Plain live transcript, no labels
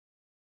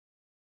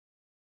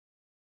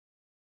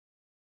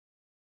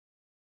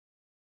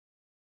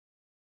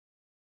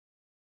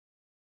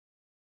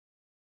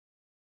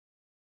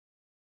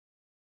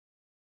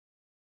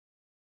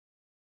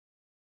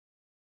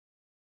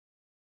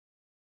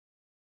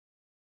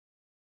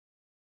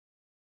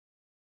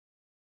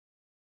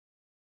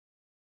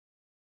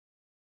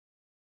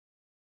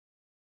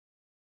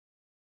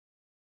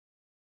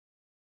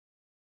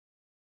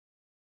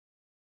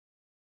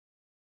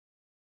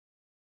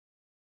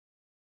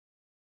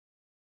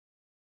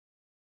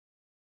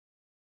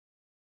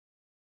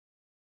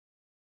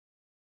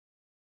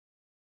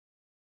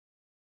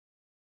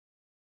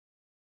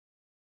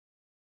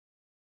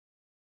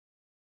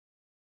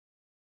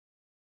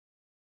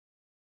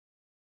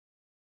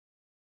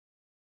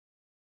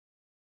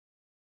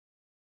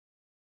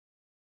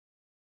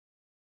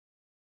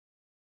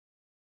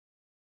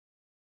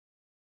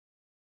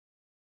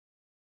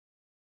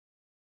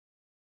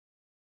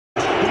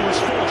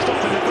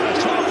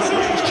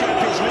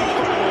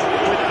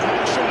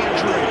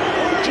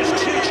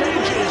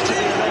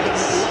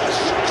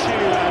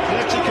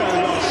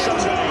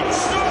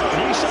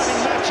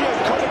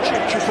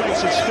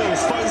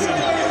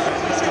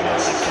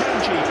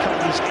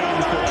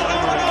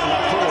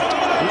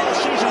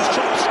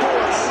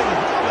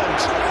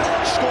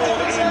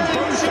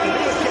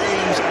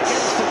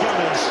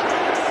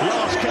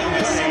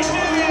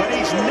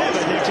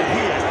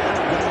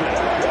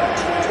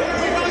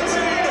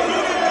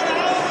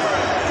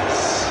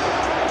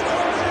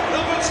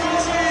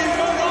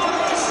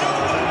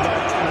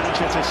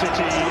Manchester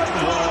City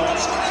were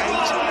 8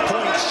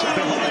 points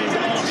behind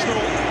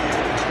Arsenal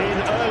in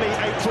early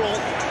April,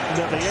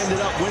 that they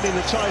ended up winning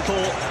the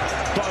title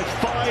by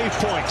 5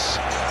 points.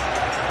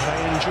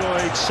 They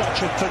enjoyed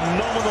such a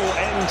phenomenal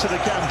end to the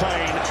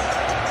campaign,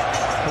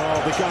 while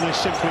the Gunners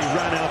simply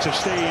ran out of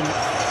steam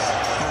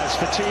as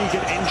fatigue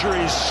and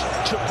injuries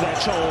took their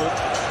toll.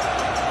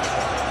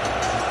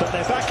 But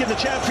they're back in the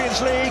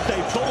Champions League,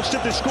 they've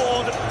bolstered the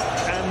squad,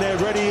 and they're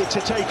ready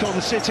to take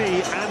on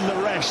City and the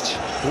rest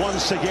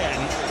once again.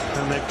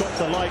 And they've got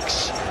the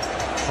likes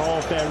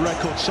of their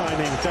record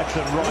signing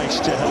Declan Rice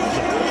to help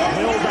them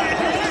build that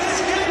hope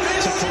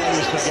to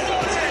close the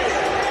gap.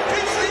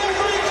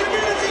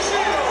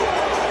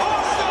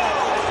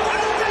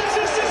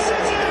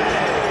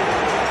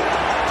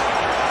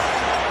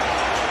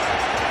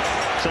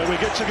 So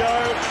we're good to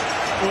go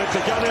with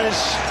the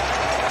Gunners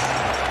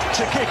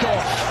to kick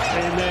off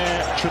in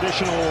their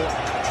traditional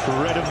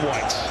red and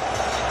white.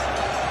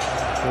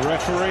 The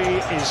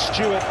referee is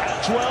Stuart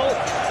Atwell,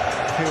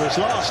 who was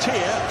last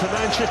here for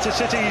Manchester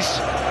City's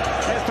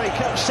FA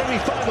Cup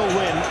semi-final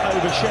win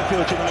over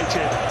Sheffield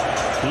United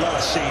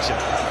last season.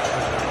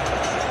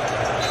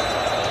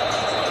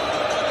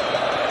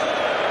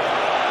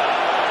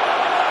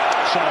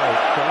 So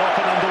we're off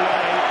and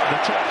underway. The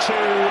top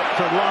two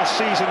from last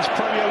season's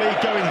Premier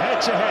League going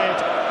head-to-head.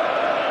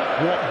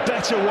 What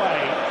better way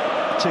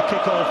to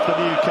kick off the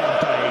new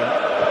campaign?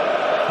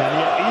 And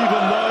yet,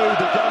 even though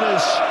the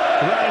Gunners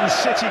ran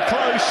City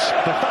close,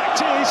 the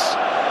fact is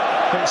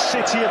that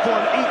City have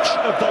won each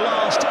of the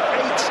last 8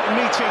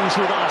 meetings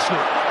with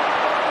Arsenal.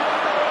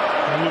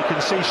 And you can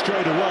see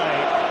straight away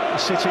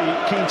City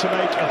keen to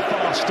make a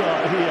fast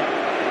start here.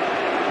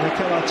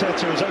 Mikel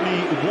Arteta has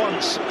only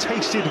once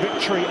tasted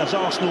victory as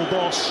Arsenal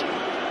boss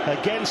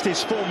against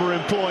his former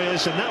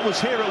employers, and that was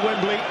here at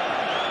Wembley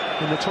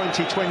in the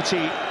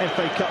 2020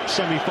 FA Cup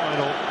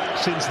semi-final.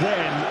 Since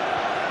then,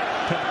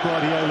 Pep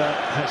Guardiola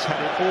has had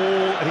it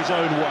all his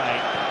own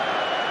way.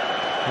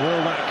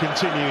 Will that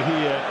continue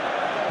here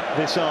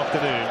this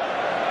afternoon?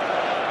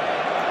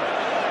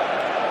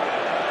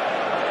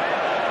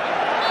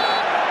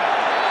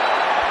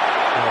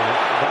 Well,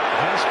 that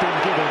has been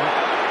given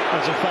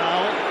as a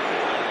foul.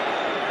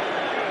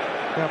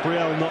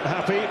 Gabriel not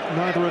happy,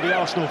 neither are the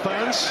Arsenal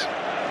fans.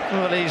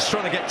 Well, he's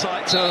trying to get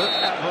tight to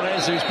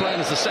Alvarez, who's playing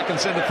as the second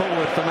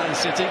centre-forward for Man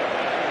City.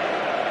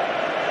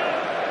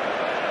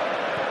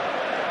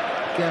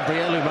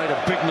 Gabriel, who made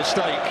a big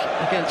mistake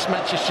against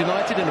Manchester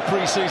United in a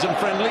pre-season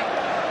friendly.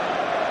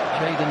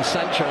 Jadon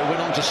Sancho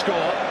went on to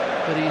score,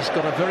 but he's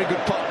got a very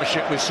good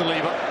partnership with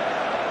Saliba.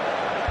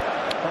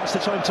 That's the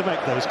time to make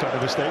those kind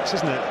of mistakes,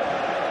 isn't it?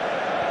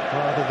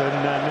 Rather than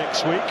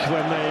next week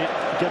when they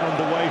get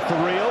underway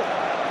for real.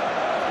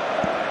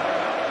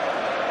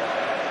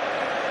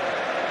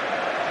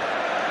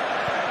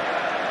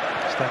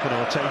 Stefan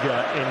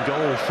Ortega in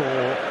goal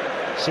for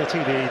City,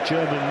 the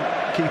German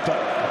keeper,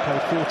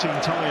 played 14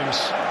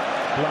 times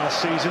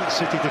last season.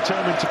 City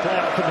determined to play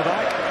out from the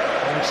back,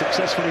 and have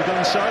successfully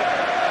done so.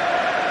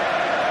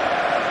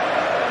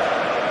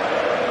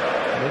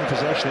 And in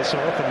possession, it so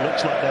often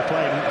looks like they're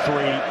playing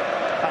 3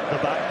 at the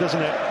back,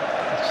 doesn't it?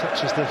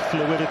 Such is the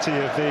fluidity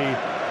of the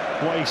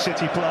way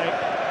City play.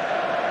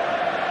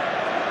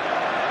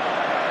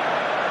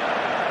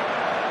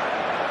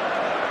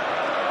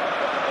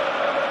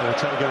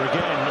 Ortega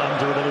again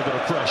under a little bit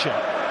of pressure.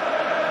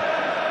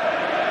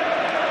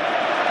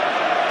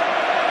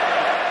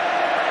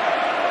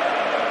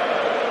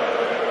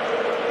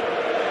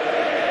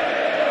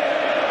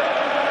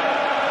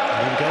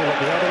 And goal at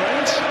the other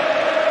end.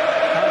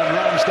 Aaron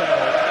Ramsdale.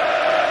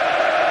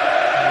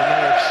 You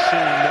may have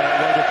seen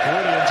wrote a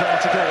brilliant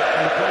article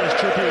on the Players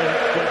Tribune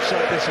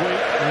website this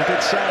week. And he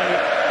did say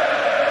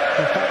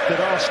the fact that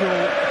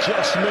Arsenal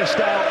just missed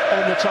out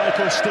on the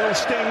title still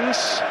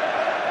stings.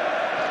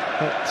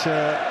 But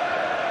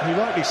he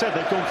rightly said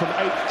they've gone from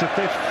 8th to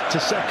 5th to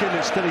 2nd.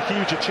 It's still a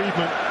huge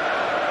achievement.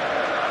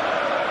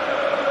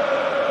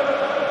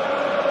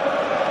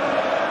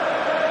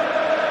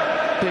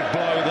 Big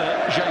blow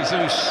that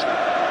Jesus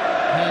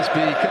has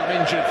become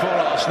injured for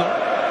Arsenal.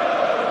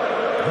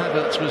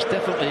 Havertz was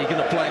definitely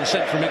going to play in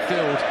central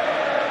midfield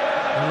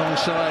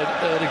alongside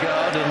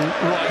Ødegaard and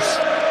Rice.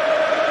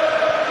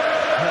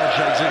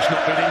 Has Jesus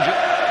not been injured?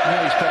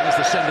 Now he's playing as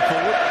the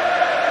centre-forward.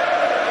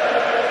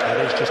 It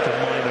is just a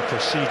minor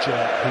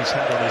procedure he's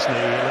had on his knee.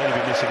 He'll only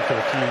be missing for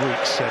a few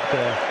weeks, said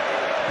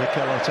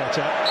Mikel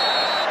Arteta.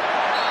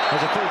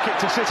 There's a free kick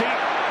to City.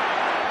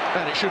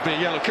 And it should be a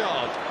yellow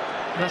card.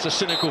 That's a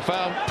cynical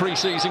foul.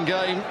 Pre-season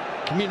game,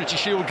 Community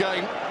Shield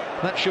game.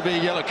 That should be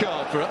a yellow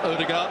card for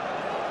Ødegaard.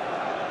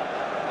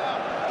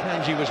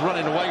 Kanji was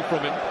running away from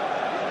him.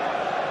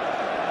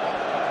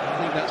 I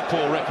think that's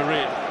poor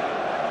refereeing.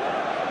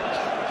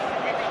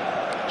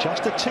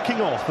 Just a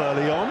ticking off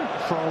early on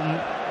from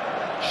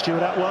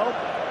Stuart Atwell.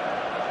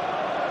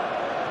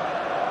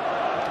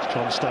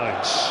 John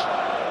Stones.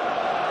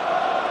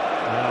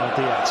 Now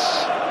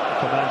Diaz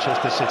for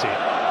Manchester City.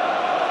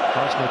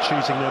 Arsenal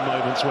choosing their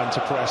moments when to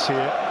press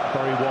here.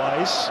 Very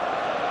wise.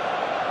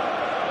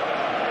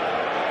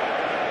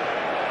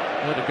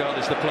 Odegaard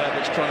is the player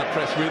that's trying to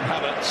press with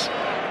Havertz.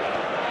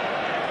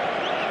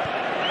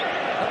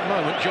 At the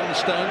moment, John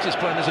Stones is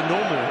playing as a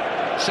normal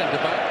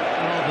centre-back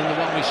rather than the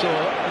one we saw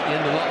at the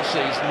end of last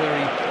season where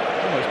he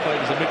almost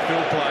played as a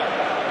midfield player.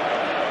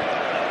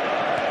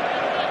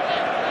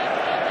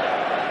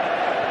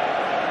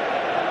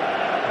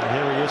 And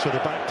here he is with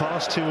a back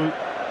pass to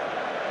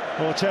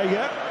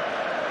Ortega.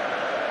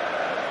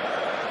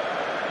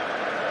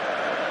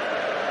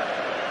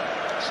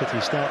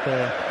 City start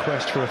their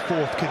quest for a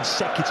fourth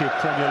consecutive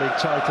Premier League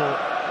title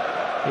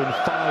in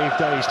 5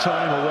 days'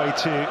 time, away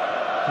to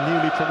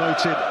newly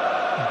promoted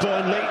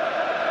Burnley.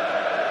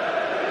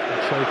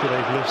 A trophy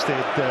they've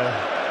lifted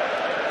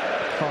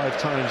 5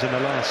 times in the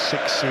last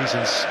 6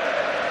 seasons.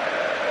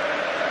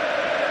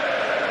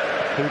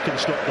 Who can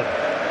stop them?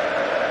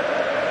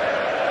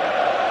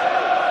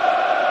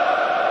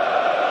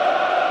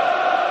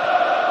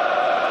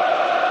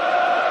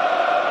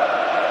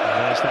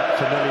 That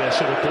familiar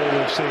sort of ball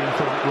we've seen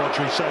from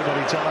Rodri so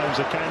many times.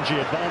 Akanji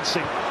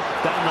advancing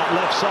down that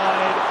left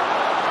side.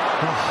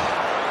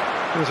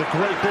 It was a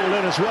great ball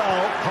in as well.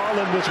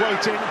 Haaland was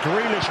waiting,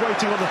 Grealish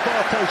waiting on the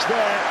far post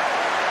there.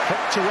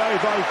 Hooked away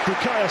by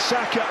Bukayo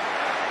Saka.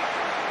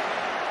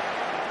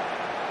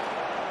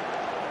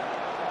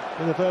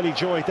 Bit of early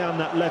joy down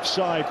that left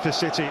side for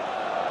City.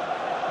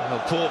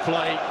 Well, poor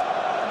play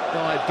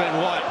by Ben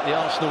White, the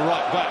Arsenal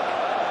right back.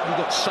 He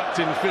got sucked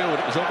in field.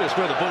 It was obvious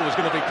where the ball was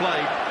going to be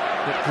played.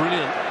 But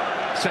brilliant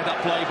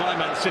set-up play by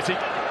Man City.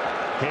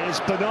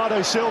 Here's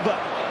Bernardo Silva.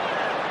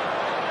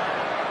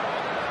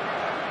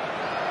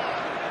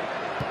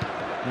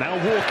 Now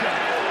Walker,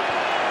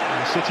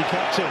 the City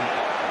captain.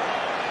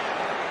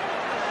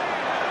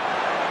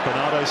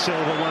 Bernardo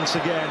Silva once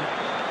again.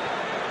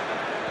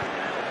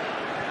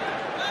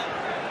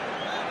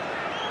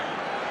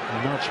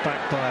 A nudge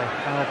back by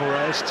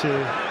Alvarez to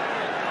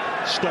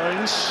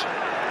Stones.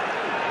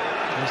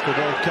 There's the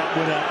World Cup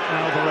winner,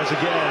 Alvarez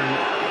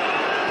again.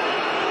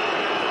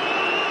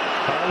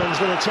 Haaland's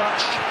little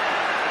touch.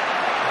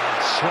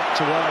 Swept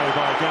away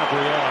by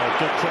Gabriel.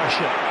 Good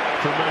pressure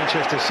from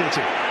Manchester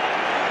City.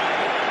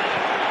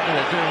 And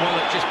they're doing well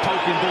at just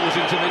poking balls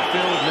into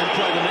midfield and then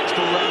play the next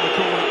ball round the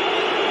corner.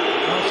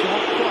 Arsenal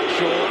not quite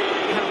sure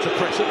how to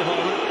press at the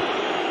moment.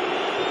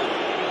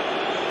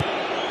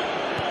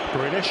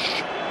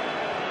 Grealish.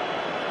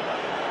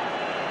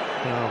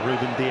 Now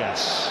Ruben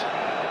Dias.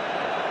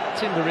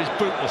 Timber is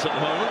bootless at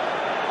the moment.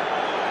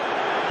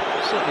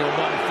 Certainly on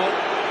 1 foot.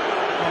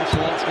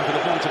 Arsenal asking for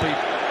the ball to be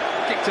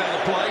kicked out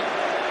of play.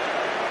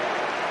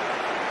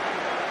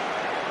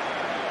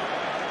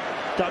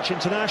 Dutch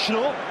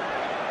international.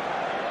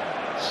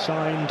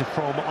 Signed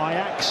from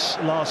Ajax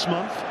last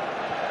month.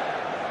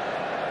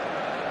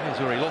 Here's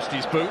where he lost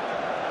his boot.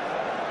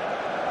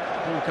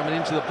 Ball coming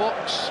into the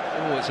box.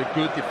 Oh, it's a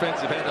good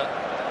defensive header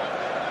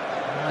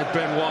by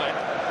Ben White.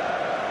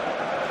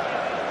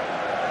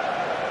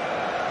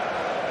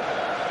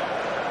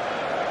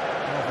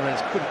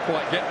 Alvarez couldn't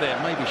quite get there.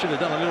 Maybe should have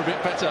done a little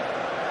bit better.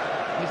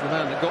 He's the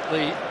man that got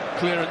the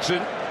clearance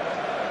in.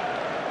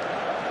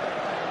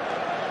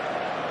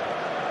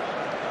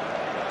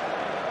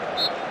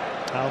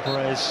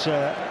 Alvarez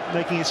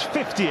making his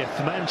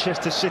 50th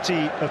Manchester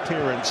City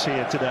appearance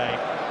here today.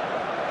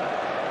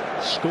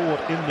 Scored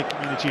in the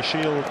Community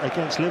Shield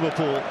against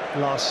Liverpool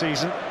last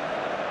season.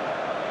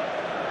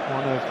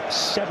 One of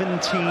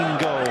 17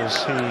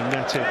 goals he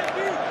netted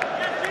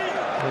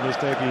in his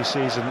debut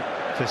season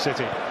for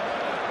City.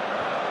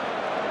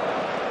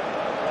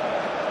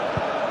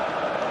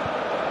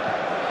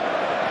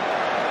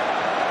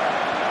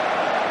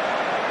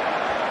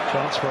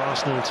 Chance for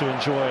Arsenal to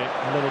enjoy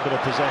a little bit of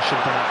possession,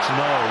 perhaps.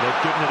 No,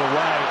 they've given it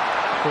away.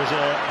 There was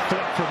a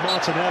flick from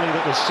Martinelli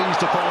that was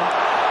seized upon.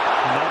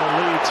 Another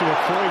lead to a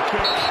free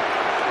kick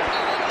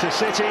to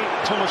City.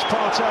 Thomas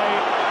Partey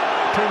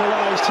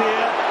penalised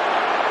here.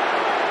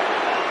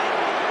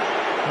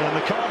 And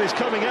the card is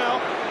coming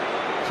out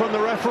from the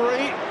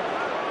referee.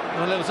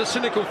 Well, there was a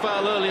cynical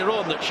foul earlier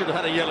on that should have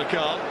had a yellow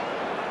card.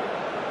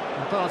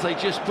 And Partey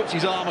just puts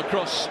his arm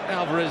across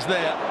Alvarez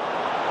there.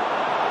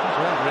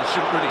 So Alvarez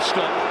shouldn't really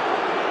stop.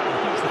 I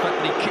think it's the fact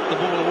that he kicked the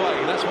ball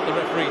away. That's what the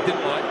referee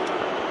didn't like.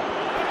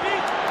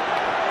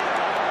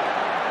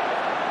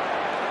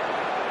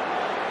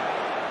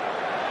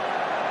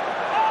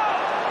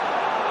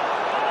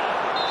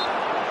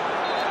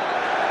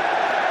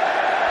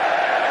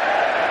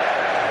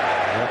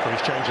 The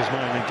referee's changed his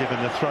mind and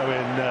given the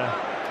throw-in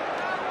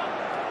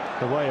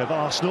the way of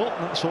Arsenal.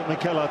 That's what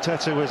Mikel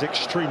Arteta was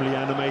extremely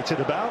animated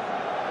about.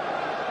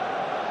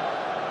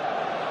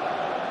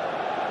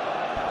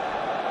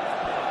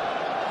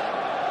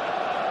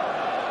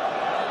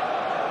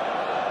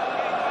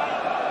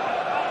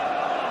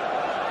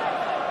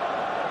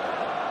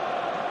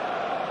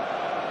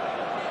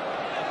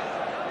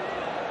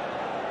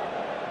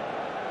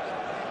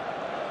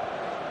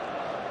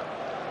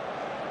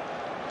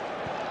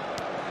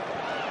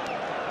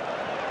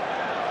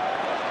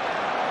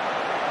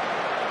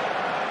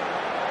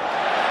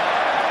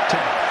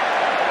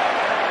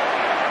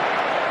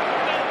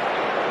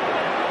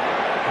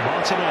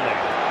 Martinelli.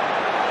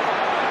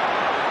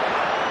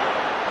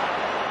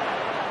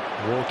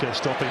 Walker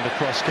stopping the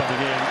cross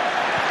coming in.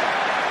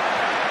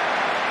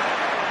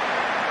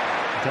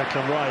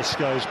 Declan Rice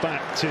goes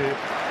back to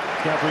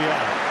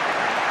Gabriel.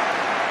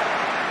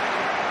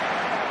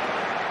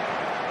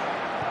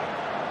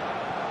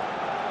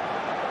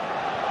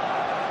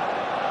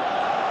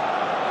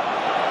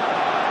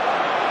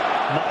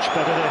 Much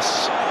better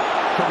this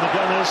from the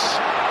Gunners.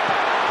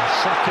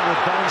 Saka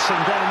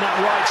advancing down that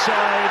right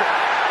side,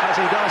 as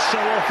he does so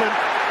often.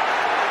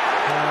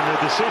 And the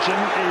decision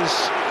is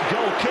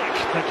goal kick.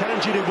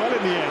 Akanji did well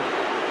in the end.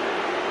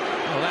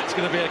 Well, that's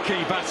going to be a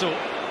key battle.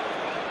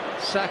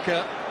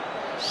 Saka,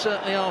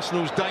 certainly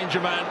Arsenal's danger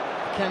man.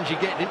 Akanji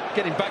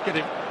getting back at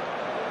him.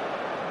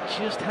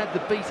 Just had the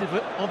beat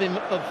of him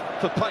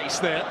for pace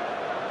there.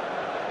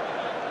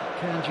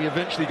 Akanji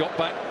eventually got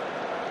back.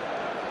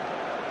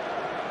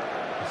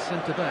 The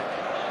centre back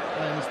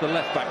and the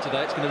left back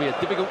today. It's going to be a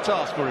difficult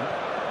task for him.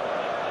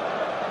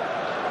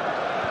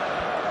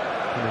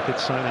 And a good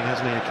signing,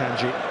 hasn't he,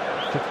 Akanji?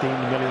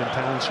 £15 million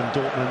from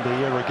Dortmund a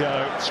year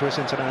ago, Swiss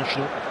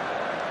international.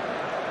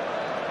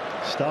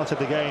 Started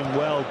the game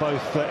well,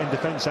 both in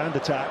defence and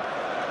attack.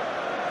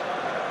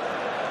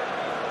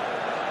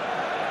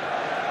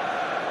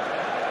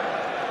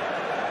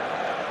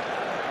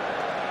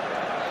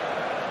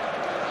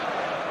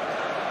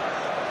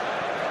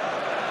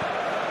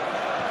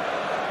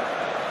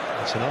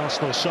 It's an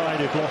Arsenal side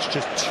who've lost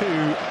just 2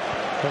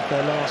 of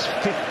their last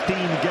 15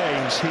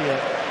 games here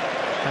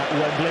at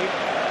Wembley.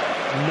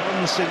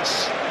 None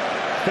since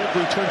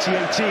February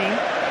 2018.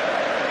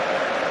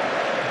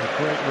 A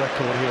great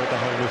record here at the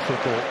home of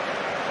football.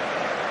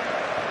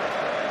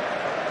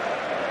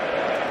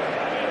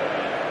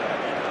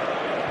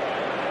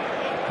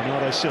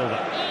 Bernardo Silva.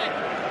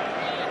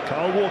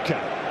 Kyle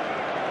Walker.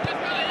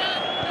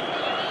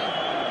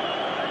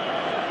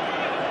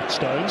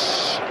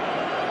 Stones.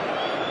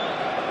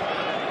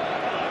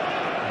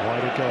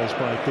 Wide it goes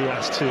by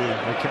Diaz to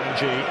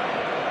Akanji.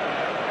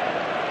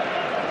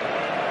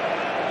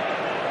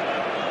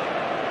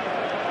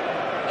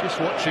 Just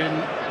watching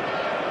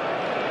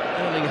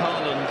Erling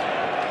Haaland.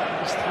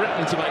 He's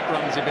threatening to make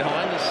runs in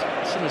behind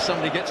as soon as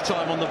somebody gets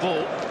time on the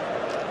ball.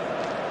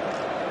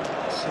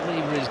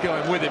 Saliba is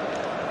going with him.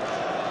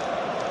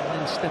 And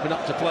then stepping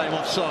up to play him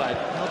offside.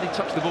 Hardly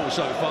touched the ball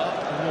so far,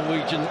 the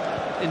Norwegian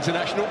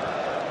international.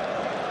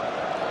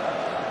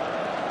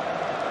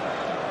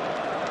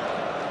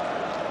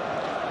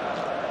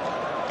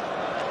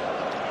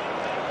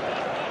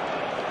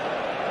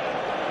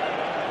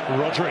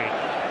 Rodri.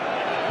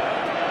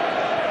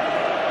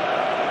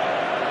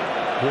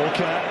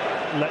 Walker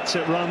lets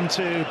it run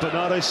to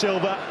Bernardo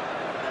Silva.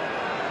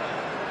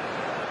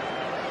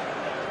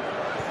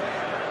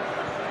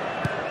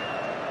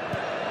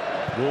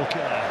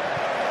 Walker,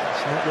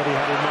 it's not what he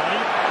had in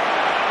mind.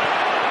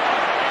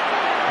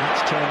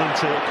 That's turned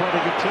into quite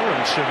a good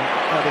clearance from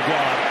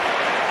Odegaard.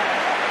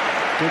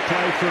 Good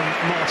play from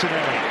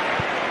Martinelli.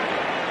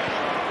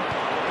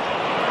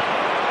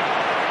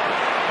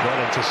 Well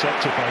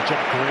intercepted by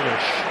Jack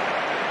Grealish.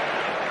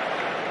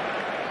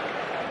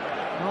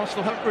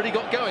 Arsenal haven't really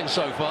got going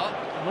so far.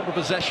 A lot of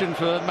possession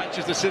for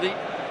Manchester City.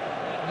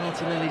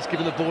 Martinelli's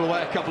given the ball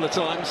away a couple of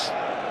times.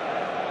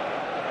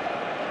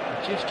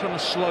 Just trying to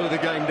slow the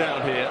game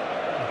down here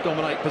and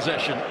dominate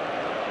possession.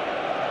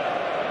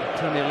 The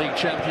Premier League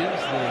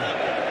champions,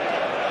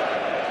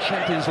 the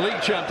Champions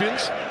League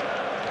champions.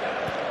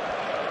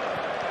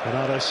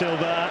 Bernardo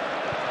Silva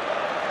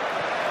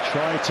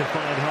tried to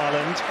find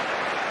Haaland.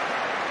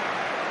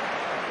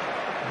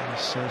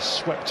 He's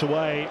swept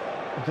away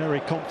very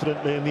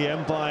confidently in the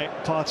end by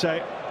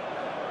Partey.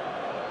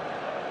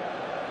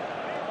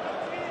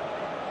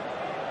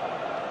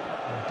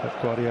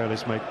 Pep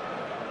Guardiola's made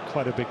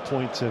quite a big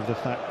point of the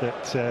fact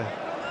that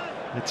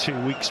they're 2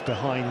 weeks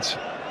behind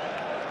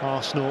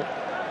Arsenal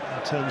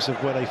in terms of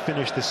where they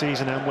finished the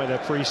season and where their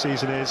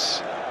pre-season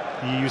is.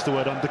 You used the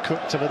word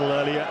undercooked a little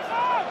earlier.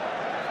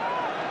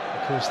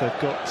 Of course, they've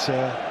got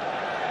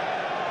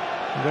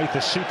the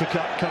Super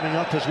Cup coming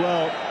up as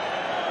well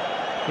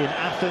in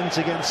Athens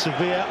against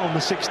Sevilla on the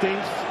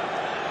 16th.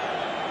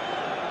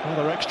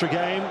 Another extra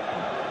game.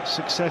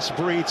 Success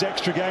breeds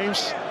extra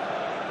games.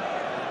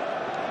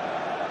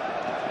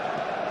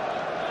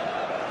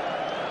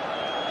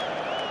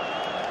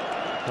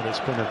 But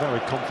it's been a very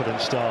confident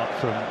start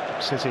from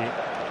City.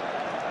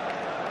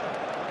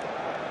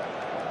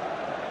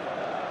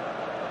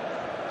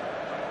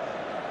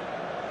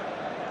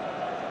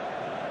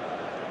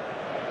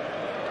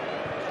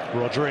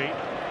 Rodri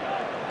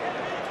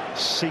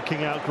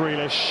seeking out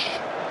Grealish.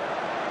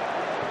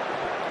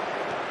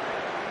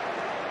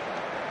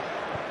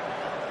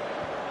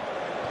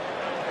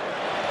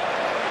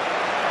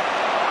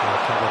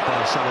 Covered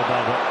by Saliba,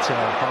 but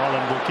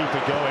Haaland will keep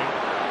it going.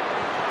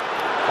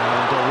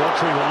 And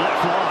Rodri will let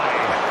fly.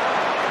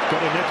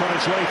 Got a nick on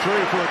its way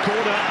through for a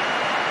corner.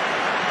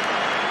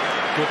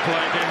 Good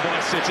play again by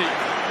City,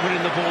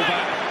 winning the ball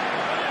back.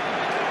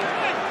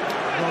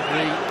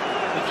 Rodri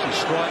actually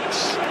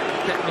strikes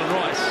Declan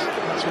Rice.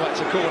 That's why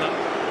it's a corner.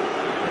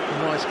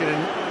 Declan Rice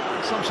getting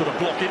some sort of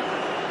blocking.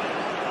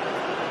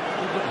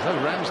 Good Looked as though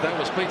Ramsdale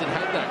was beaten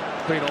had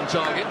that been on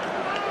target.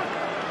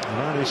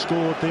 And he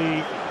scored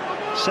the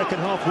second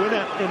half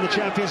winner in the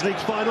Champions League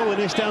final in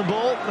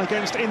Istanbul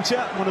against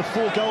Inter, one of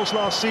 4 goals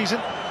last season.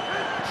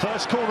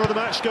 First corner of the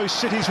match goes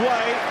City's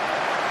way.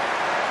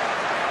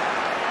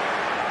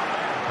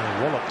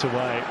 And walloped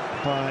away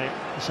by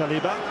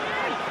Saliba.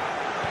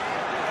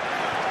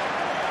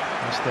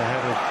 Missed the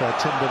head of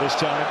Timber this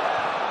time.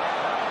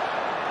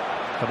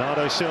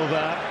 Bernardo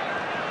Silva.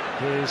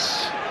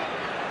 Here's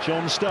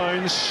John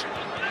Stones.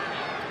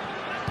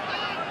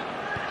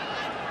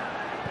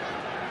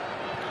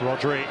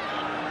 Rodri.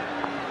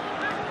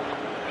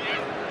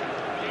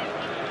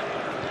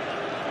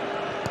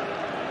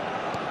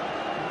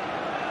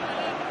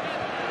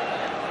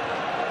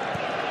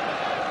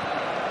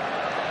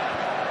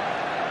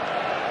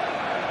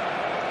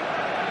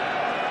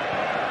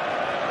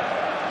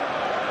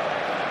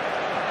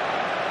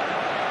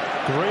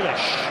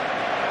 Grealish.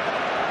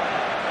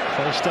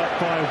 Faced up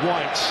by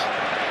White.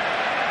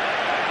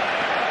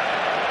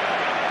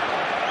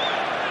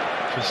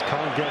 Just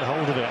can't get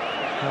hold of it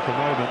at the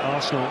moment,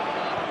 Arsenal.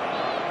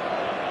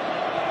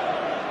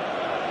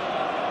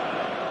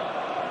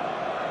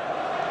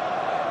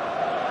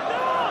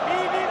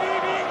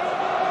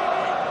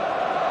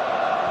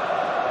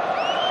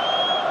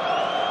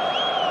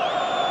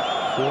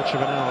 Quarter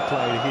of an hour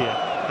played here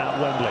at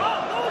Wembley.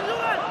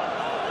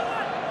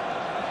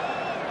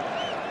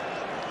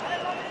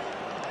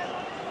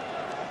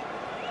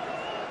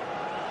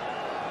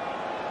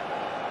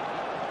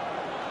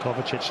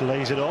 Kovacic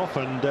lays it off,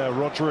 and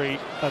Rodri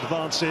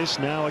advances.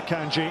 Now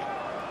Akanji.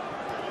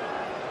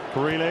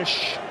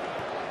 Grealish.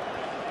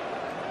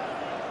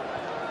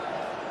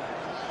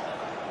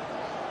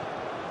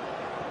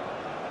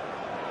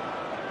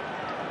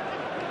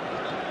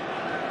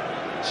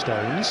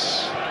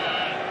 Stones.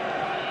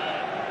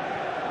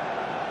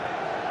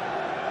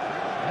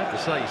 I have to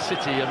say,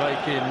 City are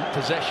making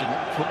possession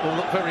football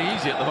look very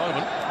easy at the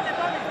moment.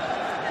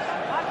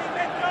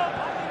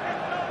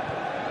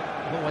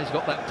 Always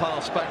got that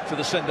pass back to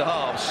the centre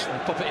halves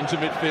and pop it into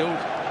midfield,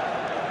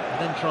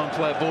 and then try and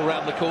play a ball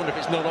round the corner. If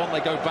it's not on,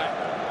 they go back,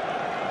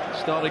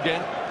 start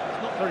again.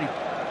 It's not very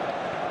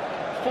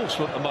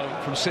forceful at the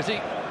moment from City.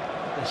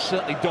 They're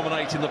certainly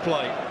dominating the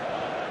play.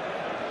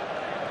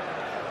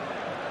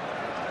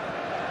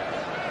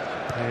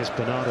 Here's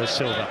Bernardo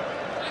Silva.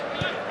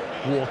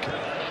 Walker.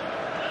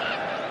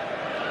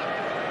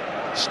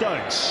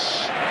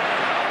 Stones.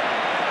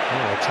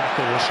 Oh, a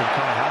tackle was from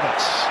Kai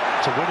Havertz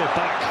to win it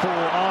back for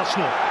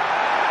Arsenal.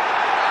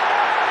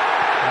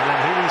 And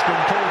then he's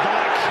been pulled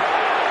back.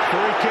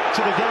 Free kick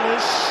to the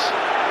Gunners.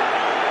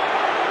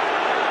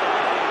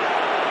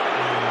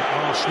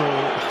 Arsenal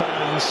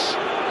fans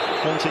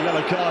want a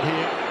yellow card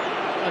here.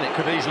 And it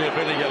could easily have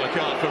been a yellow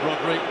card for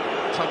Rodri.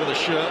 Tug of the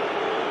shirt.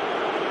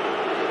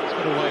 He's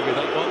got away with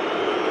that one.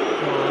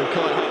 Oh,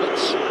 Kai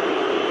Havertz.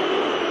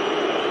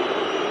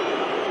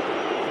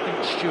 I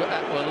think Stuart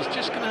Atwell is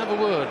just going to have a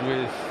word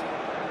with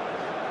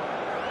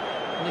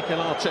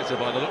Mikel Arteta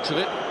by the looks of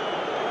it. I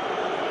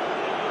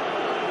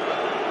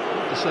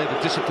have to say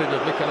the discipline of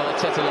Mikel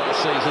Arteta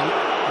last season,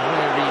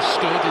 where he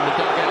stood in the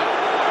dugout,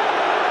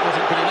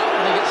 wasn't good enough,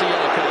 and he gets a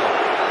yellow card.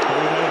 Well,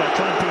 we know they're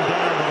clamping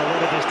down on a lot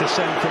of this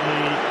dissent from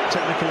the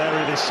technical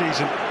area this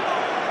season.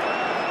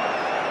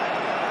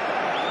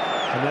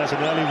 And there's an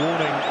early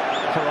warning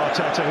for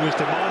Arteta, who is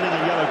demanding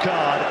a yellow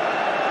card.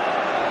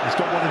 He's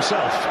got one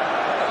himself.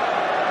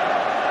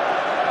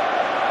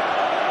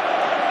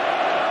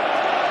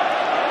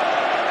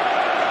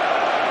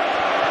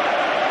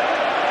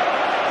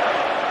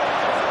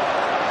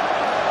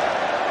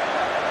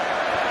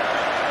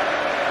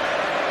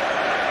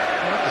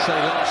 Say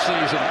last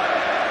season,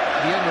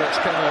 the Emirates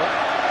came a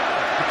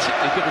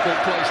particularly difficult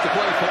place to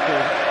play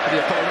football for the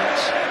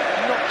opponents,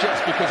 not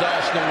just because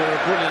Arsenal were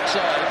a brilliant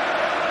side,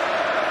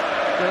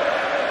 but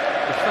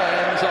the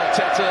fans,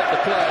 Arteta,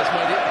 the players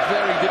made it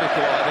very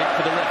difficult, I think,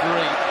 for the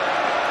referee.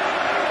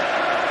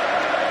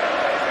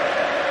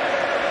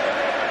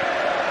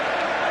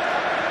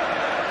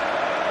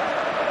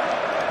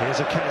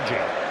 Here's Akanji.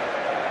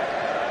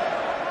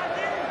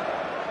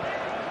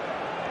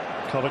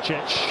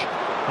 Kovacic.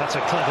 That's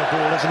a clever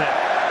ball, isn't it?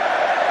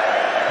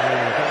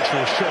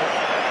 Eventual shot.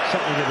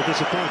 Something of a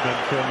disappointment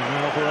from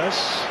Alvarez.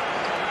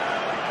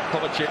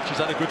 Kovacic has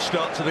had a good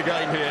start to the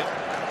game here.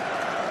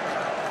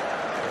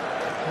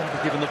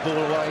 Never given the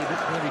ball away,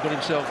 really got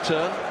himself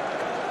turned.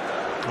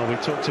 Well, we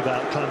talked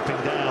about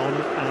clamping down,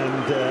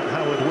 and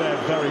Howard Webb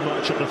very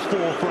much at the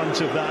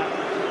forefront of that,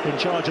 in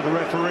charge of the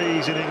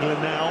referees in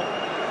England now.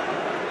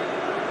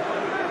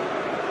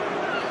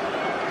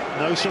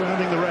 No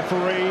surrounding the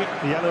referee.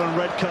 Yellow and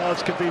red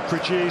cards could be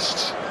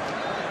produced.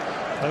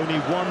 Only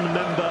one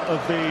member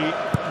of the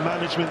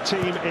management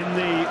team in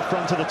the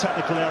front of the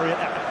technical area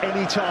at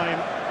any time.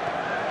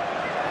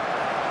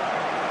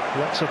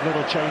 Lots of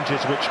little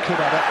changes which could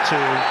add up to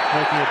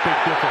making a big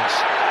difference.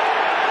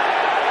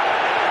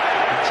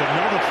 It's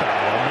another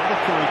foul,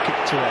 another free kick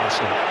to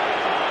Arsenal.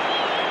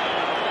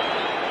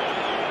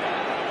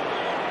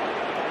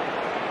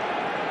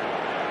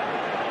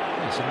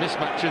 It's a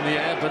mismatch in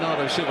the air.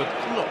 Bernardo Silva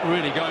not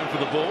really going for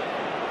the ball.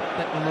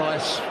 Declan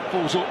Rice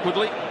falls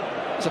awkwardly.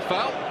 It's a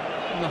foul,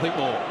 nothing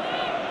more.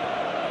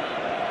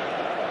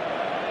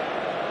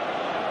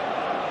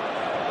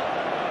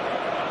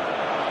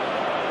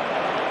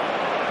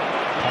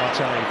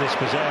 Partey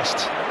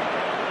dispossessed.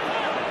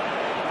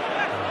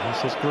 And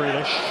this is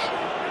Grealish.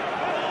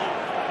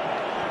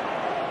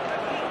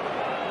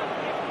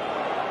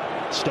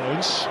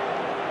 Stones.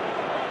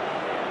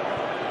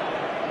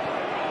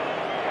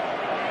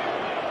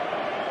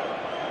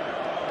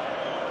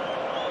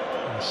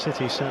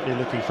 City certainly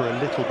looking for a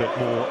little bit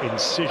more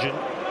incision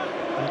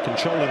and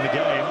controlling the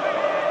game,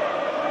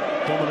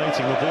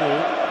 dominating the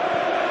ball.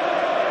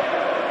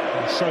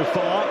 And so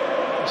far,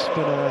 it's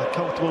been a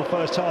comfortable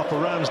first half for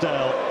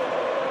Ramsdale.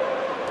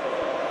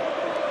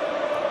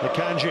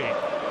 Akanji.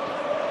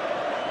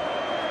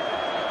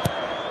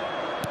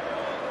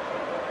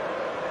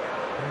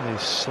 And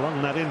he's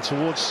slung that in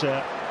towards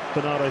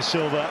Bernardo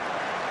Silva.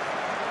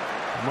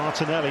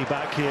 Martinelli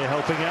back here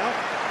helping out.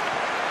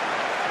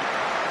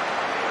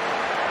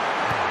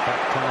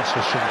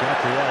 Passes from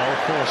Gabriel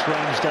forced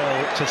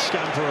Ramsdale to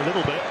scamper a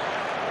little bit.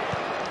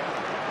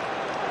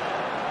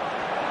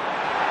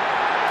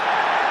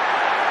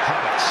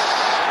 Havertz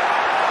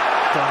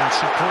done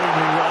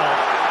supremely well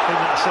in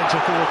that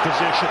centre-forward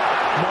position.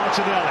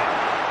 Martinelli.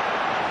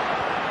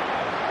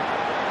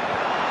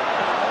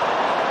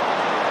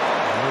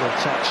 A little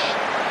touch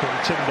from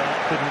Timber,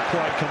 didn't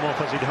quite come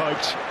off as he'd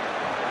hoped.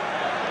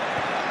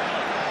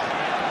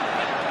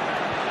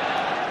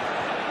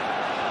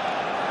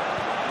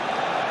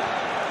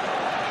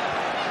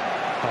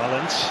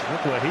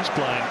 Look where he's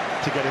playing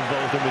to get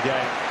involved in the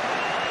game.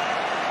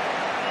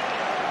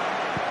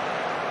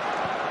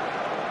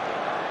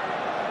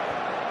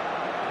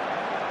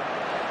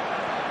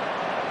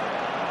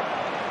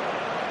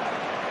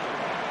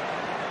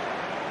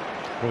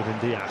 Ruben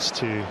Dias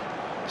to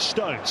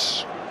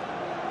Stones.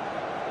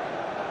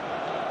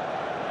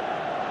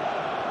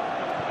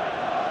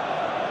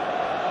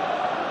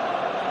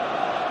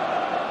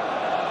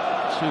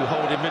 Two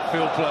holding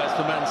midfield players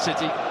for Man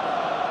City.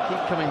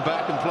 Keep coming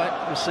back and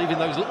receiving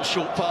those little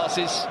short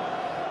passes.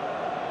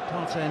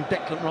 Partey and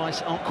Declan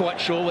Rice aren't quite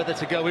sure whether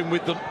to go in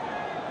with them.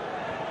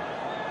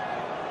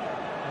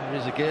 There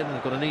is again,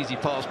 they've got an easy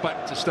pass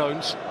back to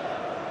Stones.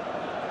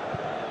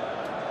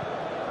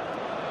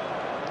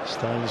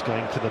 Stones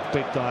going for the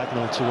big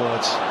diagonal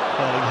towards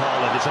Erling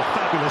Haaland. It's a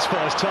fabulous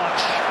first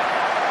touch.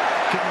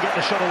 Couldn't get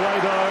the shot away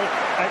though.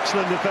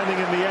 Excellent defending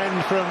in the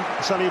end from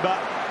Saliba.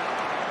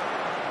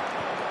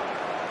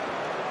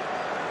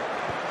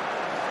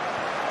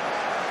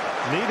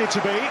 Needed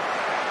to be.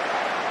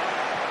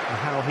 And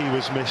how he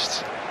was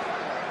missed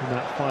in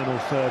that final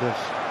third of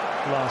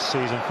last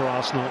season for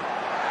Arsenal.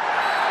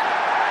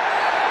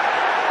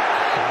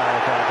 Foul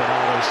by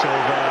Bernardo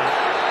Silva.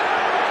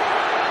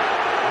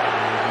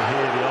 And you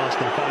hear the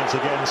Arsenal fans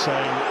again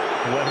saying,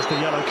 where's the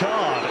yellow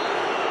card?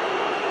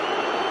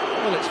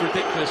 Well, it's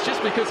ridiculous.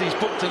 Just because he's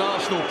booked an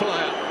Arsenal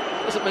player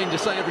doesn't mean to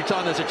say every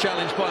time there's a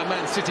challenge by a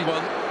Man City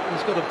one,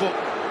 he's got to book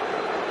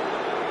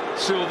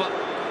Silva.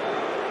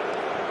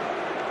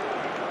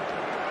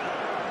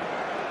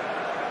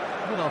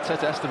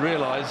 Arteta has to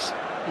realise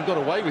he got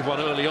away with one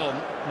early on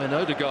when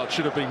Odegaard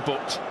should have been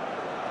booked.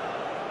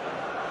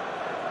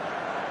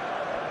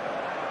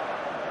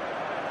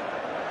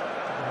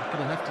 We're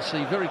going to have to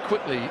see very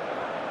quickly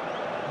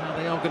how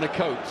they are going to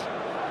cope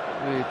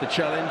with the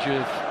challenge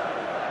of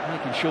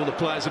making sure the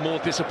players are more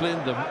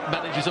disciplined, the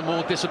managers are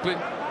more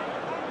disciplined,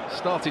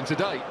 starting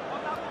today.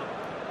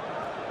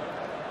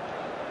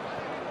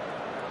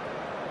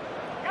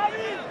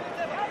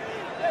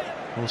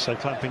 Also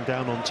clamping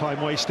down on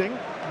time wasting.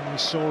 We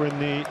saw in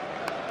the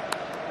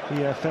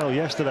EFL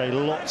yesterday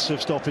lots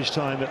of stoppage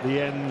time at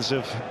the ends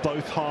of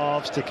both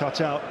halves to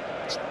cut out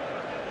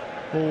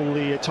all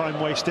the time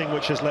wasting,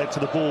 which has led to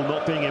the ball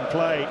not being in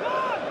play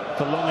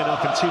for long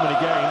enough in too many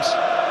games.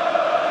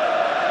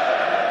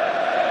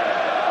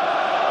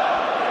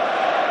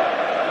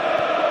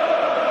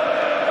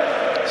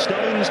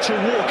 Stones to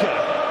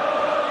Walker.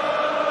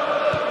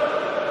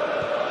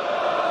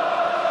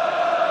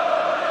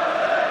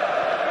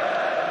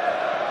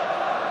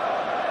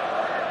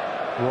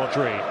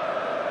 Rodri.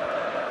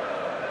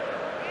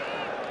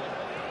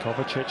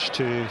 Kovacic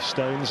to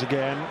Stones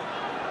again.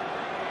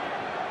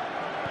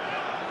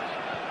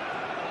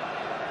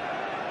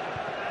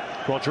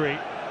 Rodri.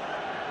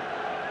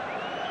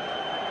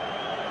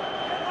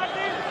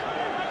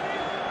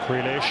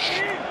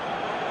 Grealish.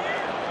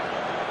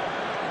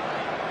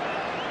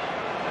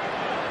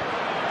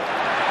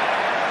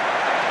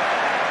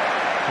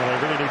 Well, they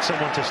really need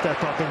someone to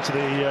step up into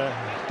the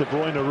De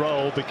Bruyne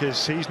role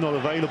because he's not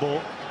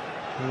available.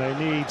 And they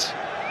need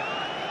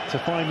to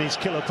find these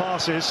killer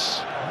passes,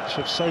 which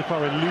have so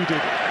far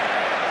eluded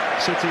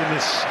City in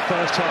this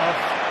first half.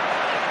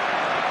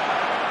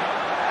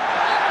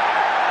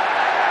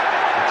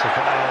 It's a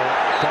foul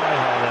by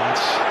Haaland.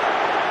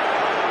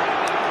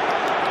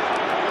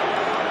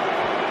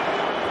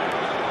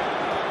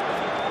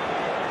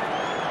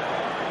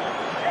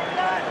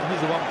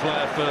 the one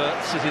player for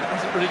City that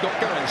hasn't really got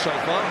going so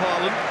far,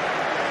 Haaland.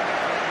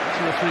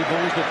 2 or 3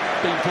 balls that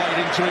have been played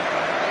into him.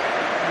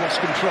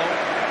 Lost control.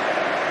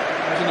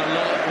 Wasn't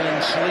alert when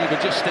Saliba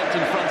just stepped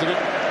in front of him.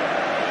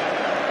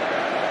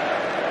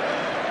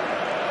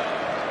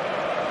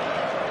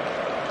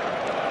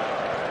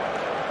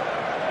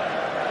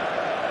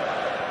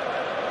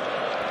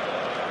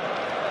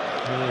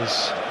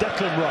 Here's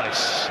Declan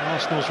Rice,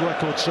 Arsenal's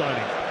record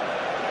signing.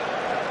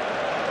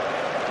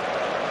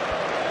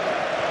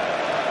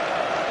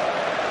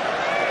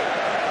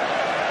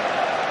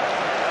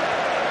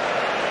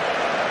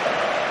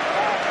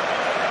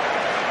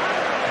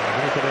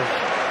 Bit of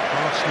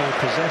Arsenal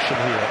possession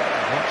here,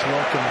 much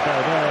welcomed by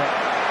their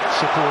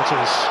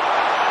supporters.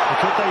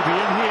 Could they be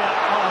in here?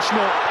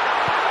 Arsenal,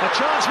 a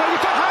chance maybe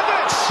for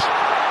Havertz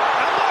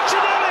and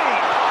Martinelli.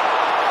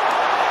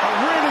 A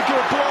really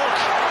good block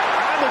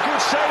and a good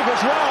save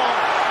as well.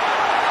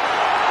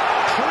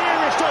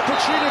 Clearest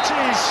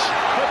opportunities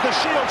of the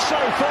Shield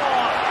so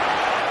far.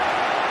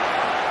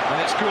 And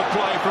it's good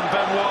play from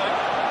Ben White.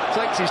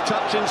 Takes his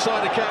touch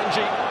inside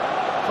Akanji,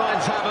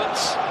 finds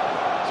Havertz.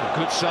 It's a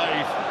good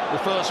save. The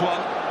first one.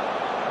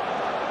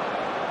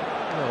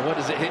 Oh, where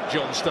does it hit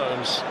John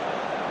Stones?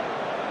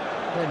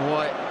 Ben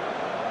White,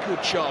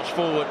 good charge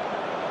forward.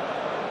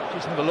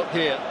 Just have a look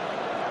here.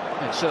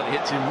 It certainly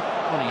hits him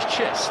on his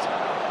chest.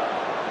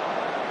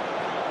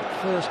 The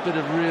first bit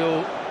of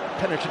real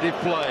penetrative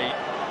play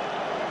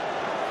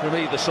from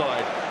either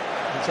side.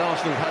 As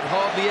Arsenal had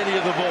hardly any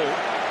of the ball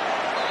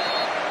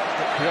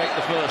to create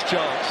the first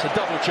chance, a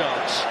double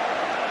chance.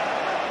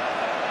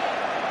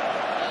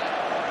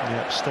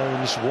 Yep,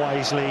 Stones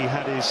wisely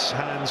had his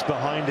hands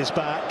behind his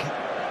back.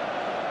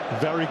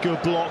 Very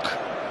good block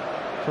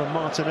from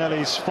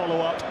Martinelli's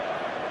follow-up.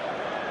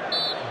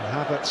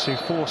 Havertz, who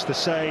forced the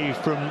save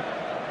from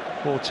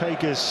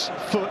Ortega's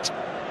foot.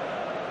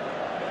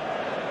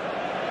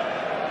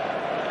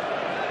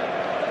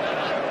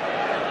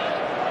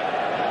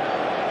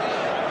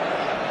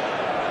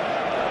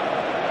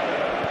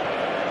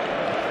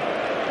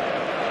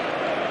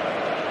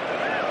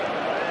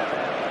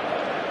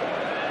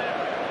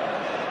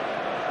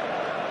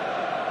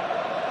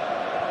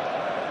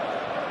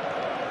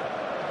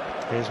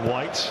 Here's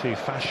White, who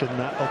fashioned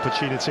that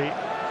opportunity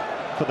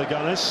for the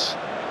Gunners.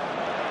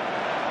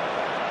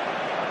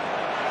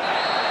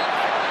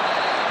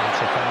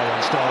 That's a foul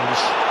on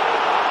Stones.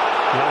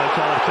 Yellow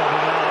card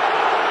coming out.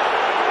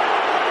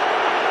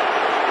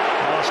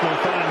 Arsenal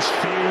fans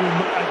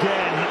fume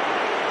again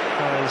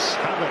as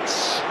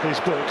Havertz is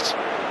booked.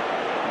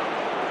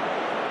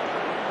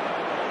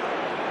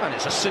 And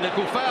it's a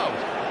cynical foul.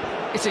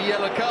 It's a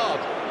yellow card.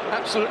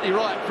 Absolutely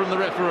right from the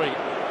referee.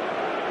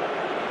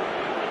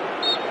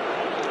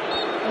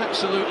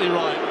 Absolutely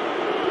right.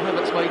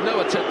 Havertz made no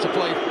attempt to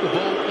play the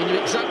ball. He knew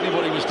exactly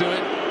what he was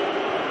doing.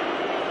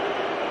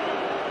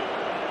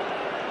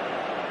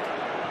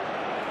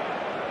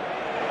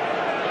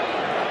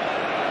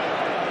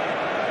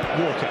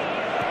 Walker.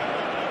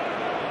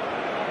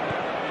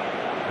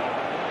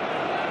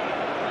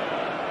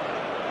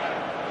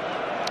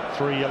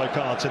 Three yellow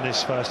cards in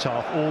this first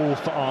half, all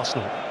for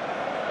Arsenal.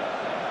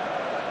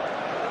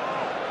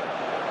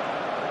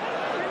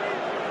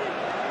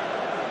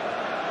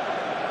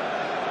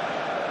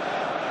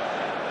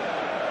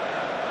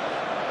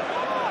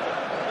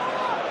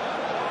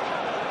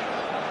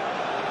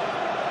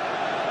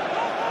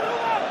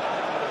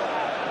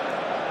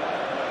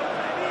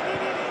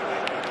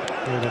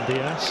 Ruben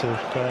Dias of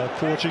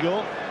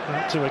Portugal,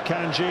 out to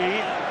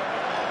Akanji.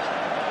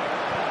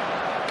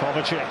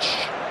 Kovacic.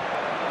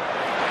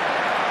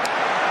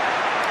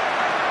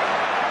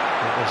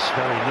 That was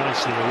very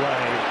nicely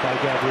away by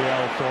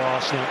Gabriel for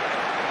Arsenal.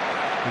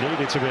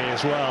 Needed to be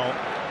as well.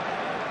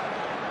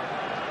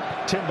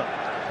 Timber.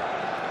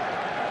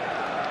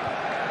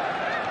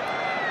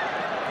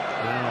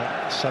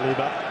 Now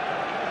Saliba.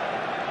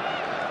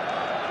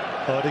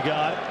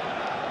 Odegaard.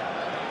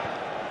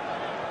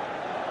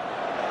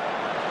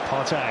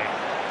 Partey.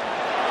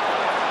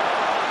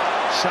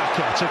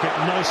 Saka took it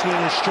nicely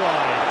in his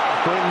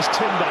stride, brings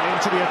Timber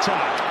into the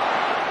attack.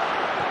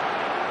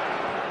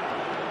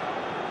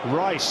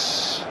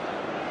 Rice,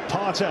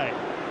 Partey.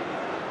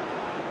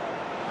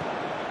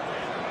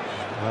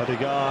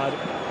 Odegaard.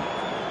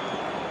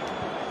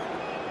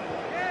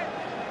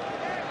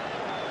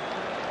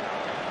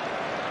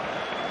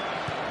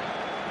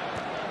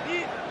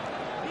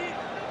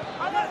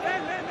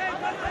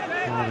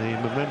 Well, the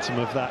momentum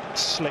of that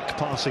slick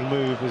passing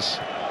move was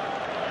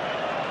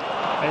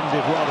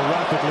ended rather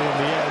rapidly in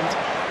the end,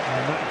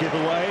 and that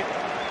giveaway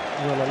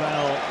will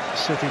allow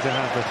City to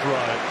have the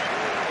throw.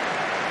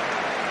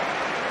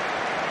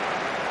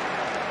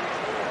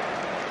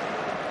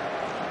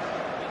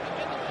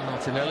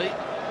 Martinelli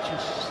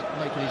just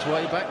making his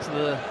way back to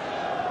the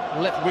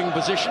left wing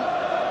position.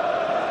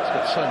 He's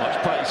got so much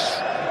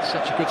pace.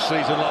 Such a good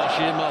season last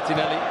year,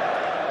 Martinelli.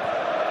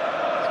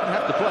 He's going to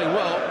have to play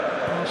well.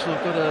 Arsenal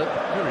have got a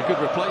very good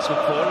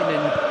replacement for him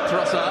in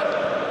Trossard.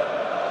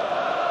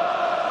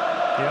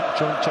 Yeah,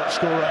 joint top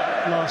scorer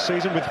last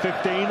season with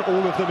 15,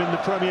 all of them in the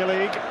Premier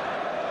League.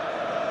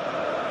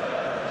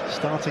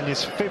 Starting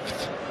his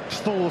 5th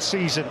full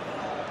season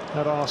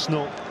at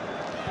Arsenal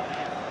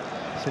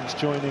since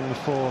joining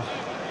for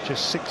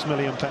just £6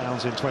 million in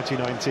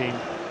 2019.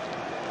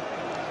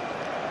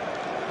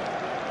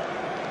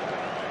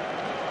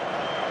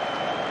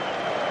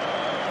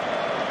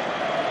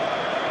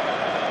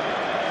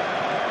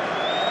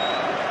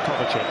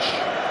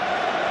 Kovacic.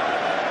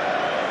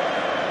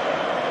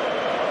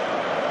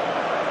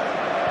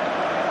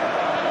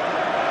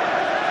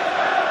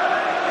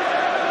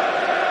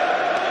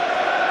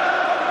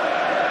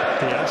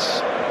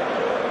 Diaz.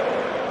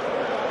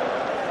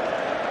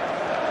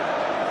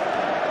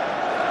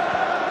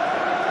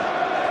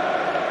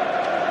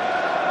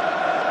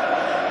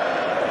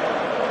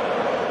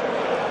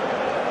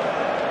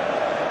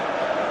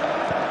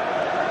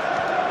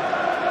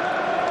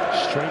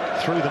 Straight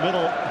through the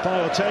middle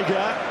by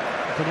Ortega.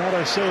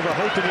 Bernardo Silva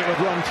hoping it would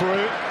run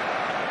through.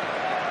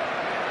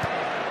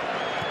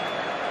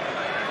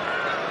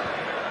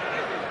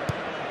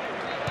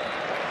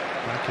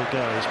 Back it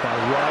goes by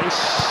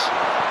Rice.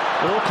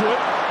 Awkward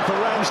for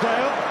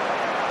Ramsdale.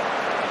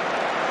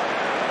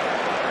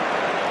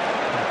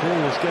 The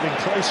ball is getting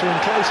closer and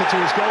closer to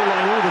his goal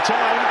line all the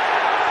time.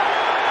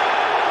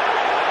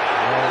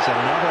 There's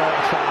another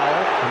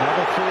foul,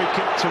 another free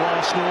kick to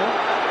Arsenal.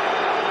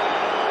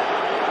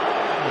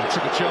 He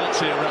took a chance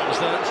here,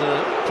 Ramsdale. It's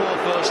a poor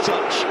first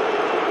touch.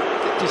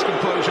 Kept his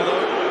composure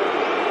though.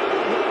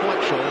 Not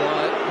quite sure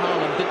why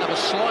Haaland didn't have a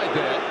slide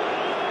there.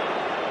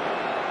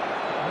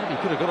 Maybe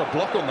he could have got a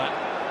block on that.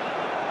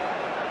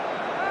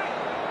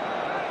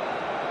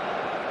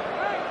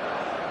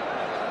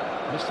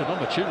 Missed an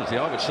opportunity,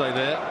 I would say,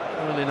 there,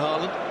 Erling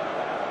Haaland.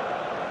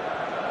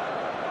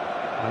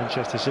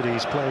 Manchester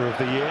City's Player of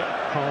the Year,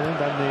 Haaland,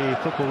 and the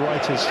Football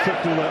Writers'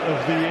 Footballer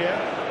of the Year.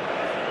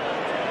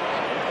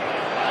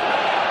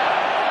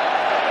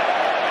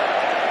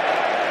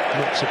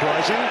 Not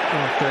surprising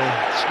after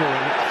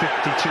scoring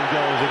 52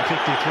 goals in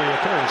 53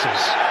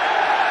 appearances.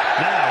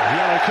 Now,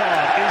 yellow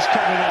card is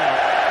coming out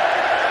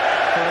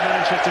for a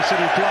Manchester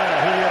City player,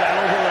 Julian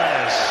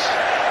Alvarez.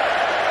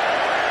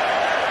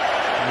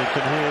 You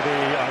can hear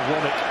the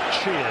ironic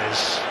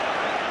cheers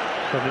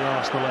from the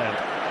Arsenal end.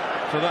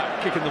 For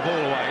that, kicking the ball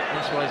away.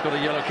 That's why he's got a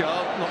yellow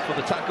card, not for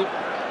the tackle,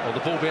 or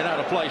the ball being out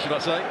of play, should I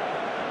say.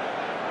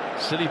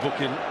 Silly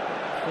booking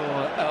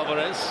for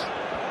Alvarez.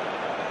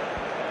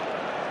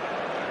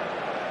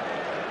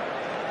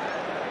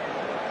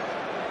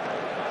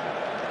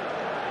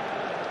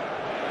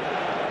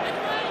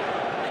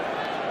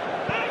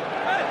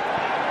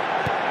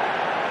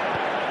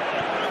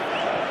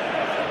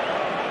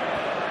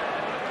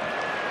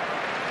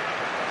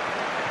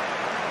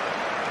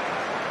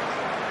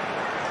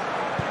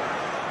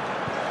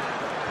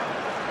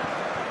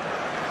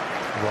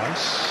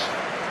 Rice.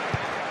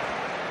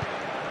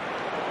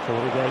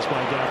 Forward goes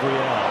by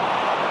Gabriel.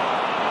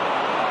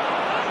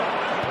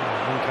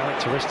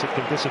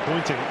 Uncharacteristically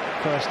disappointing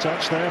first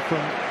touch there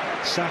from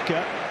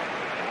Saka.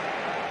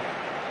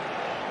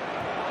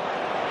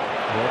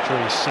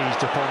 Rodri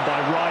seized upon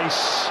by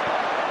Rice.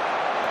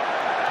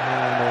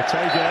 And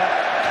Ortega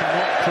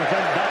cannot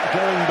prevent that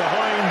going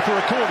behind for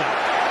a corner.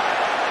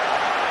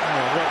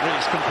 Oh,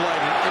 Rodri's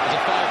complaining. It was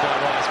a foul by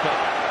Rice, but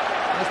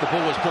as the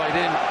ball was played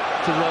in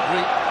to Rodri,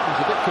 he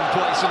was a bit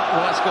complacent.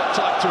 Rice got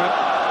tight to him.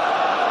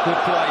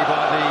 Good play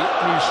by the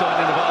new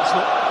signing of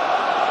Arsenal.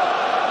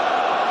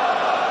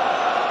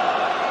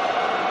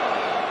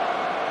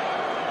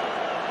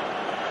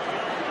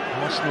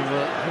 Arsenal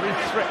were very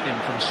threatening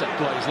from set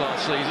plays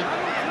last season.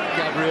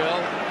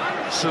 Gabriel,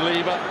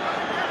 Saliba,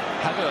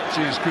 Havertz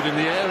is good in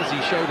the air as he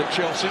showed at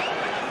Chelsea.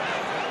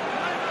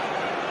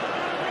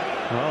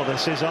 Well,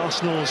 this is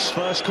Arsenal's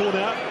first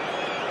corner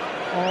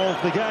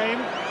of the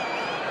game.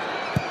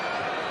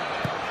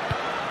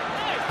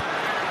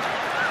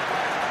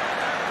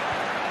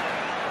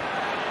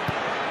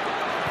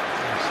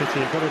 City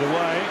have got it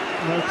away,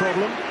 no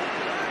problem.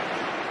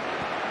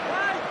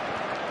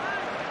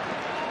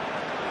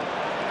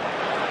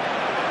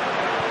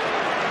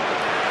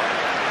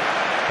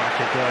 Back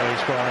it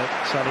goes by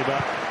Saliba.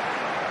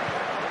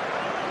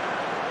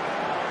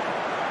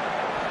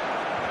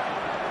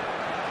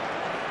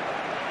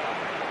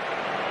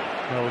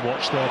 Well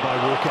watched there by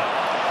Walker.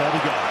 There we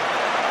go.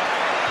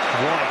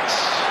 White.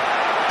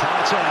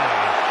 Partey.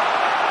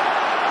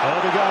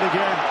 Odegaard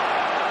again.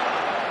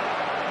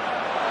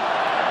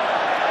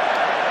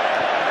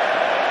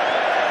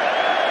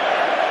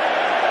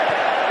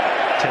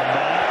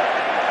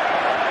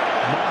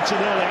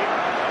 Martinelli.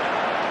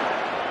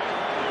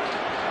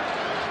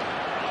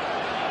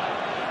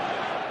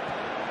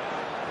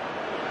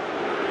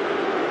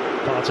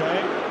 Partey.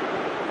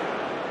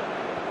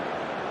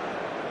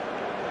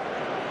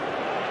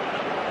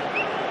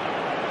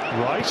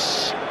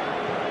 Rice.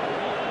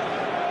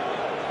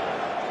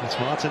 It's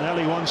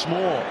Martinelli once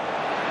more.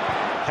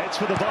 Heads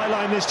for the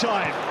byline this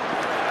time.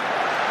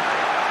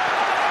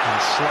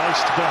 And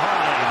sliced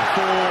behind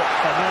for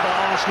another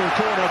Arsenal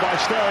corner by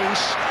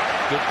Stones.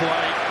 Good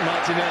play,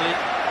 Martinelli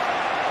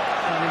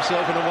found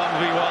himself in a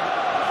 1v1.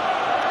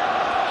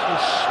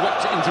 Just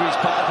swept it into his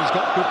path. He's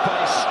got good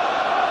pace,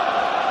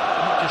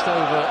 not just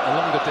over a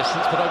longer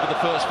distance but over the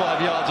first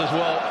 5 yards as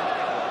well.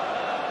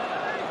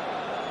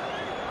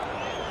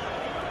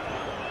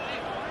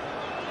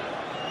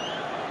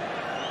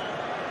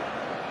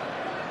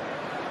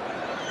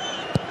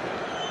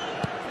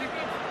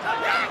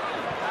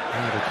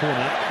 And the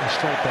corner is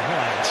straight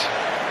behind,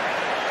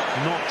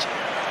 not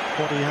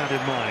what he had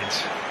in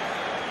mind.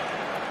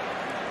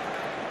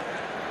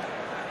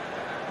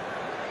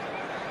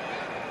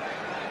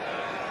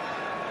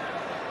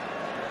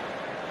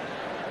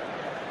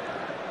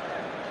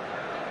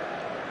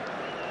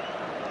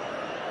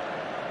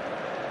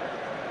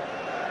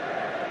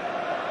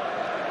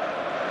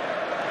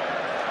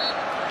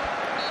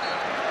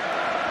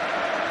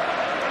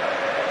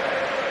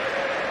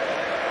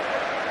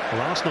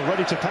 Well, Arsenal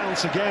ready to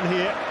pounce again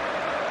here.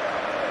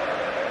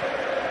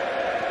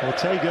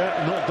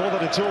 Ortega not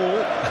bothered at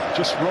all,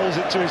 just rolls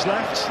it to his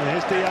left. And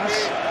here's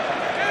Diaz.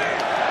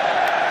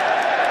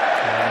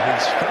 And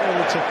he's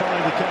failed to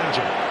find the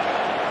Akanji.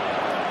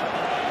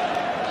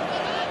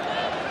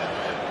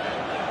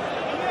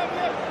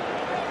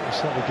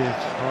 That will give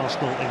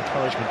Arsenal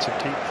encouragement to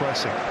keep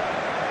pressing.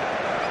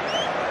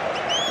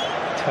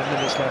 10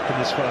 minutes left in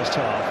this first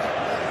half.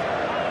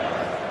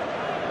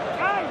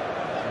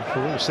 For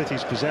all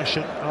City's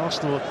possession,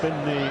 Arsenal have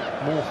been the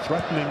more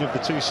threatening of the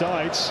two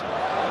sides.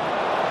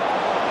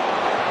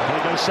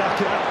 There goes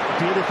Saka,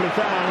 beautifully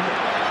found.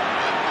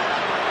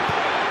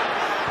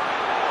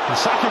 And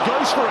Saka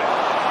goes for it.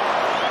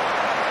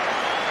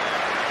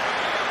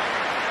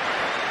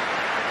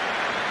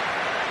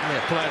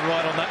 Yeah, playing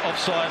right on that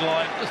offside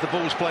line as the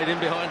ball's played in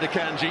behind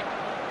Akanji.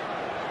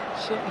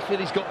 Certainly feel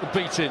he's got the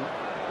beating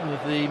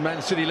of the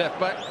Man City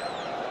left-back.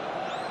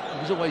 He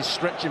was always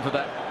stretching for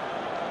that.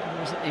 He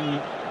wasn't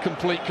in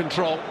complete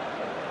control.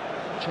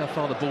 Watch how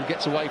far the ball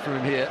gets away from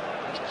him here.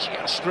 He's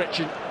just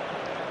stretching.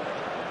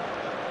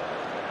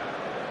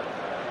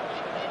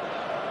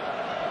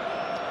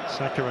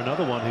 Saka,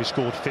 another one who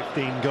scored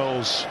 15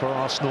 goals for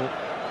Arsenal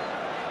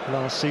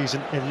last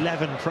season,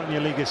 11 Premier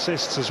League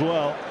assists as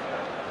well.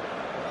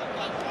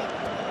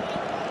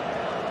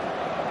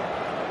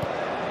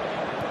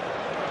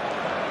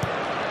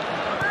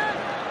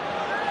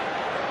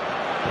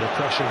 Bit of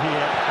pressure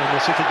here on the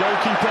City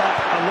goalkeeper,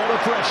 a lot of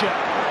pressure.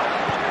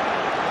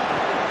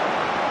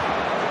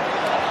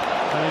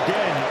 And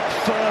again,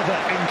 further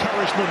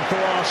encouragement for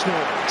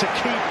Arsenal to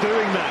keep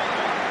doing that.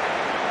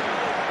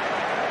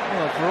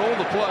 Well, for all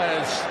the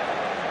players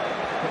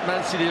that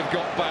Man City have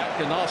got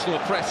back and Arsenal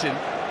are pressing,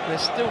 they're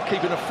still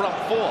keeping a front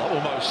four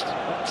almost.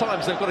 At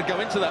times they've got to go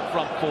into that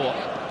front four,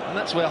 and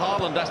that's where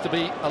Haaland has to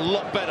be a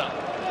lot better.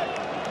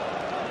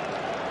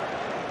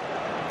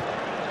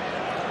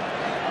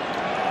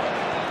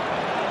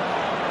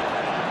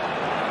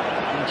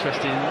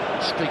 Interesting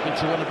speaking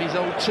to one of his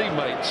old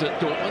teammates at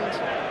Dortmund,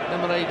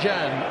 Emre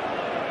Can,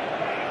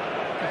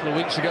 a couple of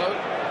weeks ago,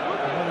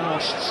 and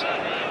asked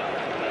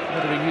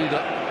whether he knew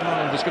that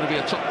Haaland was going to be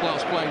a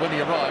top-class player when he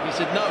arrived. He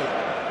said no.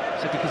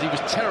 He said because he was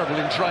terrible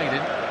in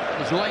training,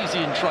 he was lazy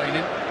in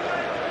training.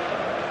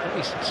 But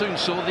he soon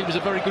saw that he was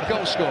a very good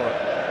goal scorer.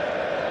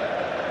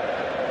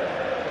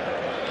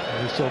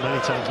 We saw many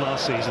times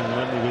last season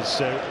when he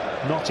was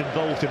not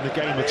involved in the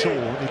game at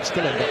all, he'd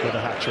still end up with a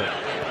hat-trick.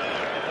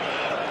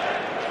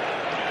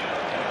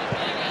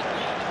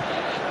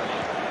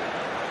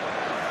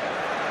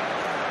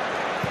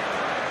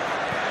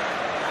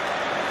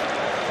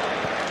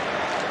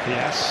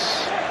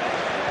 Yes.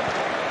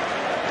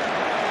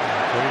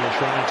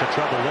 Grealish ran into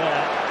trouble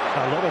there.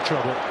 A lot of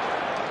trouble.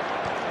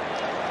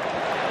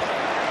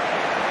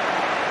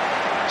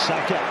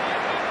 Saka.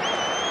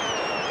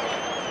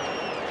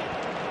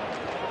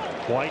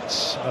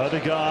 White,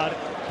 Odegaard.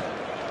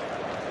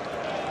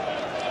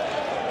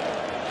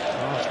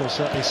 Arsenal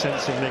certainly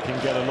sensing they can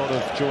get a lot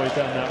of joy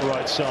down that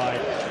right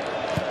side.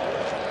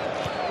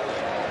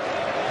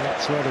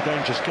 That's where the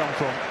danger's come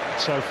from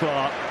so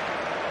far.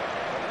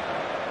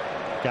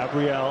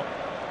 Gabriel.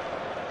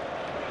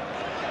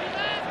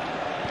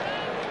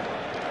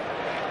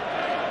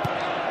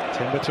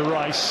 Timber to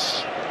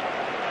Rice.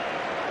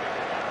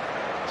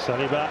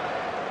 Saliba.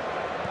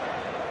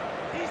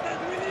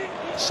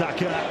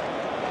 Saka.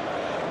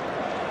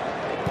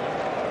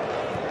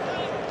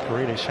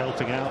 Grealish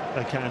helping out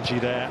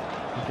Akanji there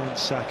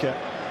against Saka.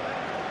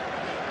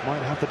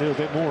 Might have to do a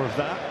bit more of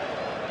that.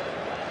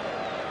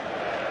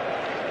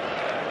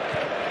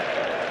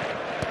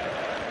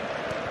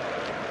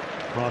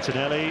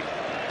 Martinelli.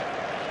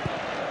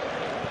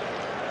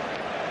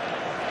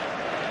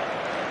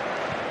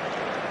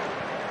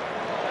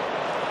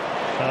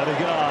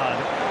 Odegaard.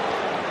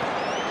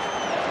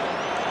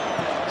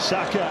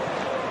 Saka.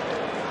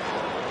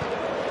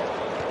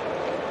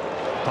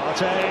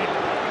 Partey.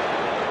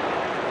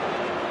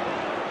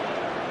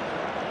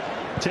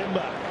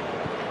 Timber.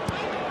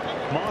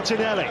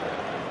 Martinelli.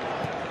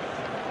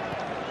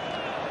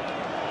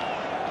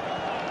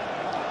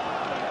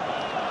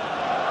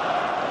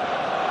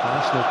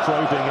 Arsenal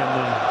probing in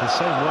the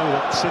same way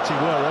that City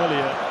were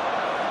earlier.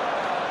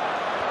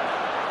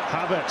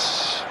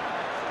 Havertz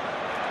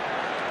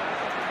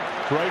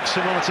breaks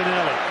for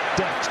Martinelli.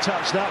 Deft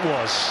touch that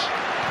was.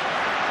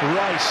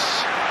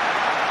 Rice.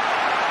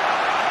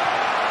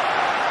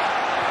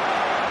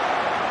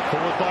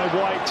 Forward by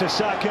White to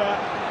Saka.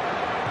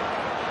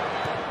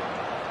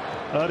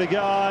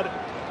 Odegaard.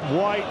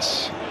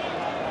 White.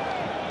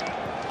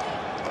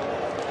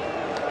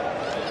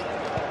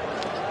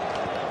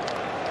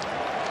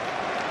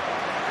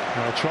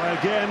 They'll try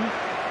again.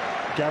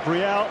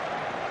 Gabriel.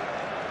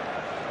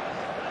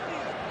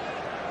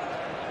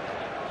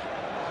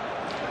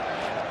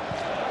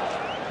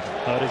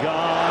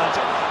 Odegaard.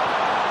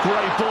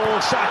 Great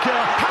ball, Saka.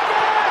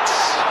 Havertz!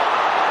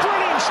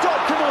 Brilliant stop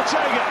from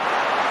Ortega.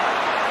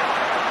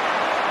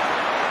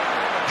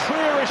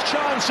 Clearest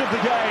chance of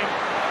the game.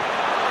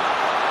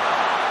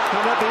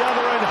 And at the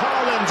other end,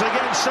 Haaland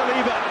against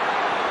Saliba.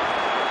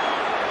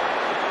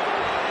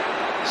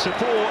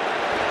 Support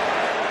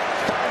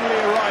finally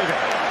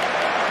arriving.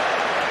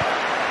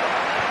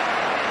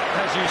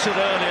 As you said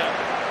earlier,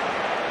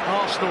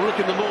 Arsenal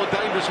looking the more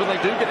dangerous when they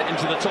do get it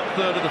into the top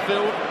third of the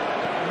field.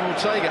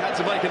 Ortega had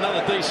to make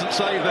another decent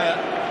save there.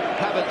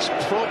 Havertz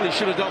probably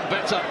should have done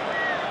better.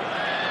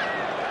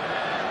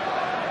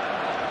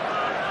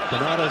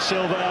 Bernardo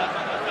Silva.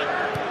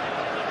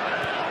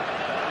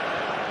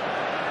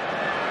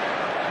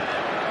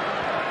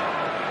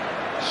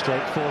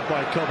 Straight forward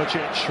by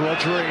Kovacic.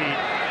 Rodri.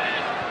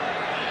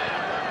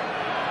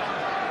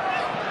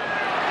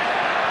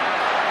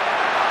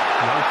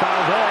 No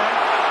foul there.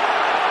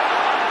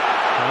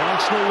 And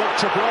Arsenal look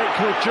to break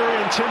with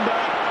Jurriën Timber.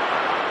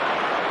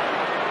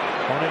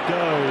 On it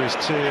goes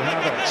to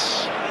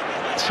Havertz.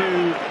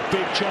 Two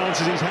big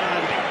chances he's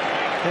had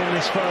in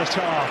this first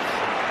half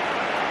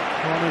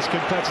on his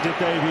competitive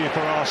debut for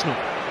Arsenal.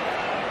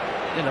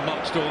 In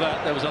amongst all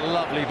that, there was a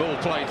lovely ball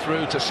played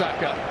through to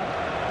Saka.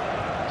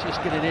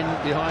 Just getting in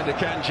behind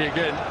Akanji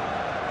again.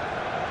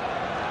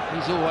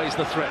 He's always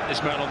the threat,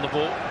 this man on the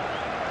ball.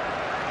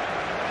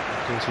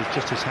 Of course, he's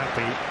just as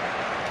happy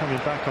coming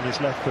back on his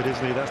left foot,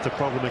 isn't he? That's the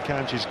problem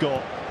Akanji's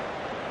got.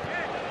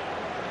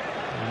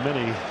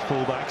 Many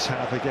fullbacks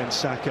have against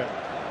Saka.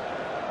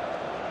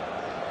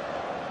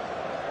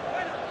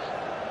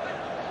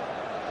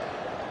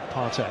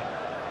 Partey.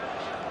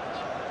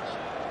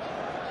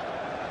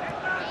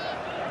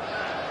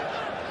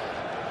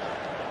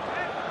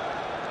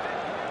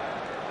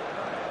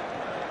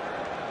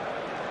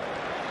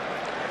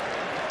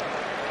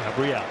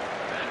 Gabriel.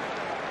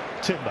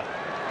 Timber.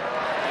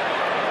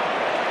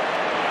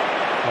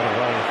 Got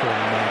away from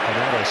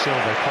Bernardo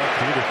Silva quite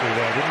beautifully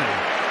there, didn't he?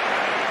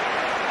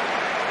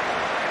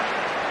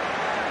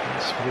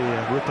 That's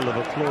the ripple of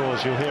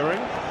applause you're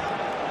hearing.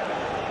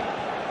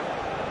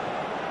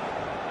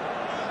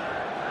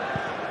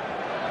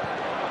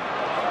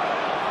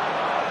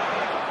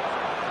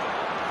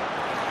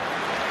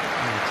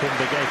 And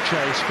Timber gave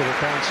chase, but it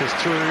bounces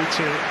through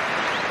to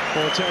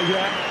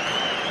Ortega.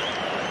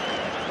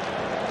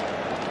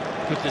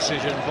 Good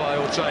decision by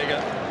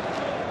Ortega.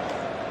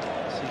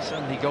 See so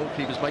many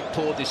goalkeepers make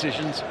poor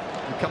decisions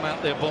and come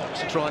out their box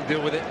to try and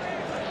deal with it.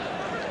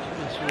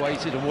 Just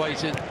waited and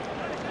waited.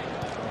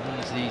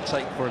 Easy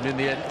take for him in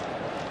the end.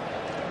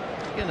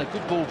 Again, a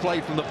good ball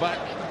played from the back.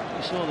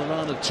 You saw the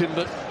line of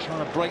Timber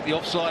trying to break the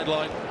offside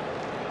line.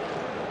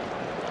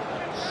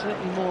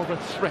 Certainly more of a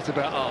threat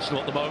about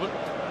Arsenal at the moment.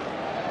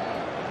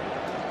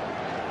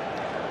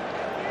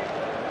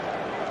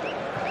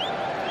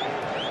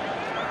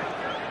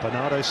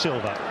 Bernardo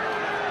Silva.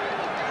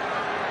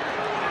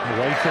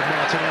 Away from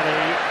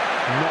Martinelli,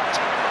 not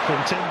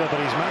from Timber, but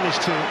he's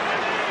managed to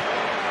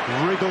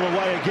wriggle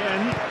away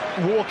again.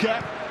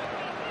 Walker.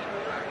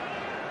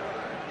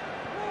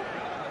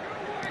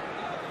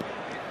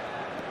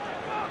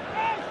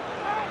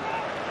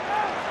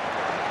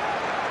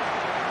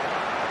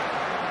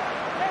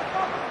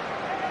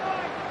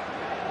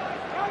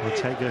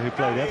 Ortega, who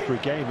played every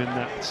game in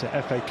that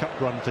FA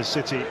Cup run for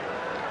City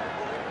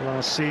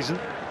last season.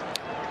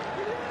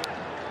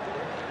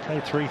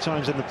 Played 3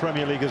 times in the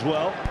Premier League as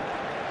well.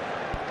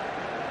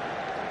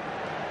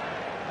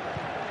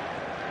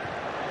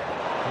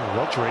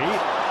 Rodri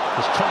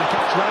was trying to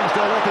catch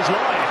Ramsdale off his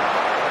line.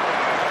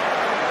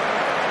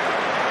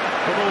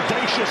 An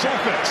audacious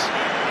effort.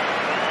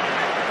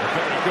 A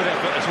very good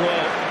effort as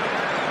well.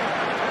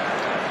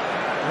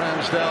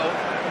 Ramsdale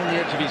on the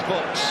edge of his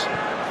box.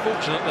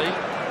 Fortunately,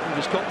 he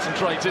was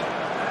concentrated.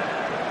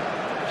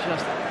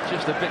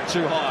 Just a bit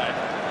too high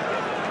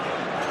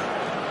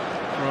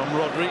from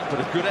Rodri, but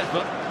a good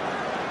effort.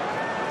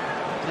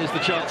 Here's the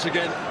chance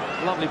again.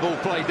 Lovely ball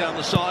played down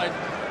the side.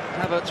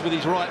 Havertz with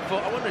his right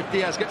foot. I wonder if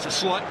Diaz gets a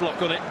slight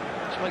block on it,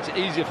 which makes it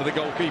easier for the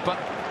goalkeeper.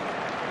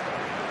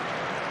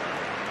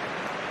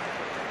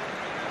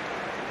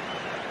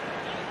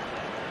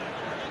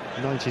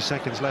 .90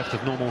 seconds left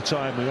of normal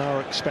time. We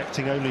are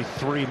expecting only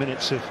 3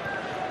 minutes of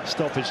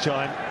stoppage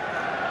time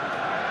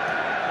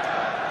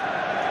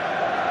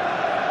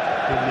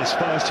in this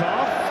first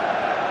half.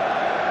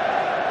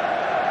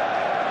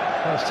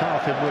 First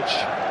half in which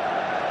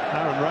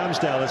Aaron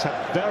Ramsdale has had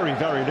very,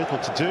 very little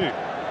to do.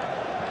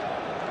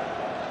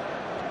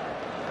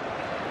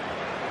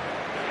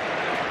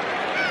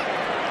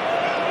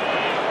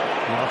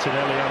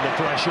 Martinelli under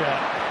pressure.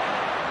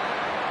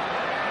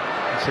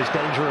 This is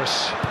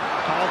dangerous.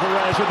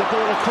 Alvarez with the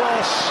ball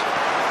across.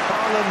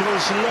 Haaland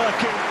was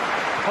lurking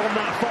on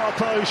that far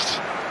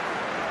post.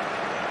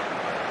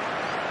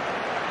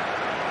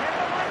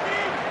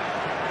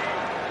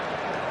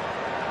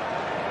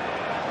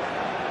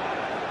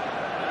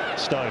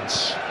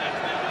 Stones.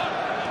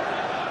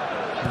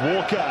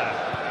 Walker.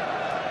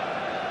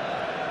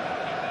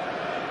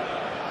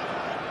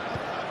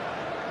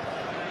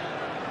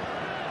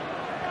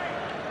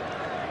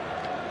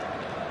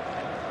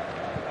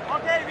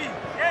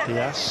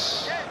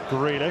 Diaz.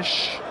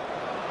 Grealish.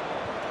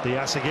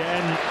 Diaz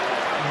again.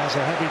 Has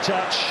a heavy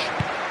touch,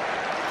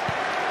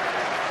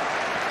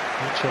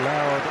 which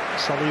allowed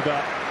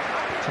Saliba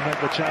to make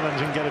the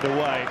challenge and get it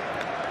away.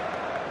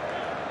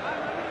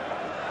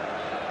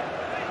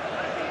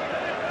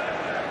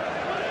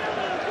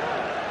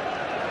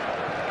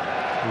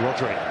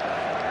 Rodri.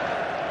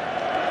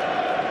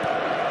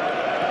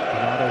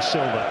 Bernardo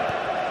Silva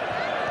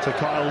to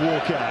Kyle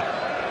Walker.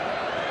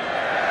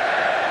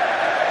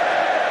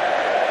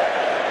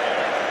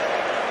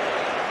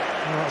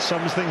 Well, that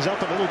sums things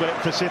up a little bit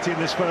for City in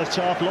this first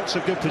half. Lots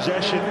of good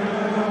possession,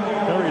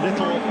 very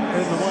little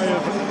in the way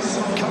of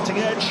cutting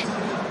edge.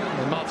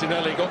 And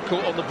Martinelli got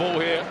caught on the ball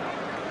here.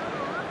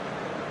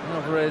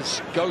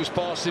 Alvarez goes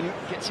past him,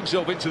 gets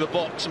himself into the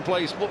box and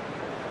plays what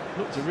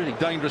looked a really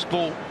dangerous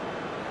ball.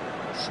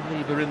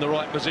 Saliba in the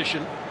right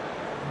position.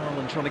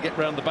 Haaland trying to get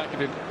round the back of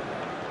him.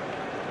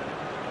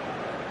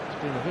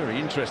 It's been a very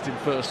interesting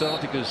first half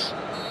because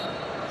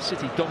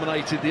City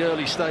dominated the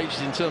early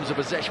stages in terms of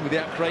possession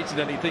without creating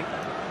anything.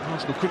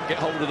 Arsenal couldn't get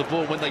hold of the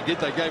ball. When they did,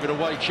 they gave it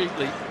away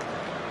cheaply.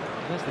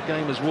 And as the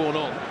game has worn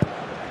on,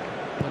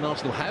 when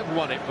Arsenal have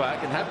won it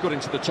back and have got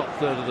into the top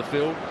third of the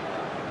field,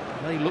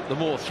 they look the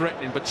more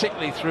threatening,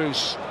 particularly through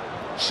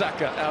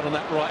Saka out on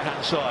that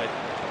right-hand side.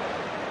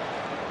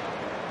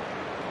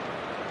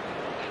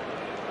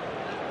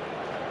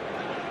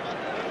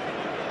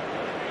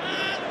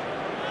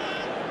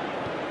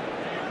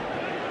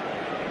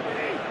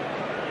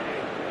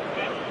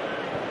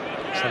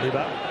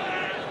 Saliba.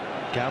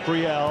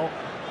 Gabriel.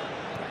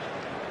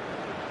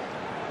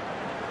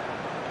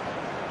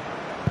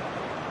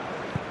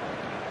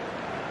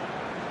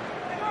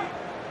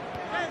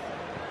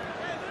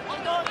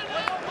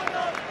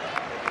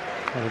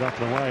 Headed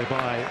up and away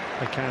by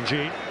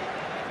Akanji.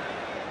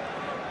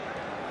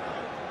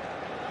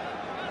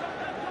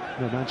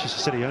 Manchester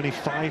City only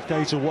 5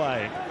 days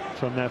away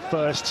from their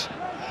first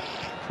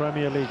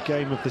Premier League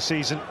game of the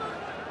season.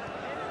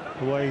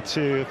 Away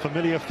to a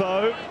familiar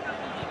foe.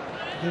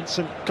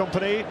 Vincent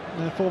Kompany,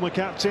 their former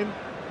captain,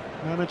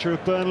 manager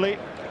of Burnley.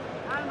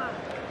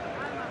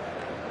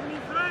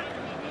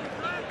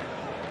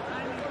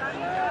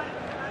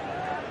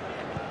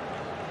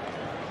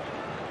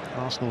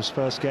 Arsenal's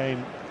first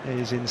game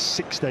is in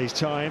 6 days'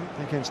 time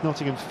against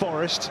Nottingham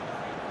Forest.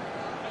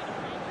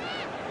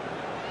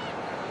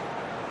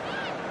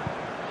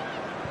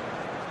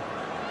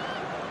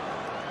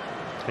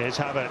 Here's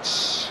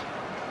Havertz.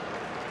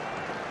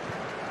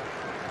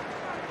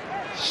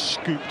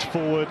 Scooped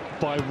forward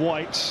by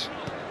White.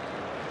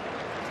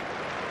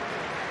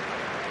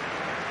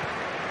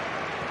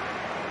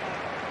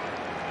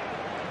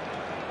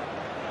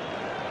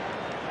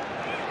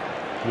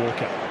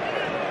 Walker.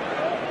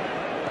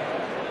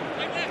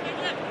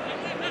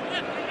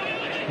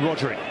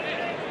 Rodri.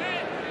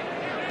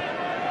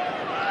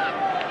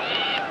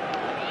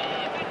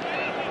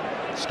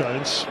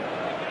 Stones.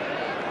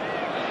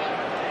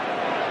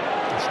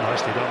 That's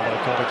nicely done by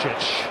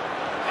Kovacic.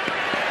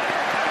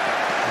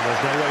 And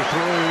there's no way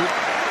through.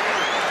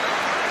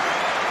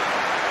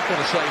 Got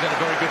to say he's had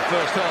a very good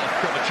first half,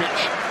 Kovacic.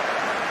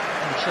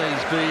 I'd say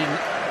he's been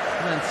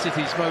Man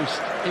City's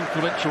most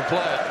influential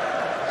player.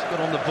 He's got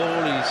on the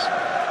ball, he's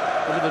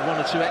delivered 1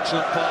 or 2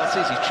 excellent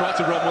passes, he's tried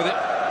to run with it.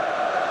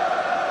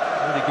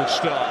 Really good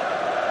start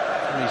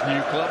from his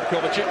new club,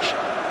 Kovacic.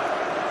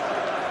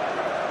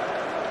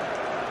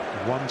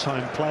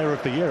 One-time player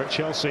of the year at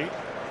Chelsea,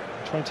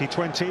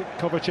 2020,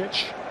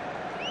 Kovacic.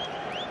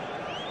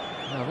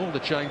 Now, of all the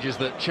changes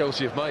that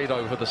Chelsea have made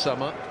over the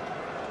summer,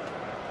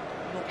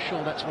 I'm not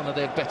sure that's one of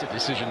their better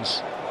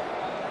decisions.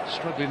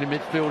 Struggling in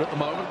midfield at the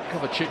moment,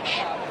 Kovacic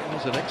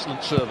is an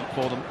excellent servant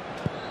for them.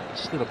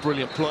 He's still a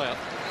brilliant player.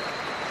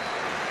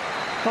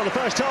 Well, the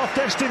first half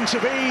destined to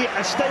be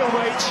a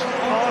stalemate.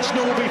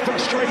 Arsenal will be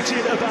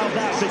frustrated about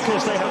that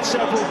because they had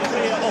several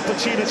clear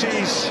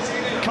opportunities.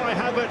 Kai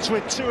Havertz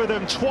with 2 of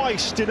them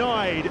twice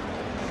denied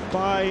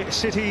by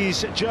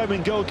City's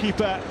German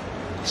goalkeeper,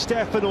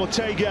 Stefan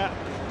Ortega.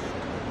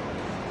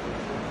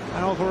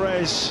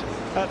 Alvarez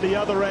at the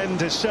other end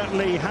has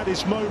certainly had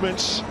his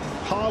moments.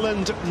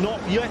 Haaland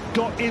not yet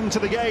got into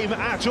the game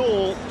at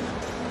all.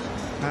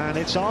 And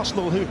it's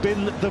Arsenal who've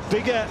been the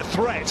bigger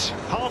threat.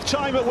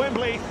 Half-time at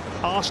Wembley,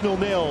 Arsenal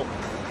 0,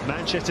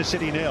 Manchester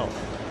City 0.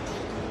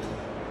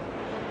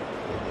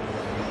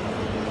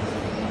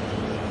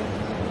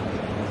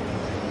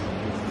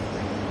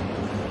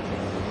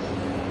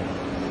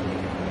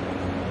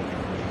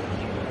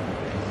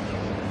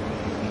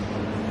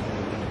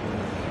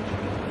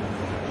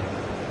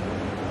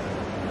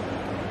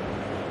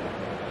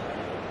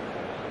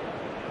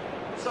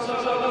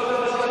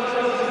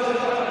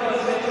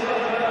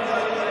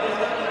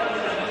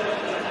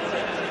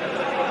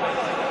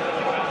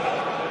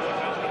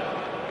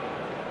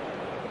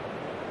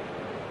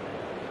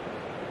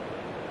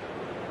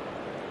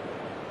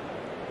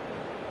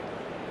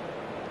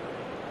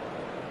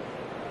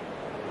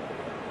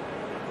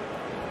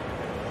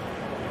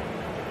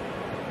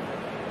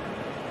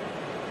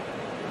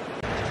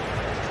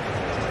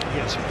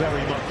 Yes,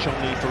 very much on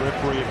the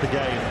periphery of the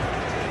game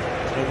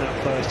in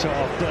that first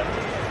half, but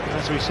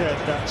as we said,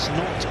 that's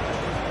not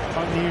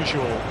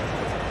unusual.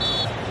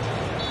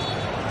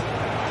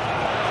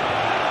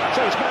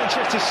 So it's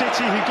Manchester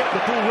City who get the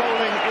ball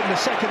rolling in the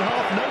second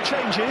half. No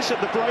changes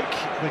at the break.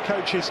 The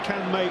coaches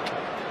can make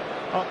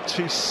up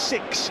to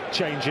 6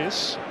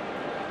 changes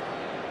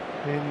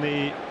in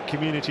the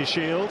Community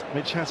Shield,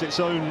 which has its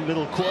own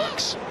little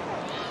quirks.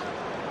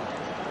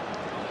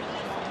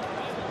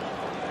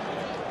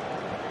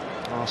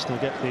 Arsenal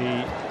get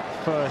the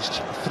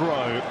first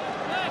throw.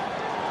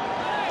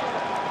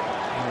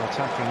 They're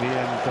attacking the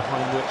end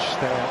behind which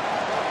their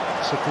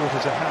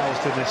supporters are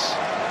housed in this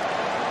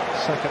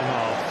second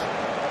half.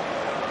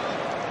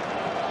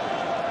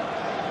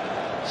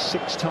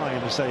 6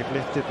 times they've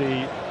lifted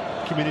the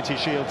Community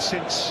Shield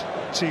since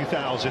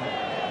 2000.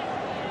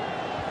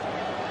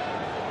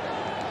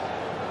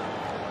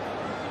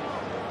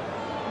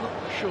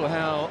 Not sure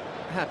how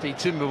happy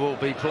Timber will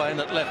be playing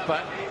at left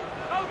back.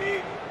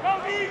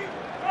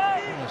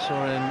 I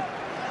saw him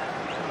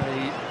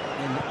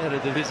in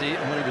Eredivisie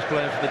and when he was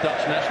playing for the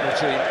Dutch national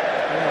team.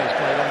 He always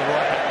played on the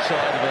right-hand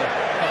side of a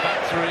back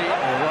three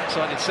or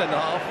right-sided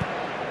centre-half,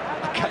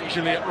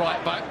 occasionally at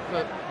right back,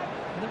 but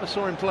I never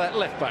saw him play at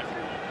left back.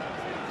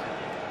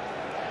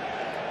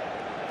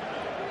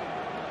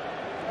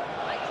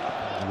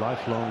 A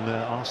lifelong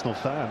Arsenal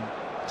fan,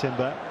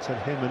 Timber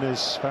said him and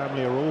his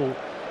family are all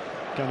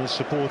Gunners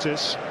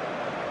supporters.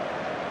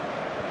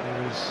 He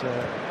was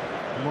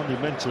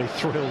monumentally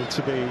thrilled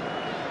to be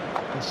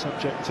a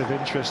subject of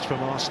interest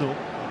from Arsenal.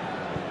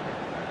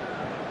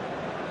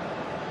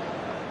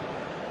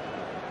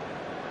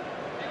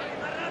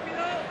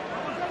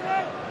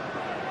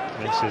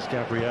 This is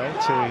Gabriel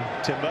to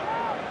Timber.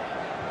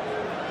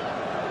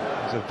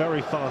 It was a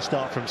very fast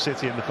start from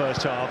City in the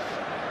first half.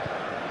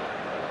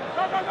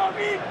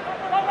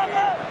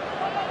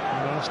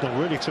 And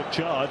Arsenal really took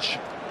charge.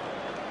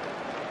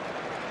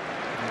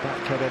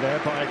 Back header there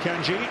by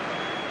Akanji.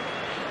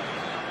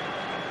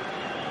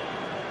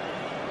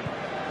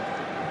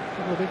 A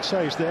couple of big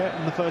saves there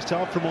in the first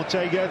half from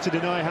Ortega to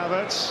deny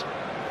Havertz.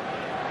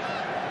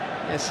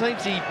 Yeah,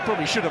 saves he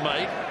probably should have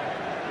made.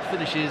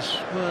 Finishes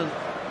weren't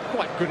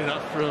quite good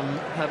enough from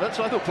Havertz.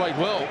 I thought played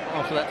well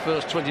after that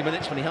first 20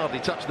 minutes when he hardly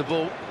touched the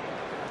ball.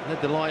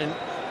 Led the line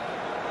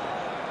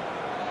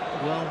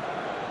well,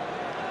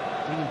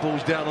 bringing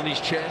balls down on his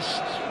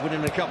chest,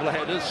 winning a couple of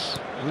headers,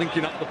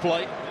 linking up the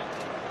plate.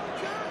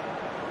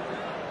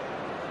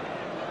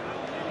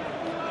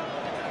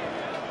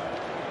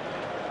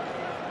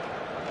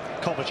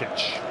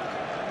 Kovacic.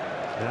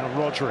 Now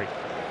Rodri.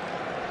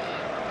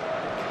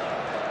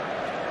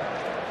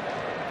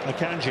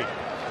 Akanji.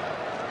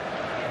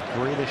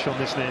 Grealish on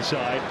this near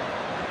side.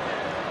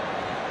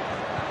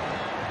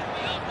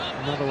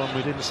 Another one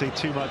we didn't see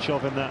too much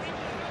of in that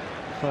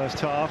first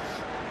half.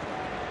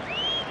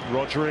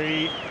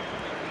 Rodri.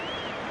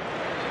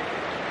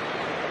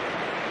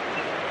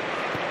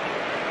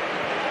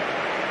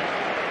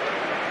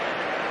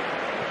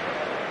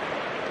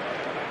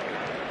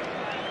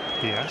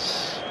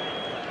 Yes.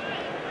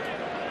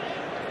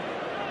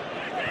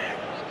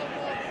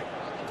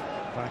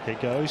 Back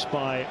it goes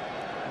by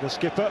the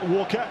skipper,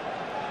 Walker.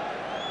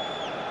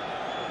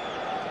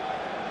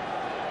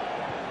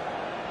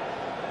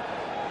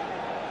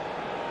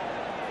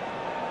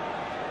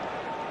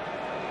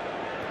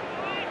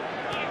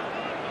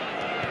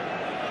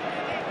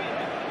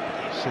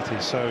 City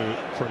so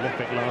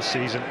prolific last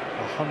season,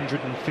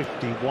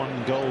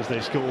 151 goals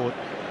they scored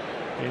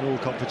in all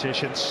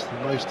competitions, the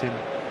most in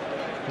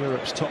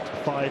Europe's top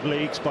 5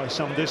 leagues by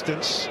some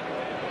distance,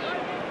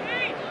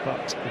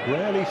 but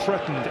rarely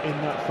threatened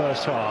in that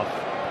first half.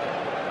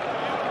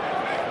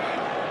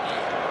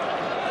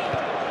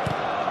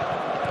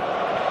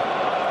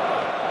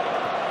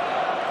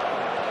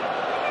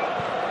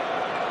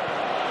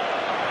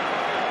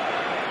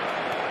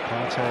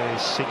 Partey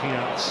is seeking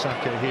out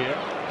Saka here.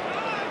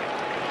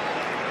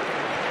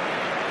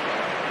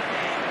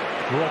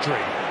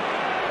 Rodri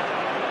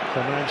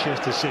for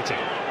Manchester City.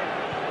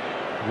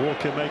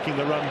 Walker making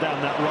the run down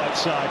that right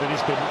side, and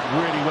he's been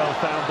really well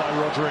found by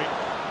Rodri.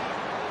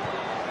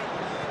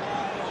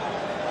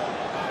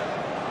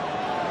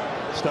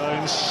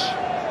 Stones.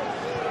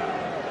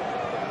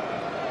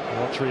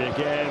 Rodri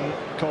again.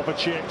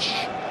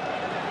 Kovacic.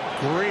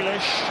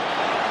 Grealish.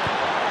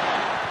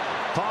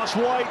 Pass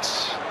White.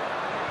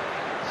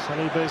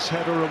 Saliba's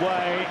header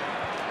away.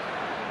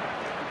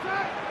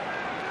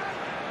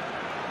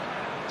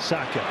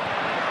 Saka.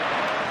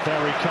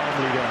 Very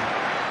calmly done.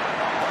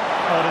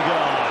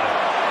 Odegaard.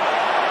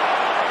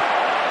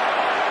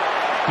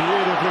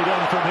 Beautifully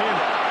done from him.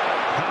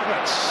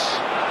 Havertz.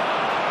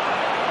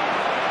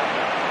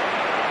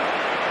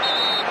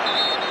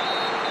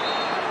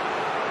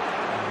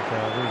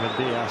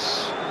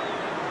 Diaz.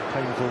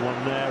 Painful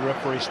one there.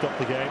 Referee stopped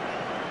the game.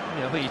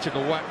 Yeah, I think he took a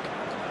whack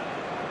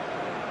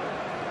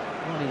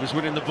when he was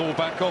winning the ball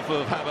back off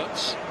of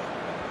Havertz.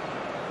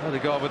 The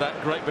guy with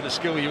that great bit of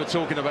skill you were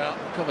talking about.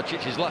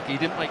 Kovacic is lucky he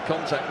didn't make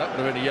contact. That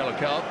would have been a yellow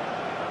card.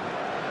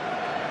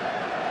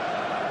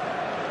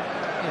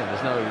 Yeah,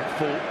 there's no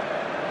fault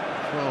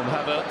from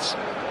Havertz.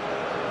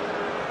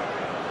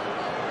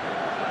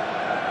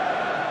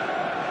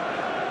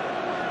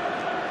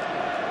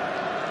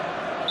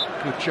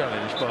 Good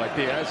challenge by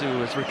Diaz, who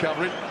was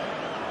recovering.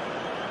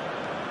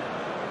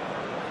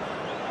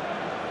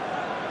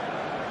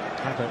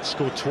 Havertz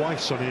scored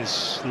twice on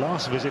his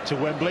last visit to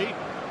Wembley.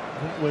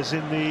 It was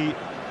in the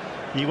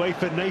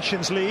UEFA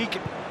Nations League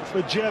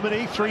for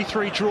Germany.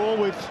 3-3 draw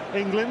with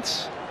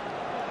England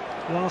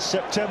last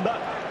September.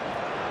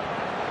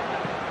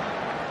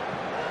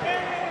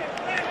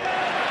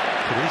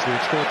 Could easily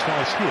have scored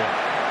twice here.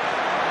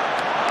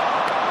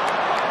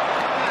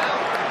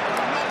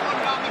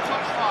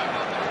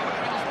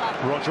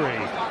 Rodri.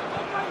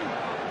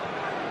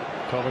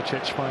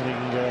 Kovacic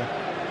finding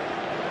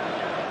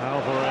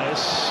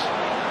Alvarez.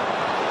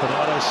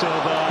 Bernardo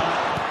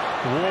Silva.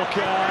 Walker.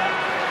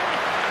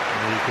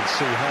 And you can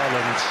see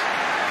Haaland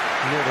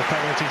near the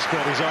penalty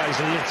spot. His eyes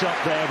lit up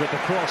there, but the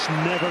cross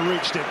never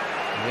reached him.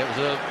 It was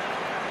a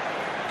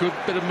good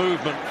bit of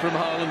movement from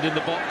Haaland in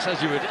the box,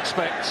 as you would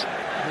expect.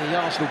 The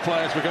Arsenal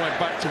players were going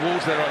back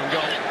towards their own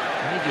goal,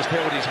 and he just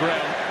held his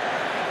ground.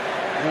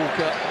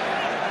 Walker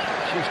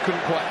just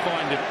couldn't quite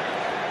find him.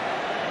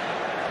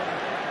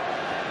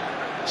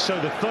 So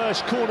the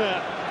first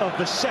corner of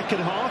the second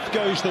half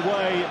goes the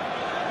way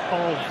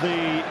of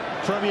the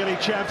Premier League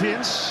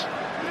champions.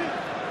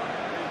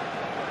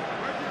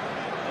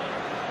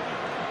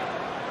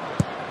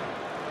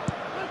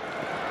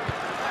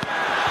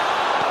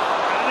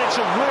 And it's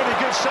a really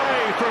good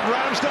save from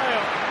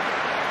Ramsdale.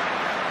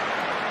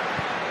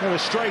 They were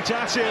straight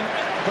at him,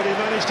 but he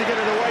managed to get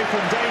it away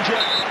from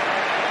danger.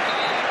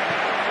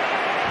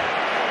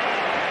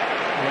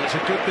 Well, it's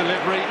a good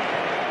delivery.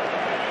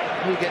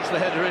 Who gets the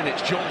header in?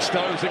 It's John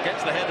Stones that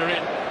gets the header in.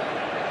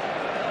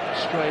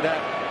 Straight at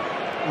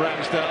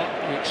Ramsdale.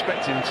 You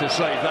expect him to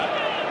save that.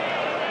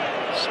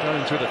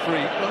 Stones with a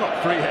free, well,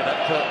 not free header,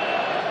 but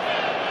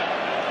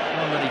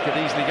one that he could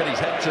easily get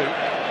his head to.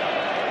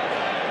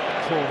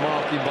 Poor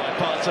marking by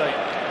Partey.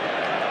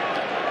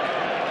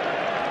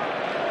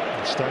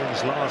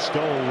 Stones' last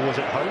goal was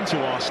at home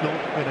to Arsenal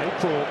in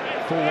April,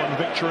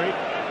 4-1 victory.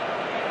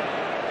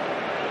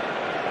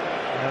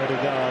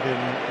 Odegaard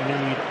in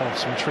need of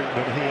some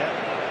treatment here.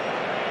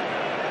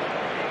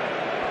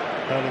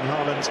 Erling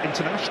Haaland's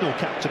international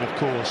captain, of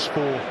course,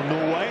 for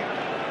Norway.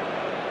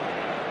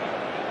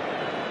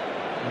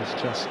 This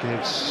just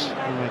gives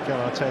Mikel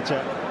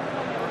Arteta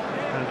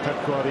and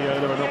Pep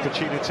Guardiola an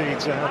opportunity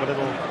to have a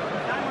little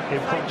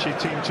impromptu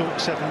team talk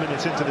 7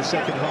 minutes into the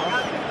second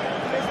half.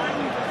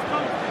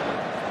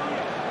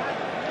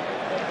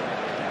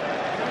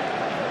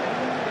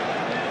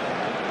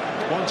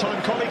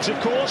 One-time colleagues, of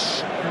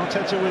course.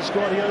 Arteta was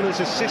Guardiola's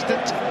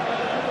assistant.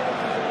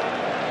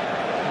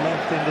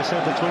 Left in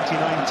December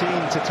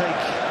 2019 to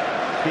take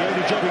the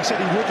only job he said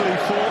he would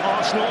leave for,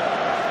 Arsenal.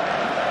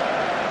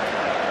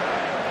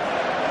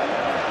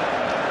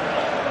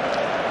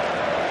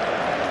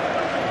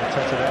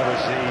 Arteta there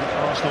was the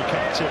Arsenal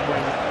captain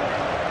when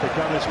the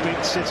Gunners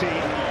beat City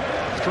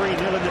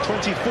 3-0 in the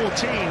 2014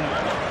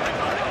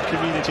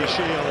 Community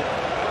Shield.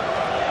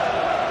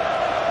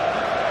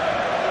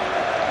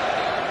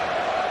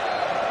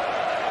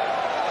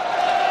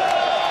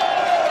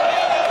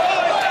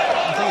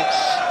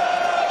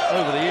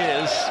 Over the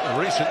years,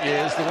 recent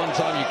years, the one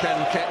time you can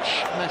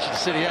catch Manchester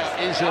City out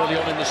is early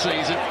on in the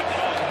season.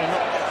 They're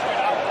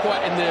not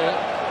quite in their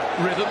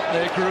rhythm,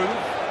 their groove.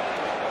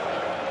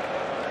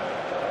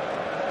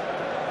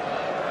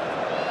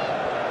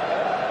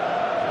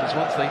 Because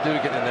once they do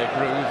get in their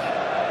groove,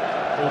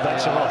 all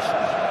bets are off.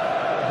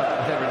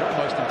 They're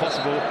almost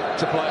impossible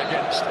to play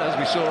against, as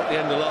we saw at the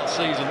end of last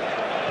season.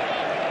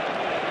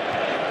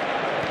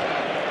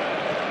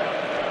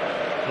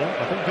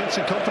 I think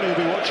Vincent Kompany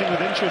will be watching with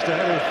interest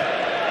ahead of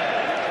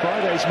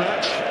Friday's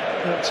match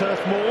at Turf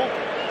Moor.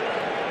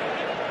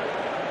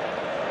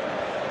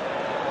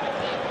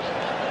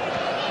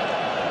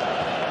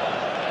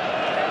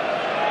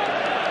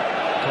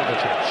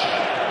 Kovacic.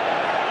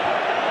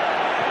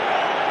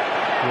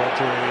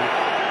 Rodri.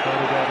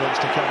 Odegaard wants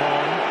to come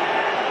on.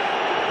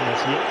 He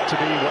has yet to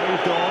be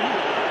waved on.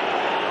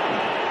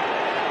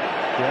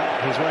 Yeah,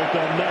 he's waved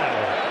on now.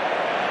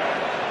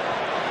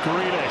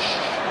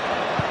 Grealish.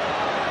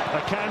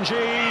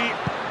 Akanji.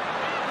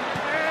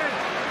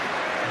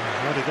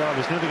 Odegaard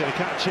was never going to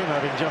catch him,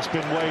 having just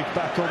been waved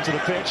back onto the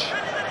pitch.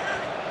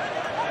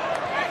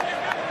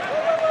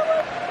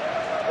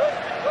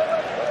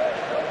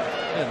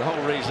 And the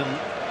whole reason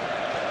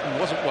he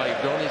wasn't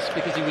waved on is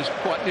because he was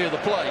quite near the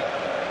play.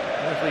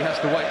 The referee has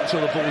to wait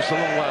until the ball's a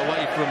long way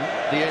away from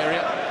the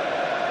area.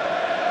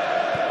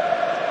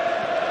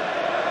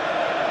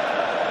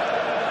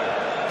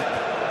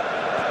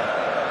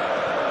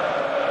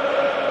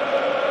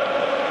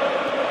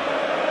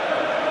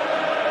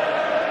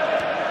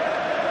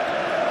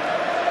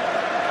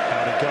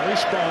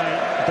 Released by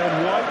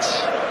Ben White.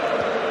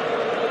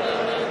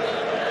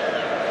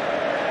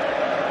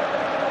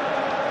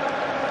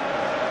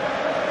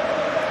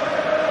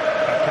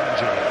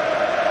 Akanji.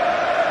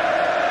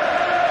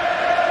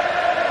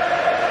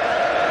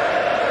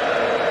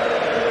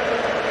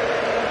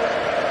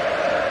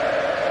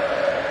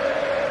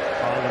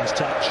 Haaland's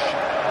touch.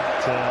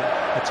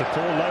 It's a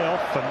poor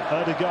layoff, and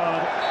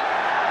Ødegaard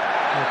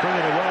will bring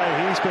it away.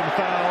 He's been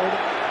fouled.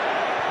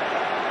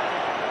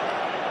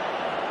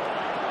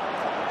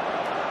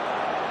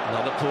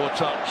 Another poor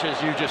touch,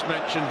 as you just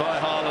mentioned, by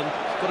Haaland.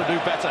 He's got to do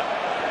better.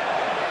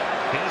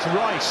 Here's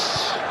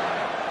Rice.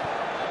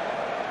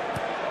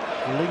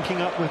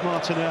 Linking up with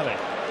Martinelli.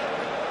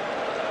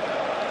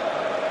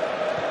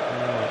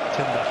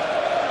 Timber.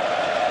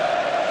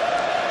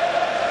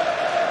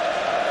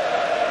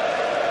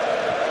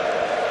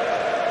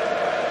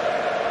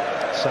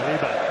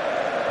 Saliba.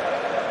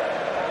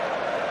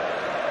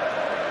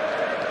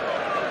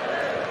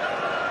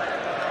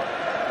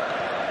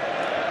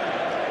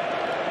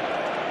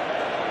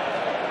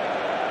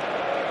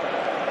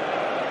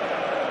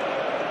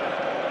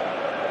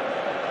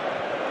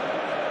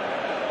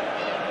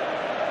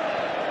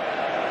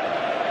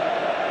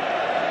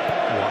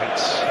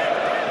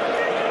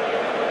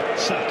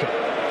 Saka.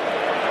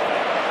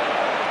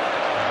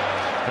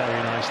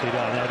 Very nicely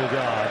done,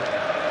 Ødegaard.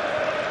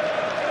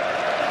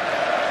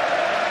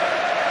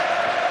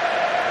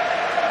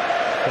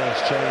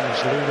 First change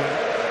looming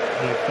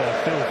with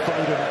Phil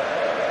Foden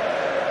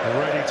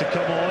ready to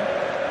come on.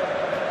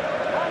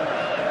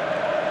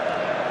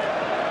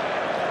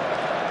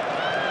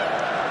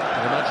 I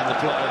imagine the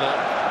player that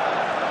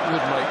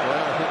would make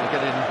well, I think we're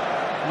getting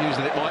news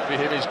that it might be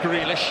him, is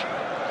Grealish.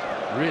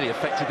 Really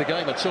affected the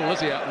game at all,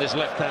 has he, out on his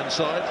left-hand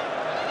side?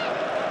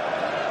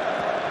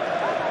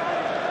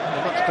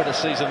 A much better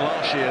season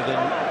last year than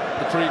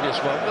the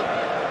previous one, but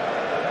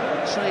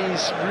I'd say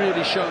he's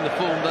really shown the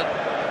form that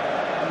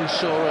we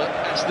saw at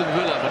Aston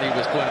Villa when he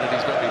was playing at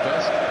his very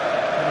best.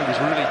 And he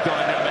was really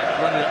dynamic,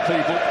 running at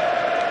people.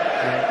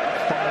 Yeah,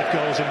 5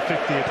 goals in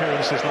 50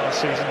 appearances last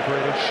season,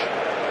 Grealish.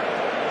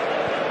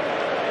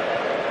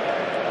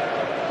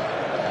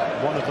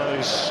 One of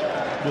those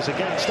was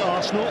against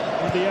Arsenal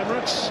at the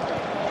Emirates.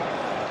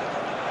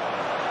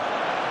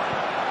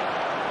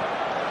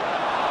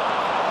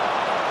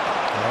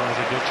 That was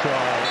a good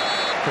try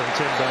from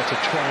Timber to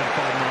try and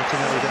find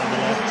Martinelli down the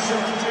left.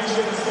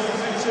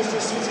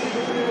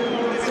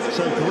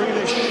 So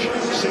Grealish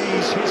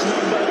sees his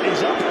number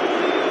is up.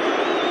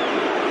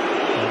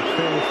 And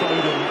Phil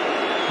Foden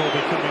will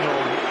be coming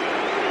on.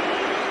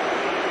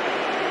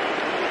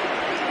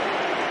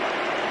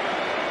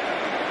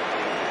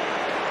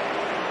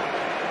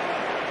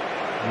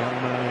 Young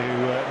man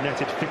who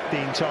netted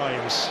 15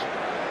 times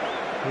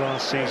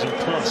last season,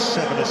 plus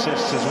 7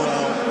 assists as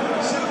well.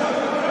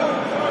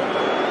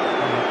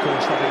 And of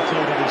course that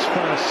included his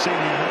first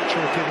senior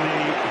hat-trick in the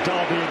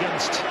derby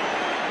against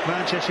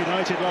Manchester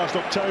United last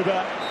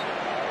October.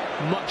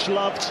 Much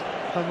loved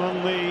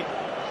among the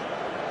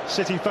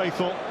City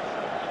faithful.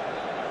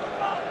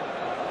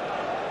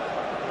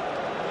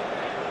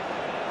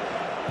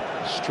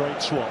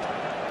 Straight swap.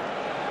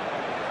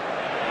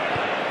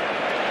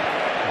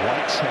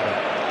 White's header.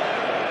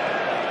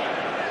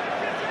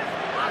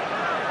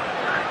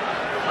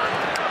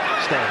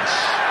 Stones.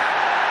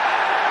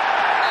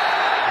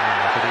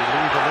 Did he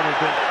leave a little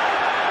bit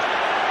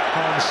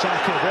on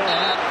Saka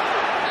there?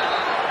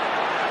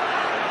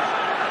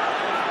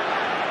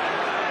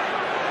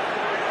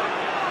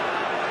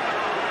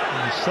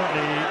 You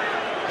certainly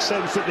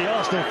sense that the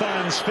Arsenal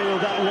fans feel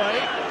that way.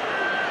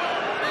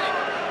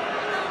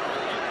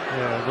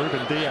 Yeah,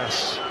 Ruben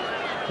Dias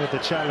with the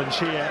challenge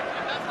here.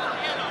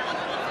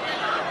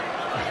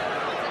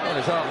 Well,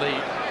 there's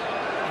hardly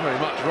very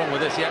much wrong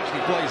with this. He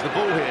actually plays the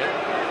ball here.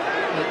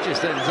 It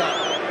just ends up.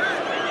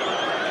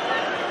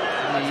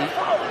 He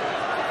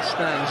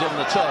stands on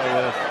the toe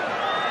of.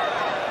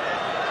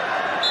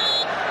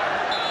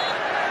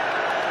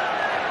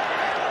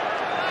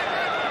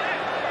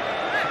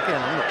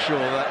 Again, I'm not sure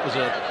that was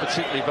a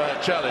particularly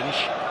bad challenge.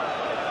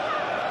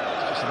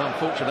 It's just an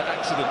unfortunate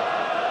accident.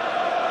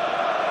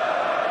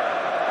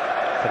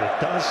 But it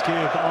does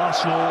give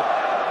Arsenal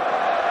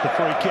the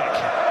free kick.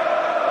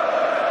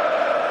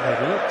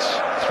 It looks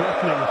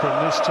threatening from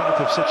this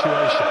type of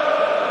situation.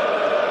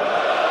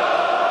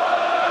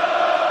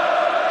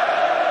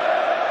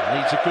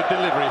 Needs a good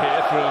delivery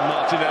here from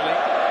Martinelli.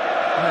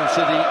 Man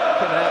City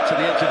coming out to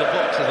the edge of the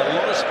box. There's a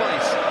lot of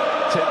space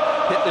to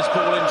hit this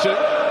ball into.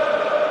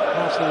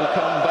 Arsenal will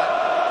come back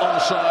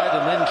onside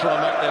and then try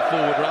and make their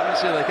forward runs.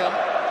 Here they come.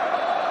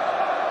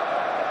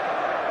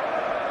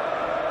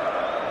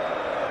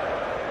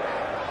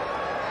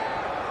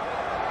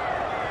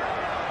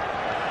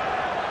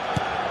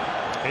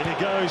 In it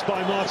goes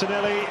by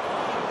Martinelli.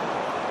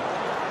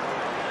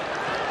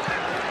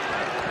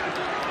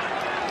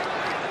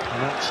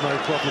 And that's no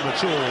problem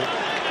at all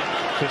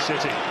for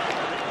City.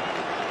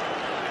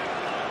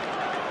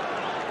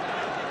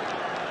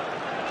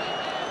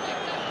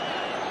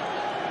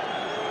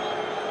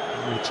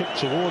 We tip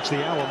towards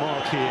the hour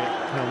mark here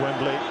at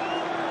Wembley.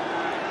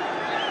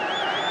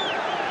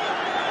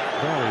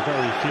 Very,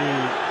 very few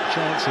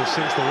chances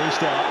since the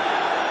restart.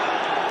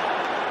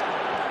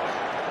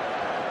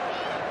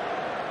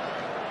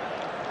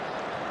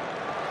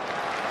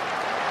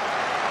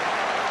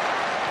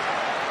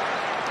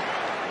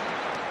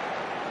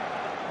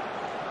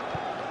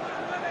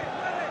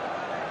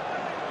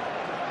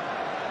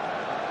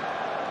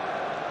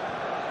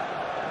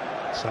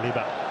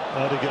 Saliba,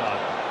 Odegaard.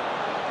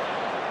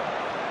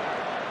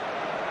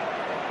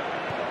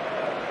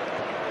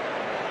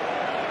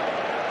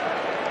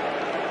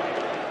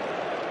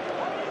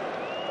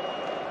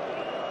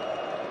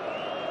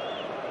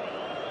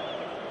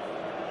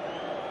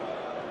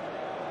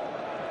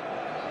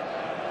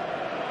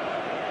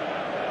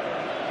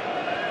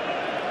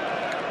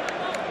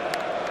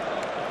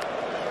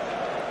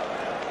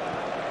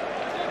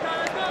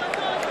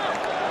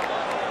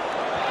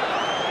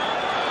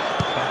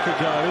 Back it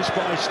goes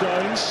by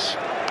Stones.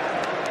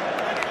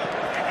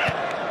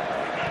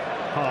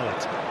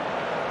 Haaland.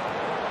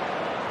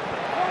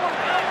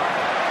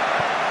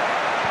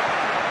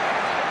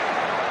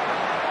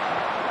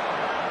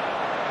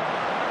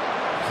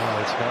 Oh,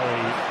 it's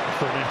very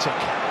frenetic.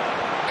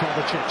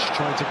 Kovacic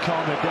trying to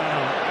calm it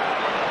down.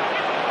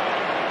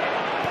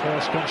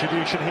 First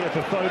contribution here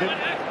for Foden.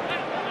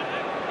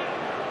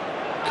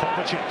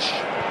 Kovacic.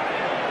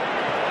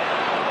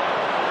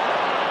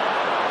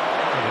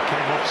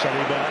 Came off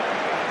Saliba.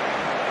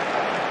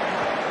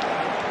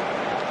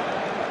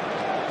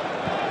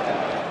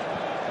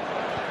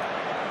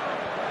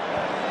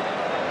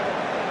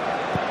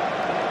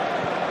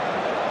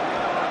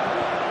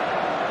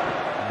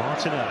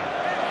 Martinelli.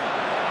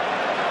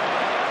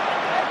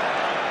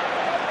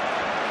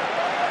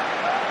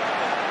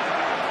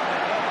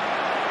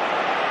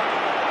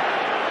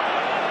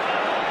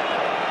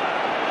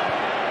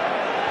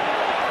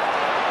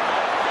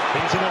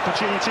 Here's an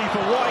opportunity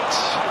for White.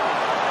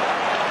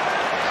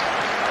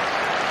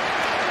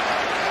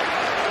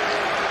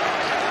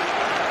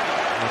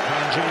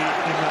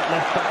 In that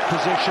left-back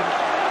position,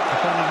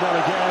 defending well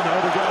again.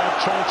 Odegaard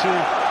trying to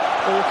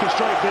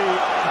orchestrate the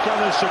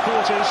Gunners'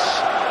 supporters.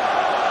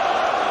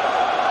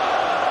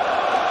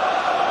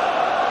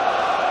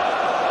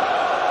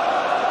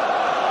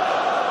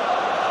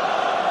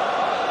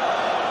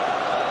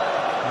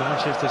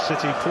 Manchester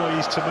City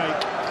poised to make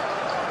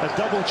a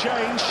double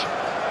change.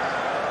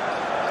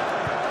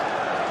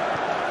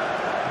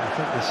 I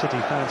think the City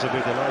fans will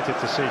be delighted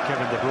to see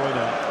Kevin De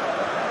Bruyne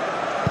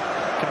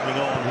coming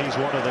on. He's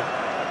one of them.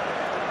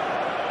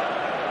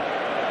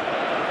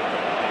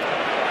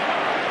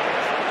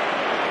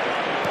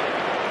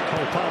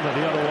 Cole Palmer,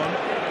 the other one,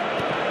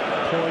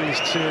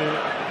 poised to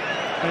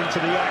enter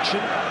the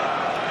action.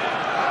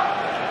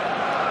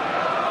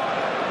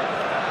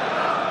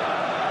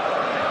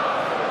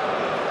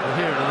 We're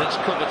here, and it's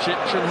Kovacic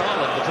and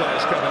Haaland, the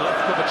players coming off.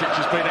 Kovacic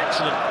has been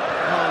excellent.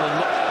 Haaland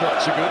not quite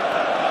so good.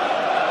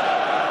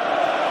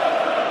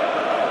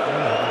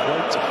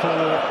 Wait for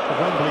the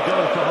Wembley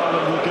goal for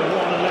Haaland will go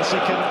on unless he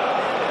can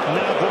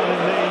nab one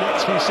in the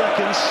next few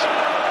seconds.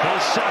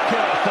 Here's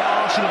Saka for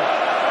Arsenal.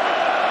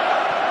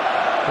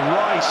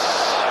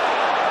 Rice.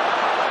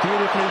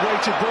 Beautifully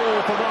weighted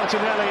ball for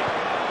Martinelli.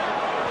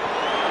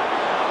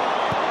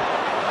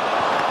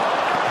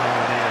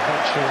 And the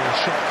eventual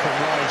shot from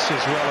Rice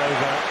is well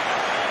over.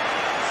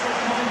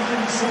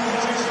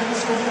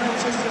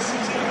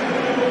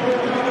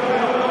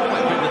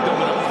 Might be the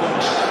dominant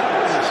force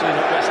we've seen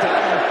at West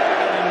Ham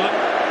in England.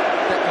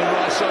 Declan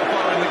Rice so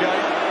far in the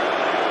game.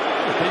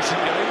 A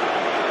decent game.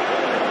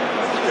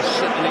 Just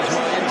setting his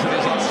way into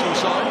this Arsenal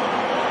side.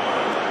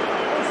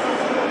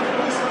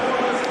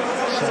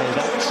 So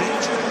that's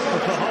it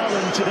for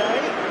Haaland today.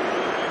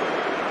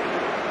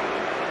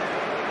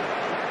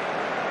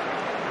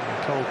 And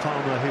Cole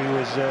Palmer, who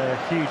was a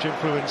huge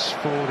influence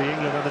for the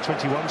England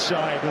under-21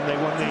 side when they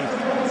won the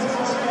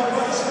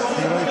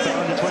UEFA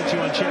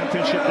under-21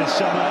 championship this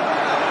summer.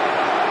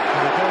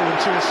 And a goal and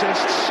 2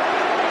 assists.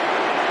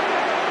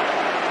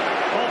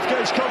 Off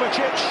goes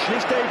Kovacic.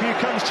 His debut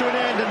comes to an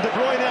end, and De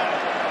Bruyne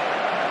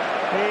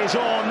is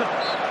on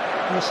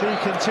as he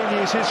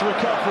continues his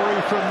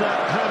recovery from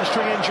that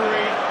hamstring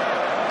injury.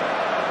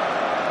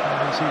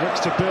 And as he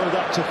looks to build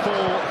up to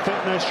full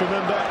fitness,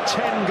 remember,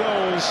 10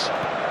 goals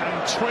and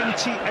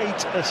 28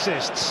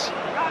 assists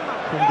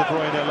from De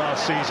Bruyne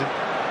last season.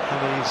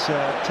 And he's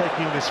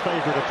taking on his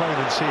favourite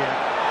opponents here.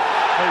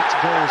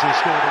 8 goals he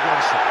scored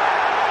against them.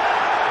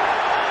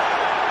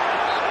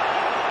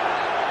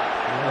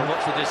 And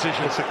what's the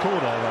decision? It's a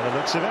corner by the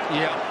looks of it.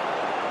 Yeah.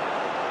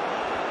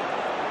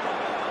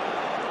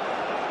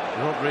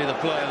 Rodri, the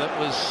player that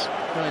was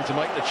going to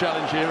make the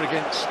challenge here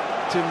against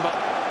Timber.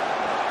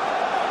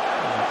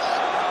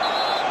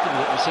 Didn't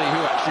let me see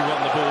who actually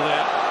won the ball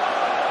there.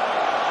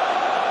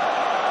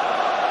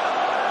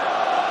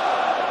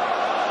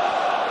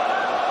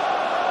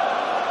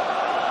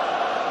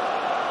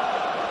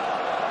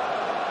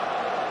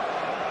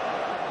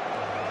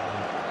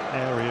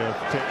 area of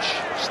pitch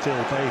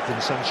still bathed in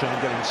sunshine,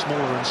 getting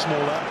smaller and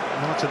smaller.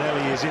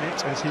 Martinelli is in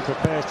it as he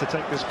prepares to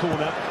take this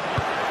corner.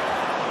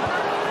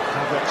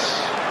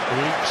 Havertz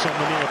leaps on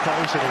the near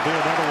post. It'll be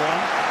another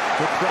one.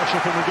 Good pressure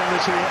from the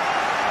Gunners here.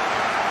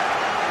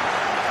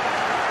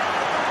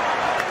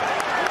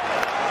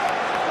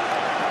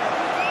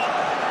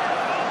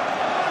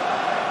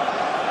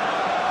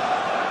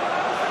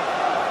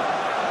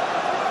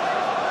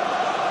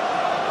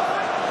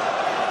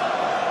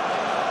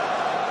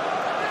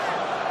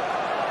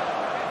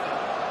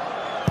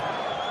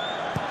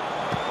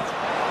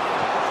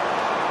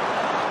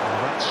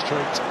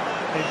 Straight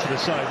into the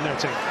side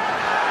netting.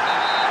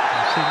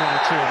 I've seen one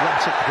or two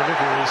erratic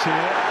deliveries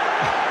here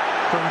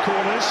from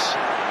corners.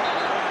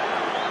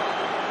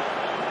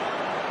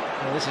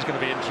 Well, this is going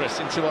to be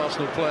interesting. Two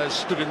Arsenal players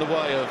stood in the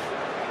way of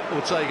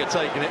Ortega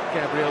taking it,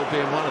 Gabriel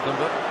being one of them,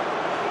 but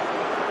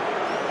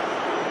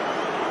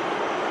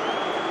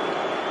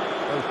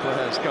both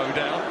players go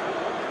down.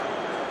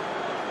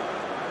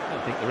 I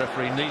don't think the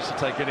referee needs to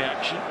take any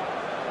action.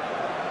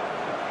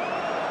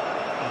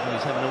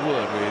 He's having a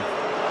word with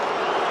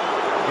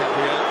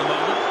Gabriel at the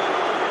moment.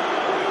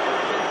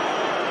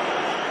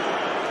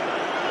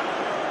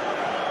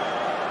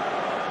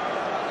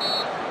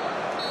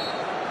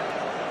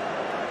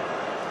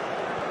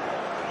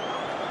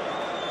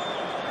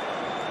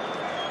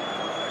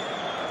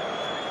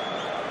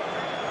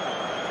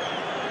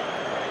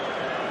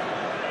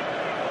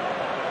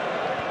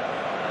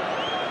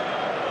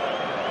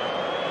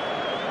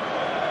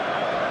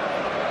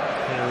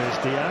 Here is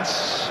Diaz.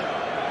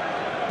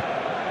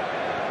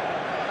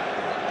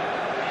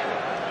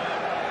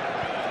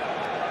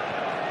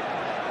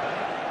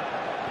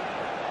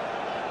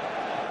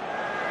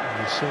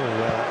 You saw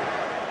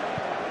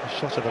a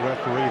shot of the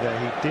referee there.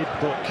 He did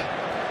book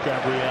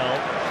Gabriel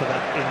for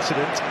that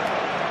incident.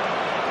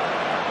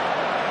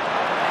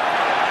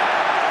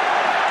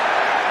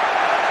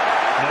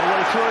 No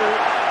way through.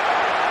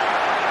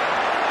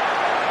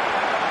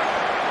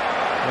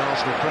 The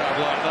Arsenal crowd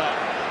like that.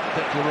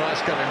 Declan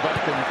Rice coming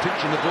back and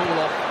pitching the ball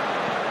off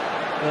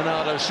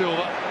Bernardo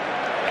Silva.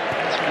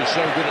 That's what he's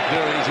so good at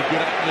doing. He's a good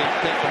athlete,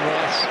 Declan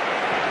Rice.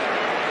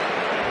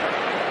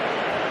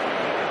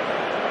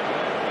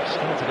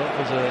 Started off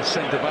as a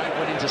centre-back,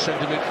 went into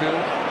centre midfield.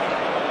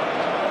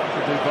 He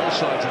can do both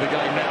sides of the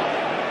game now.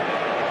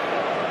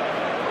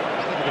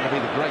 He's never going to be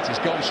the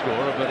greatest goal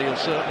scorer, but he'll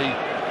certainly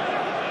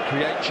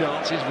create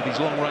chances with his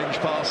long-range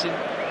passing.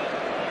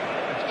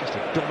 He's just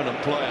a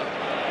dominant player.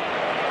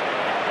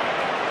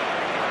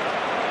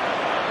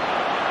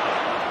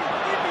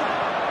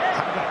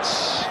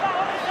 Havertz.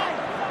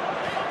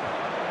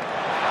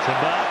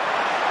 Timber.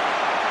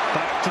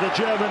 Back to the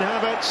German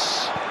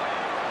Havertz.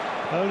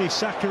 Only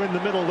Saka in the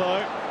middle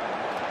though.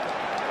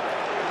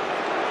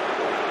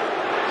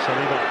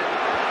 Saliba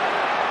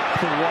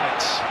for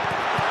White.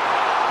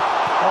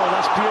 Oh,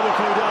 that's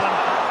beautifully done.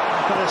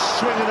 Got a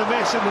swing and a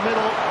miss in the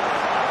middle.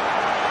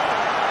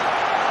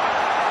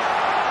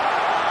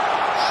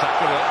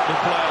 Saka, the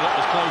player that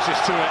was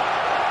closest to it.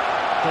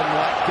 Then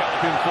White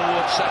galloping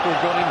forward. Saka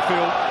got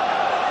infield.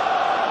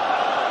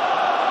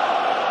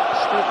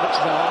 Still looks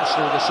as though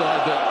Arsenal the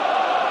side that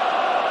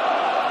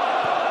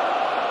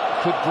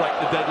could break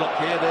the deadlock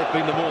here. They've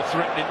been the more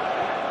threatening.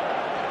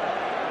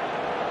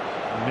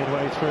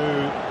 Midway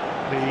through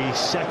the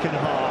second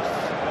half,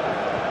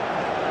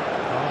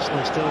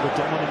 Arsenal still the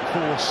dominant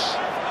force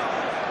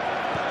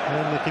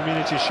in the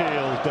Community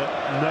Shield, but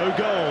no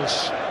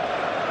goals.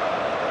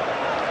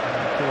 And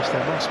of course,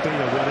 there must be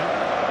a winner.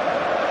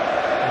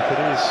 If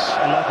it is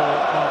level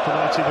after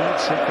 90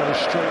 minutes, it goes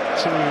straight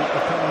to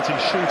a penalty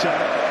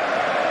shootout.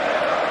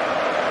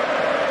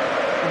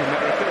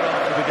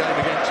 After the game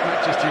against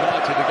Manchester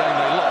United, the game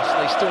they lost,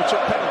 they still took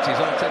penalties.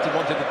 Arteta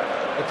wanted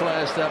the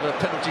players to have a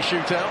penalty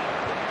shootout.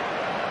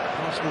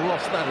 Arsenal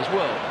lost that as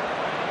well.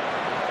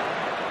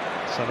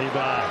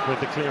 Saliba with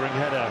the clearing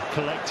header,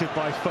 collected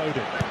by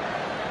Foden.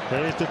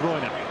 There's De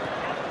Bruyne.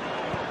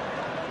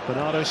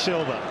 Bernardo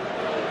Silva.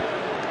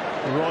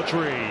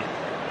 Rodri.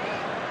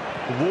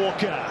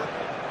 Walker.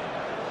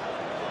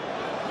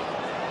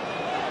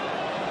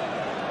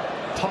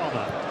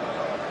 Palmer.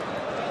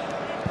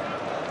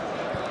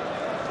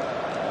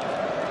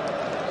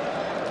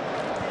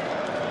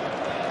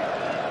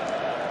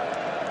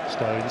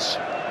 Stones.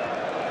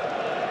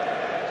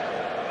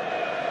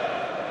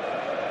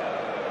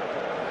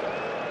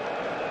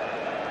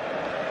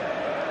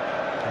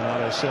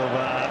 Bernardo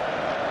Silva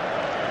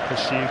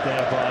pursued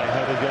there by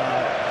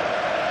Odegaard.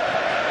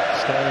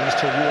 Stones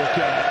to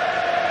Walker.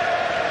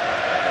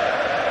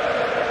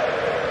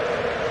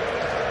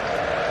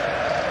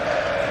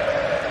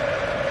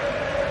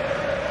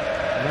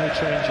 No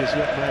changes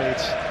yet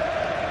made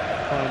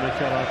by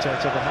Mikel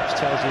Arteta. Perhaps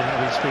tells you how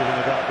he's feeling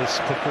about this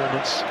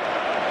performance.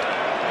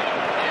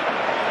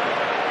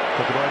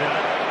 De Bruyne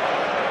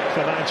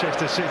for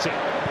Manchester City.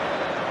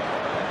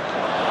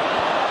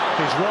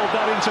 He's rolled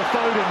that into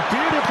Foden.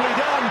 Beautifully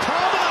done.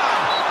 Palmer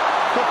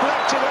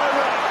deflected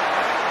over.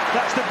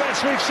 That's the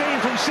best we've seen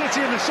from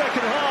City in the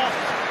second half.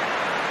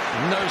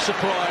 No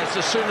surprise,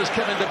 as soon as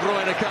Kevin De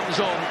Bruyne comes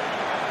on,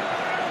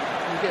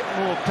 you get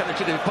more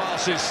penetrative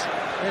passes.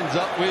 Ends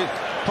up with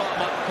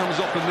Palmer, comes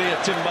off the near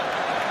timber.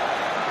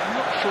 I'm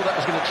not sure that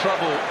was going to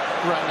trouble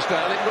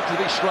Ramsdale. It looked to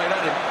be straight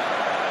at him.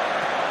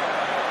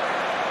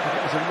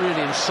 It was a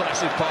really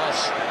incisive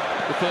pass,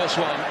 the first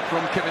one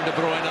from Kevin De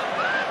Bruyne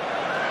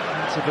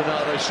to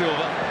Bernardo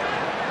Silva.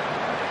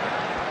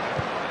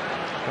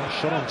 Well,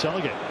 shot on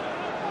target.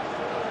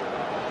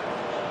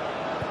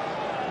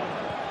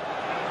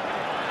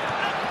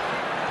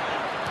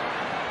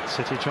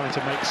 City trying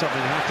to make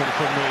something happen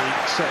from the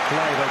set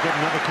play. They'll get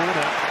another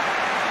corner.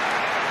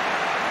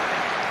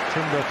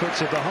 Timber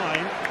puts it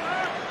behind.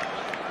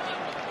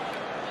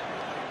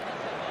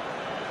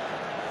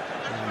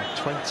 And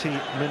 20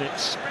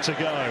 minutes to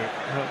go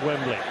at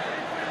Wembley.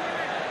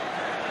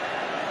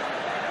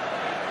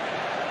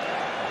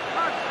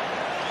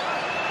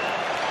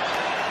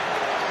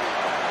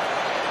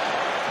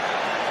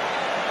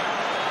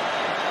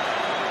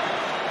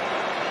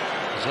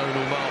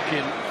 Zonal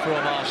marking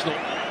from Arsenal.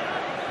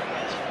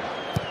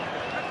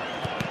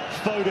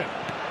 Foden.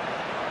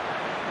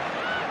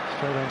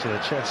 Straight onto the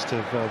chest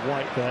of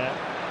White there.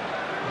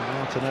 And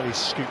Martinelli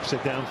scoops it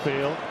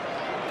downfield.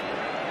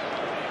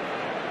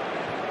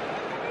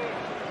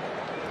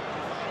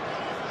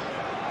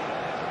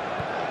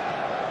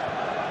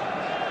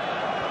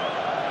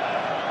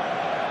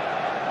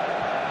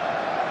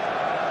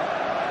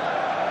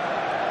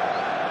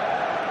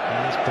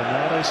 There's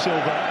Bernardo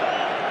Silva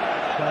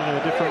playing in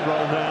a different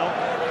role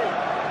now.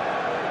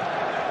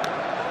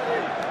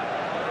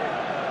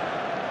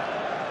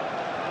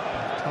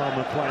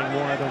 Palmer playing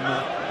wide on the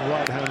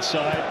right-hand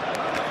side.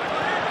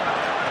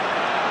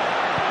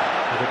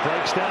 And it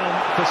breaks down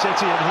for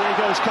City, and here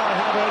goes Kai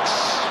Havertz.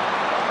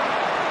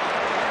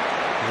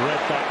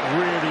 Read that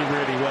really,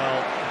 really well,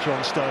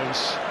 John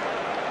Stones.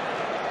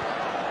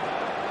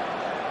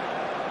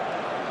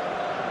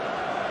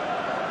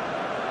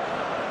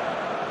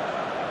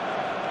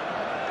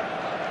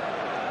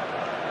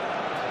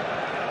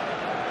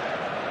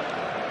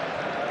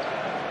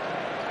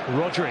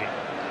 Rodri.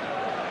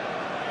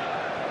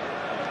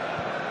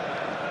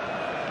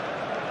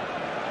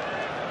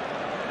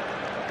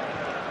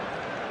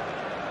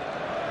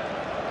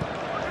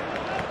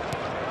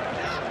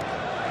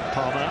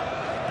 Palmer.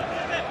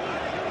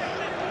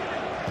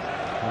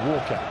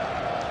 Walker.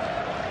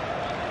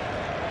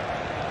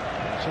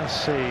 Just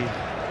see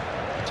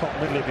top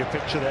middle of your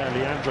picture there,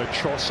 Leandro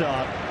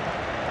Trossard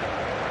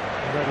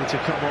ready to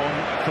come on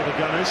for the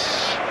Gunners.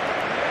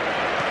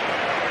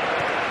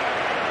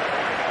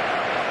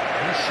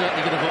 He's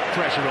certainly going to put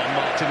pressure on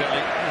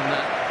Martinelli in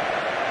that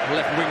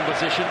left wing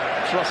position.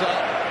 Trossard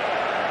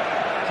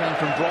came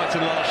from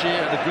Brighton last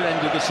year at the good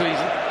end of the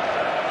season.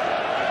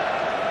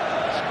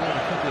 Scored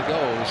a couple of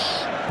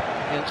goals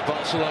against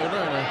Barcelona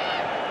in a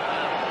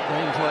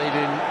game played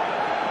in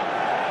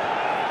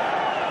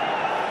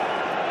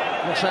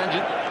Los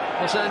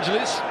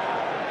Angeles,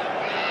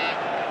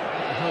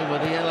 home of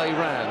the LA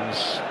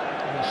Rams.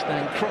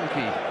 Stan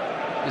Kroenke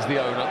is the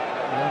owner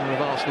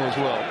of Arsenal as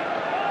well.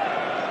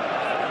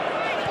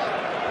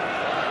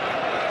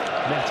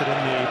 Netted in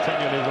the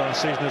Premier League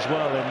last season as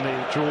well in the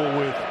draw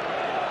with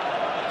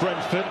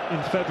Brentford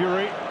in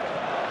February.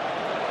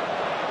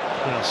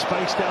 Now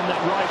space down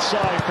that right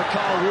side for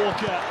Kyle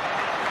Walker.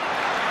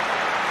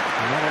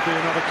 And that'll be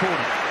another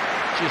corner.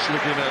 Just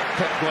looking at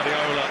Pep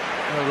Guardiola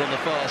over on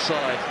the far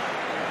side.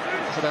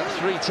 It's about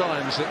 3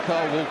 times that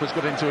Kyle Walker's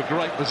got into a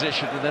great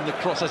position and then the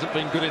cross hasn't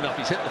been good enough.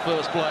 He's hit the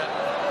first player.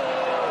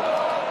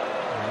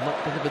 And not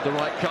delivered the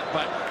right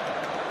cutback.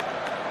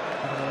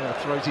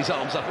 Throws his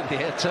arms up in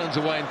the air, turns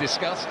away in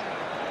disgust.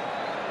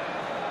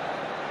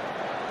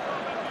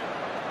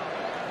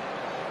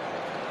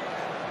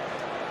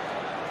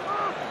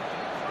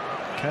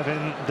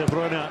 Kevin De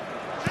Bruyne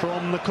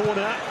from the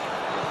corner.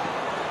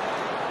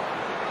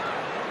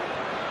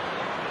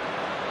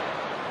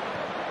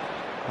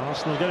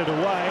 Arsenal get it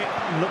away,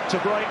 look to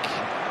break.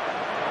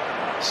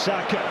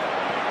 Saka.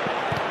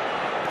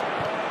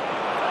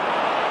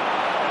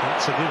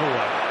 That's a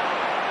giveaway.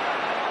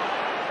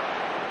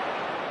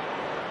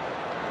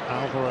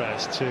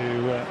 Alvarez to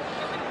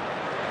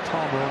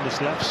Palmer on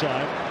this left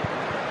side.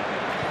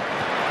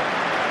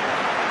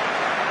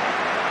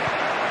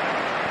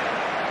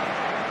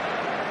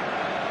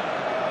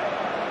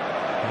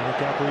 And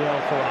Gabriel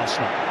for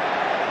Arsenal.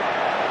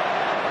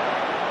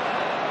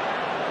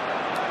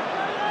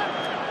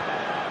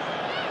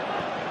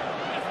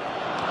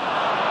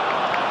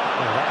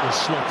 Oh, that was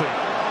sloppy.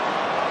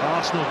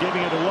 Arsenal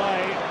giving it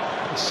away.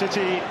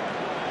 City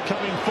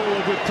coming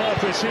forward with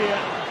purpose here.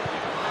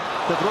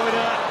 De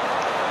Bruyne.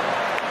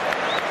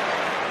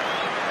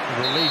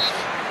 Relief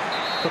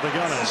for the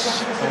Gunners.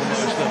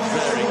 Almost a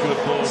very good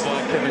ball by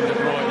Kevin De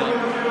Bruyne.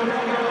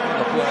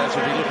 The players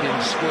will be looking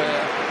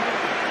square.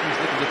 He's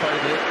looking to play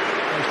the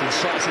most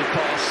incisive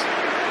pass.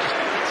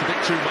 It's a bit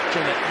too much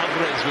on it.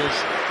 Alvarez was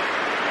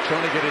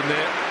trying to get in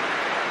there.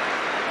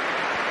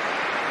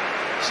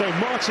 So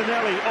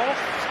Martinelli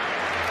off.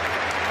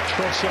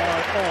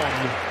 Trossard on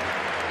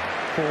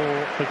for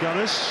the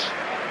Gunners.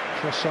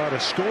 Trossard, a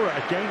scorer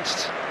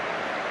against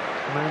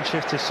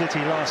Manchester City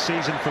last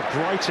season for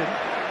Brighton.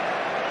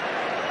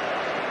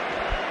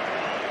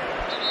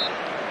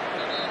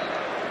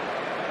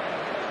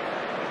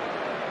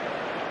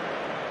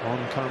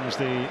 On comes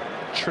the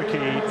tricky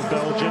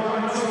Belgian.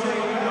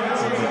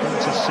 And we're going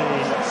to see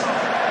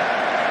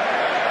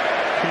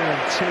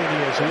Kieran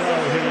Tierney as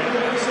well here.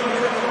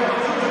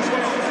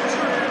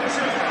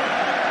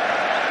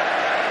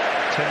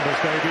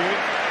 Timber's debut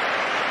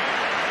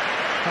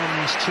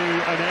comes to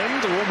an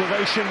end. All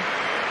ovation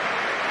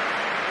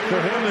for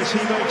him as he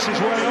makes his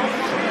way off.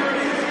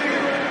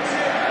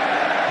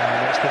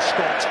 And it's the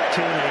Scot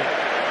Tierney.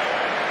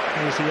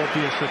 He's the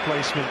obvious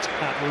replacement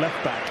at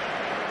left back.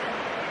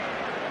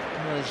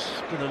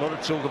 There's been a lot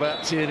of talk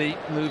about Tierney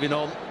moving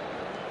on.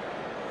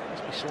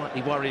 Must be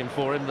slightly worrying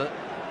for him that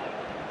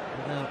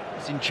without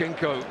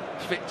Zinchenko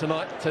fit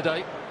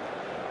today,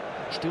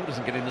 still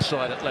doesn't get in the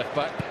side at left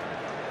back.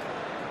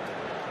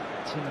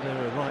 Timber,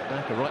 a right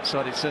back, a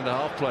right-sided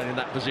centre-half playing in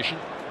that position.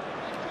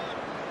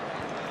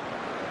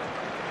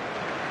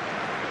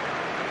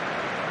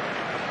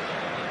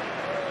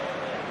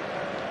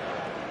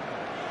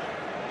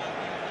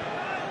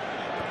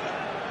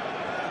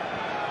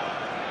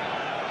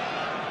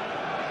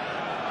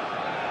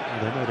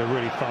 They made a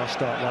really fast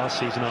start last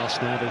season,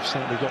 Arsenal. They've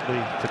certainly got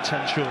the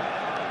potential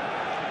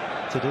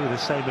to do the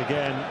same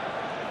again.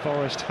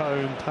 Forest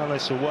home,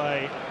 Palace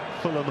away,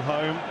 Fulham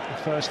home, the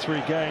first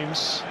 3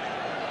 games.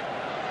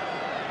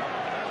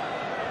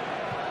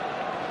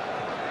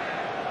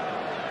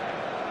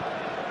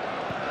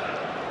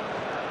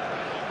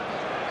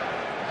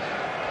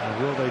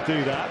 And will they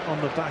do that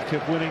on the back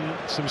of winning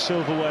some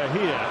silverware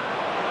here?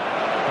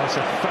 That's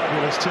a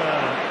fabulous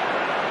turn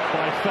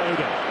by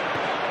Foden.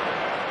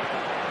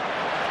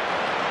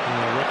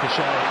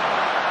 Ricochet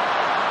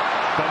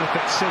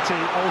benefits City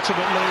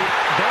ultimately.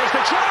 There's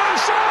the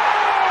chance.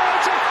 Oh,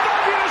 it's a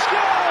fabulous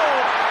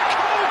goal!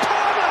 Cole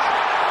Palmer!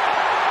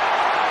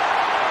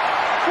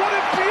 What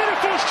a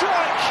beautiful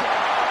strike!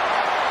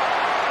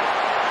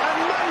 And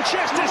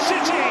Manchester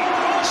City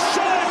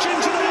surge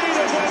into the lead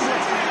at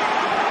Wembley.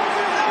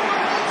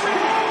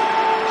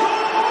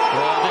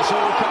 Well, this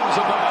all comes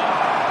about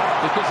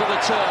because of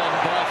the turn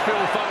by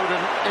Phil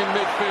Foden in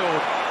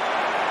midfield.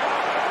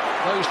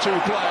 Those 2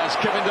 players,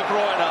 Kevin De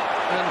Bruyne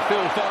and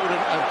Phil Foden,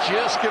 have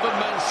just given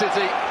Man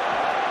City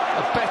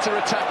a better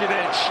attacking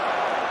edge.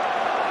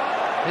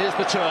 Here's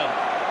the turn.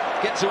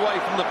 Gets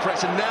away from the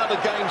press, and now the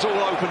game's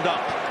all opened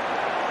up.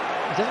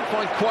 He doesn't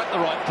find quite the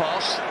right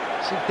pass.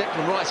 See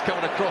Declan Rice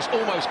coming across,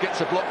 almost gets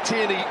a block.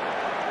 Tierney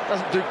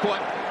doesn't do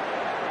quite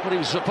what he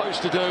was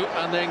supposed to do,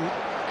 and then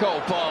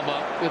Cole Palmer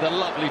with a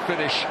lovely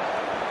finish.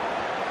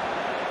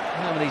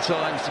 How many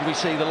times did we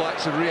see the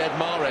likes of Riyad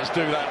Mahrez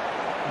do that?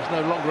 He's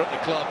no longer at the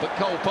club, but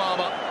Cole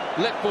Palmer,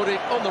 left-footed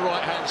on the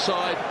right-hand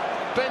side,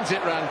 bends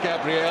it round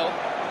Gabriel.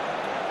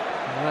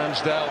 And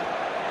Ramsdale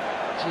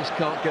just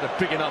can't get a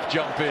big enough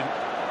jump in.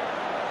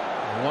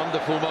 A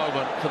wonderful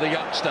moment for the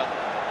youngster.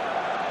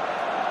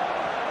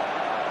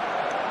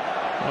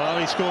 Well,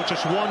 he scored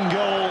just 1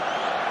 goal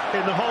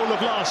in the whole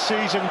of last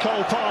season.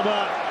 Cole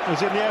Palmer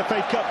was in the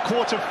FA Cup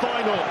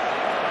quarter-final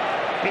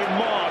in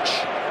March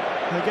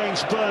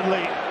against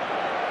Burnley.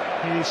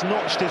 He's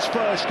notched his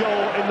first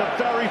goal in the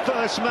very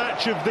first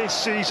match of this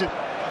season.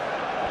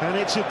 And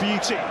it's a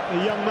beauty.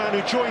 A young man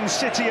who joined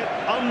City at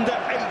under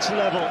 8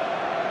 level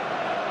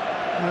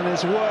and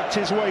has worked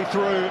his way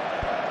through.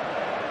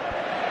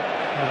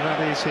 And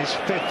that is his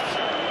 5th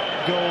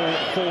goal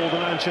for the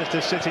Manchester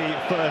City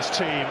first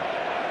team.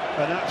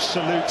 An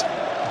absolute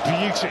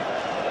beauty.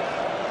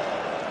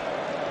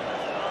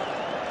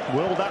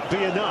 Will that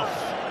be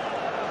enough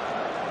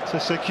to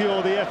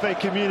secure the FA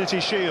Community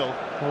Shield,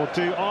 or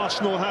do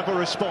Arsenal have a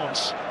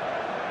response?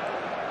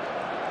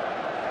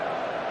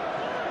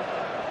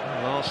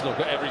 Well, Arsenal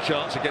got every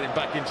chance of getting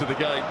back into the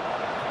game.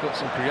 Got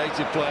some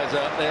creative players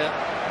out there.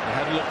 They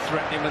haven't looked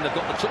threatening when they've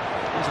got into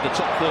the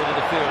top third of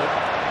the field.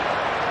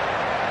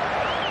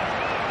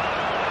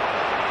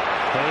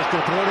 There's De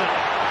Bruyne.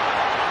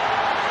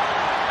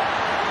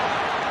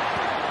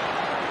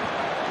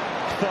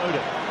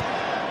 Foden.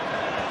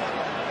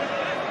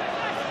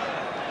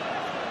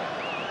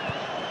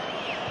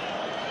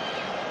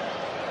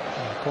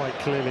 Quite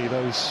clearly,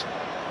 those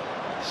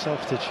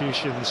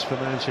substitutions for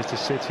Manchester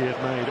City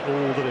have made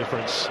all the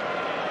difference.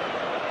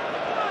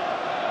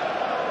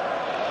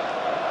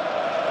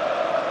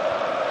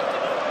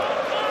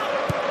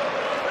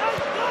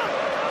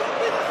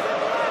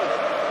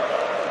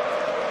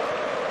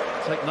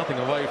 Take nothing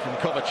away from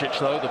Kovacic,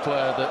 though, the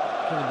player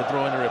that Kevin De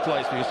Bruyne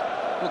replaced, because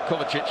well,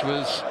 Kovacic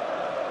was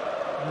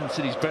Man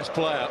City's best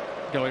player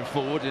going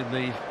forward in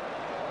the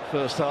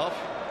first half.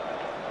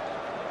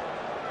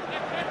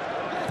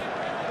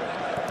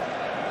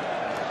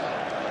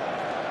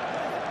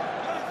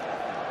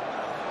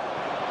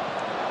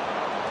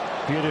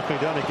 Beautifully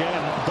done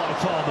again by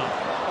Palmer.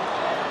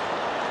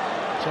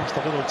 Just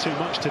a little too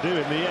much to do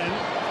in the end.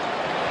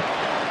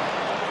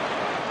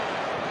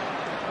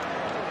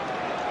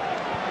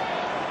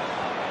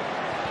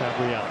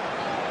 Gabriel.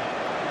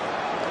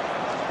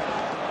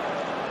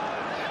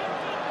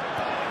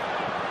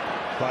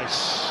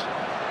 place.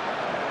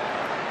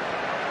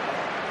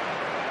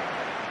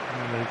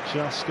 And they've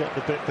just got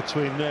the bit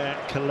between their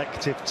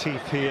collective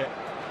teeth here,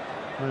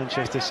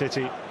 Manchester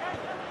City.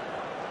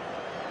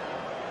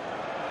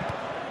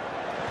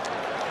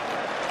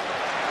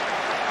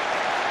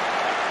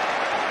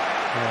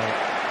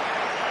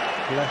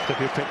 Left of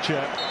your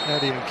picture,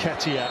 Eddie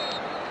Nketiah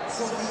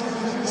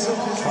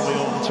coming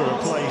on to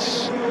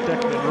replace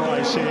Declan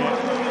Rice here,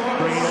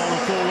 bringing on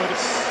forward.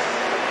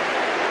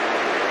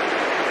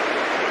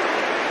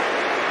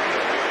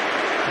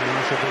 And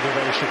that's a big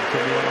ovation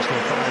from the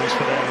Arsenal fans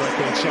for their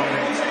record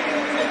signing.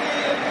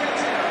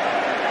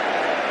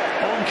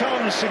 On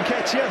comes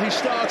Nketiah, who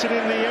started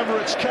in the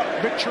Emirates Cup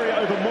victory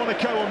over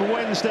Monaco on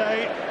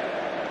Wednesday.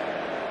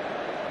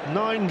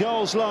 9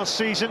 goals last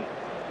season.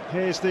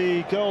 Here's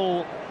the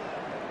goal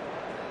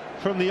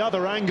from the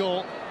other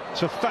angle.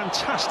 It's a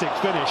fantastic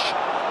finish.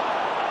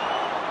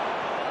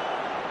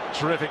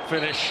 Terrific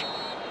finish.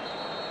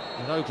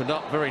 It opened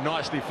up very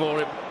nicely for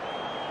him.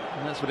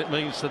 And that's what it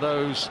means to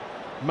those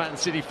Man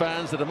City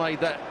fans that have made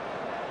that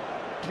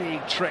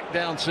big trek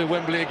down to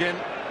Wembley again.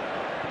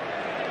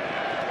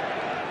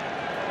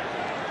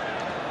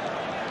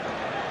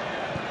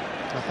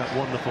 Had that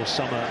wonderful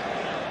summer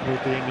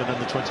with the England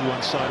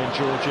under-21 side in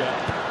Georgia,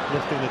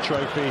 lifting the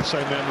trophy so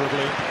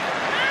memorably.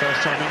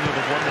 First time England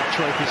have won that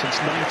trophy since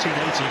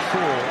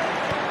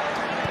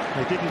 1984.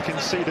 They didn't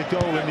concede a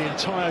goal in the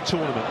entire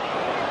tournament.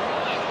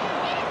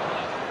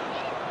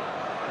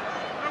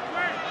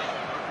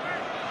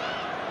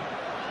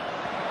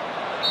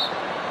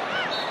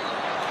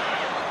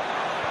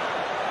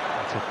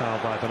 That's a foul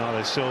by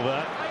Bernardo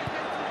Silva.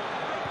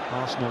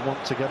 Arsenal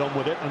want to get on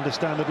with it,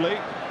 understandably.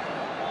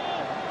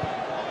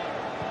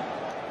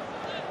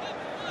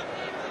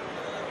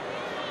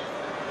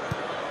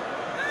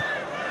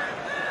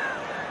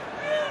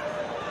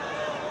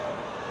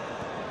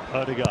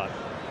 Odegaard,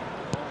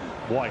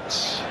 White.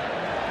 Stones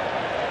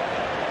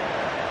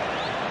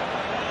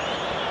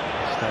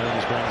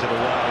brings it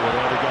away with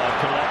Odegaard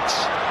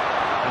collects.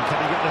 And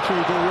can he get the through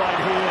ball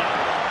right here?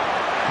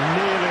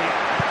 Nearly.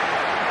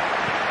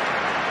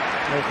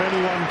 If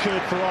anyone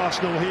could for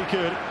Arsenal, he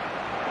could.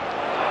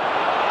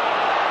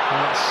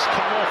 And it's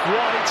come off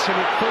White and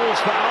it falls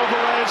for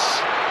Alvarez.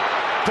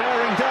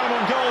 Bearing down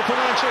on goal for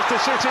Manchester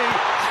City.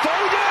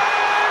 Foden!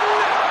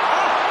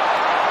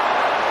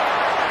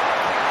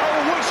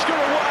 Whisker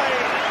away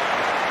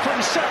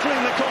from settling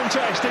the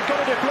contest. It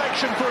got a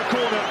deflection for a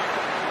corner.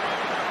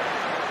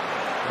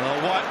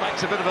 Well, White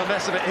makes a bit of a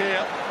mess of it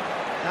here.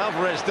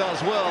 Alvarez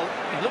does well.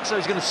 It looks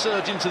like he's going to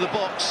surge into the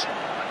box.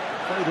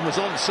 Foden was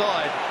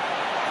onside.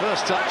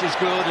 First touch is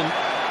good, and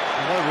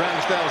I know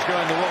Ramsdale's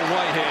going the wrong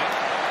way here.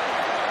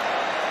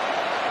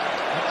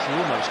 He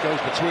almost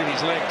goes between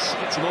his legs,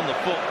 hits him on the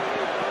foot.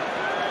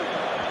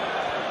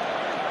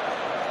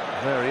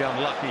 Very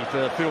unlucky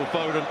for Phil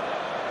Foden.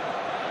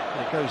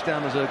 It goes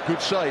down as a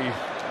good save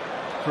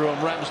from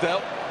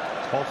Ramsdale.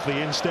 Off the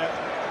instep,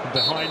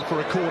 behind for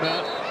a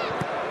corner.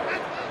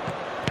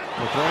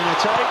 The corner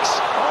takes.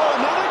 Oh,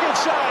 another good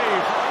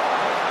save.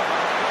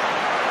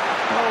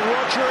 Oh,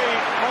 Rodri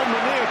on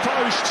the near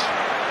post,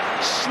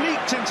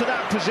 sneaked into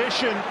that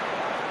position,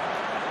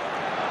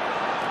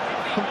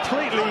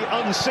 completely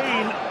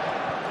unseen.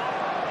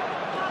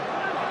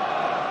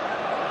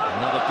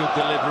 Another good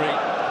delivery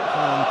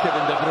from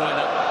Kevin De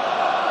Bruyne.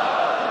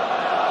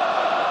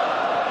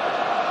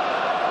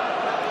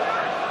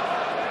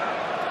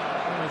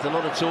 There's a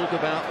lot of talk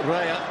about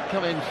Raya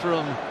coming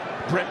from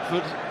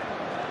Brentford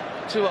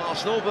to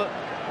Arsenal, but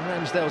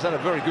Ramsdale's had a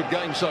very good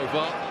game so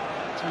far.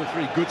 2 or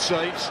 3 good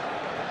saves.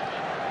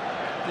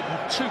 Didn't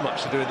have too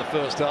much to do in the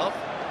first half.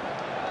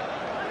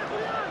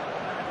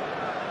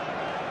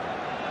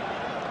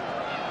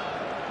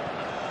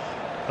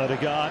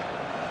 Odegaard.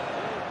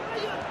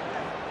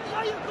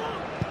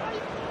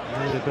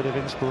 Need a bit of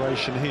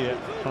inspiration here,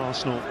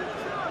 Arsenal.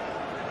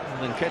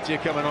 And then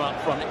Nketiah coming on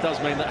up front. It does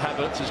mean that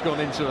Havertz has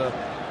gone into a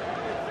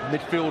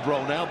midfield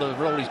role now, the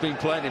role he's been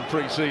playing in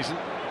pre-season.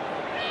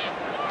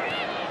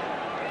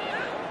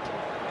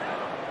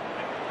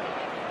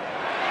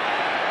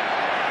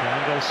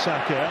 Down goes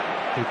Saka,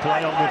 who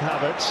play on with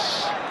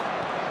Havertz.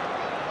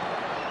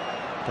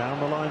 Down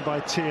the line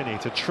by Tierney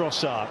to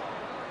Trossard.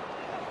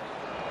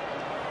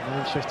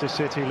 Manchester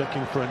City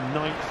looking for a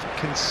 9th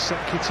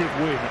consecutive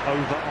win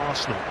over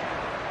Arsenal.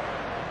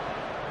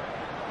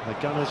 The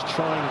Gunners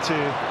trying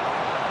to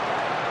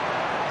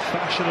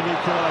fashion an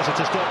equaliser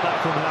to stop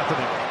that from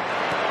happening.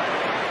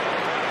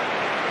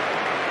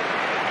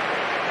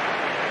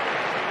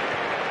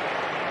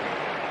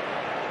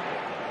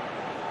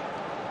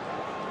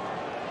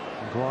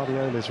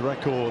 Guardiola's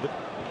record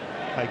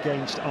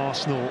against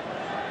Arsenal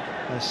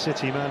as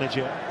City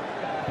manager,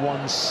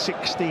 won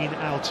 16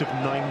 out of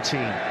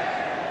 19.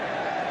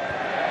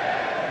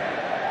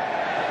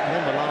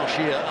 Remember last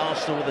year,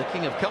 Arsenal were the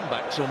king of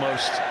comebacks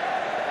almost.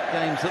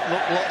 Games that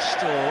looked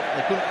lost or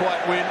they couldn't quite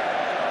win.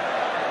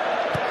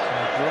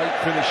 Some great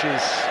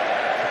finishes,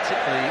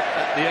 particularly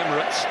at the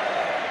Emirates.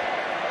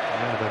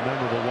 Yeah, the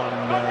memorable one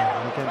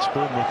against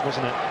Bournemouth,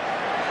 wasn't it?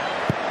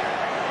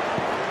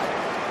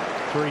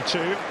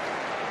 3-2.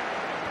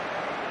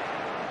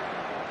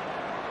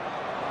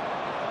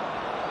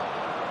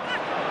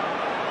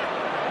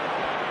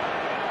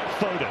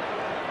 Foden.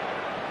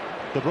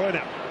 De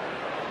Bruyne.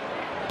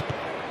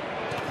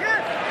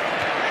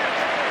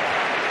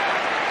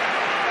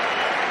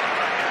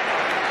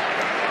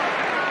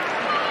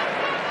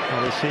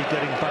 Well, is he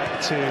getting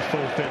back to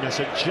full fitness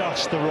at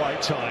just the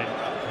right time?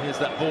 Here's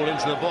that ball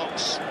into the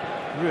box.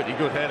 Really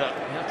good header,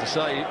 you have to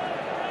say.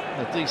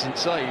 A decent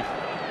save.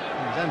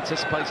 He's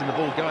anticipating the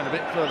ball going a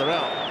bit further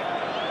out.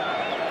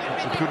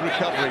 That's a good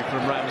recovery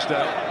from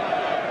Ramsdale.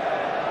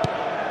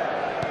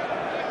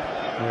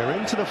 We're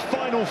into the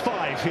final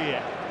 5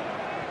 here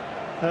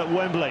at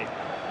Wembley.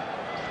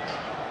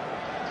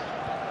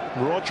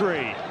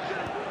 Rodri.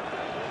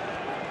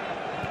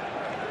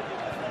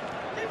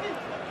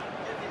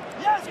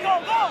 Let's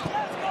go, go!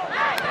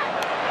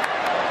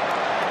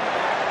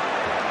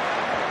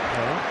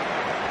 Well,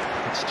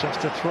 it's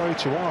just a throw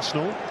to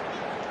Arsenal.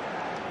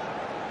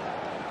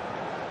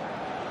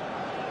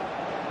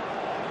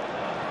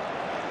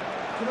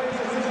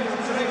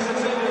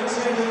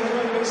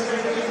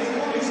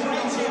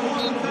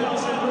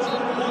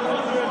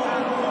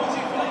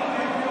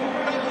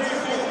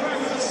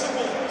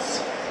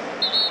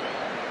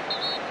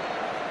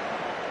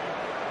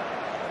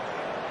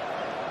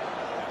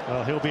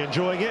 Well, he'll be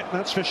enjoying it,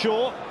 that's for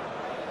sure.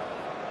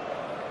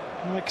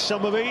 Like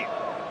Summerby,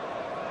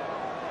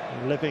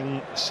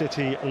 living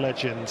City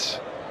legend.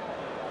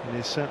 And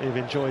he certainly have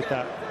enjoyed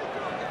that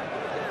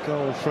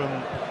goal from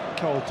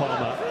Cole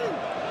Palmer.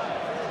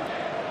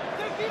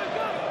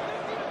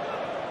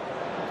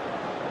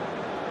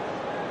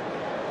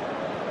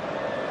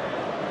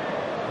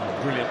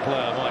 Brilliant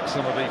player, Mike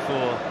Summerby,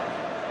 for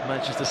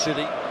Manchester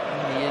City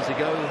many years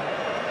ago,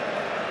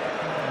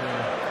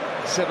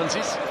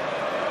 70s.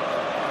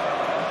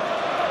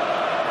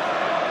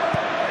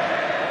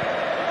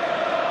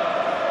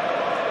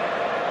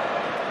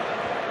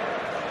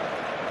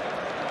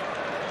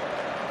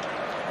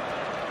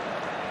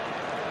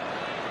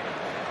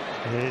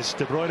 Here's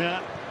De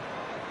Bruyne.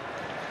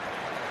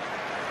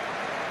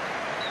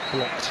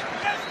 Blocked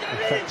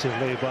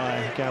effectively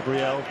by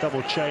Gabriel.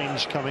 Double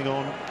change coming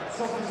on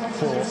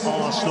for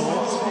Arsenal.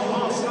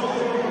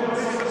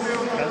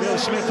 Emile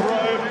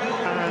Smith-Rowe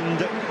and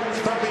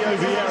Fabio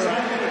Vieira.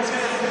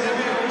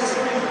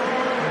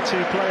 The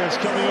 2 players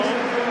coming on.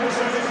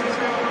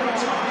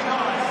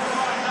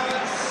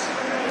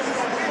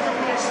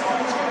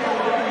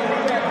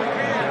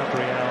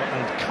 Gabriel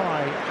and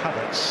Kai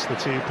Havertz, the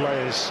 2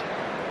 players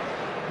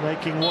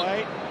making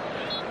way.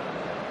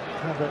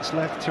 Havertz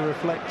left to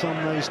reflect on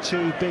those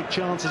 2 big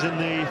chances in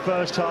the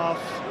first half.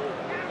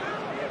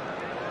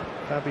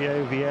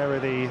 Fabio Vieira,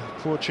 the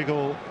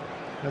Portugal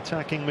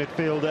attacking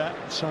midfielder,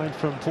 signed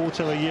from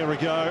Porto a year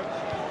ago.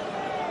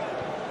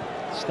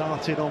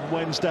 Started on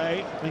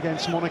Wednesday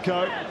against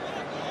Monaco.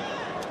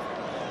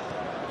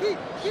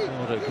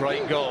 What a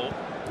great goal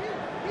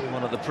in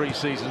one of the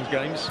pre-season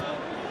games.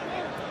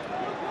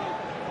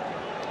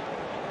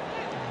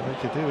 They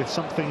could do with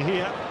something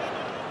here.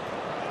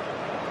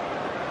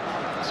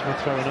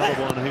 Smith-Rowe,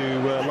 another one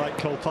who, like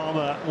Cole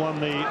Palmer, won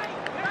the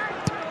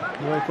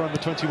UEFA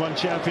Under-21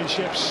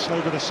 Championships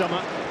over the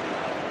summer.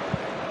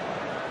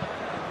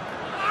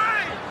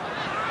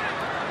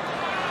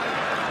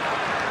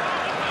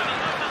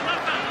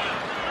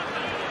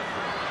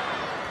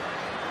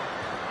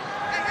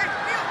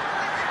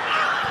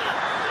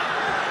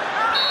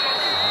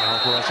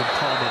 Alvarez and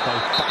Palmer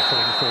both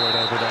battling for it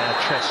over there.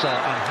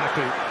 Trossard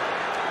unhappy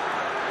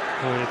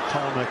with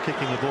Palmer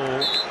kicking the ball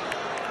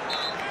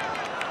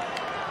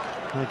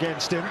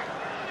against him.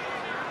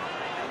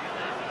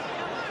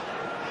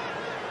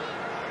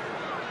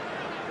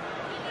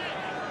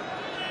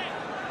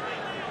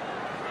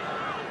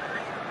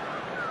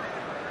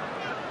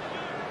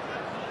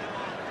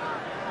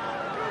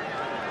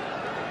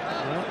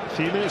 Well, a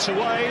few minutes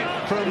away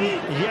from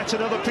yet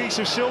another piece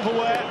of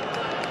silverware.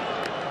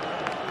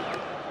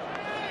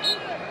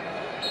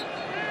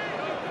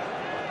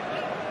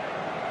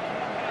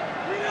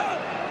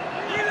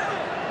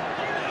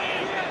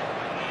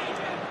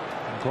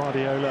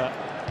 Guardiola,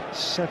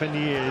 7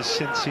 years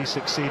since he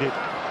succeeded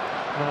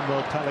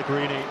Manuel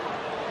Pellegrini.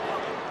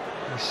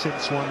 He's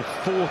since won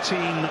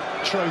 14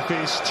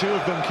 trophies, 2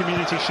 of them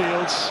community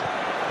shields.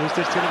 Is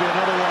this going to be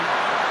another one?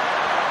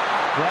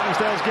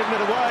 Ramsdale's given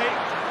it away.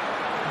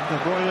 De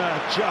Bruyne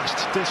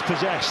just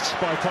dispossessed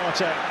by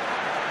Partey.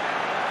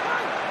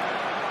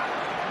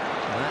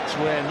 That's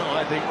when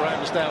I think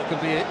Ramsdale can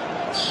be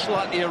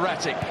slightly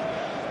erratic.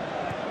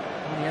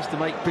 He has to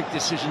make big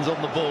decisions on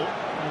the ball.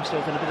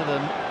 Ramsdale in a bit of a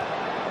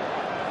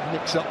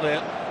mix up there.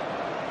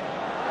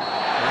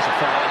 There's a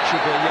foul, it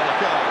should be a yellow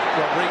card.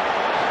 Rodri,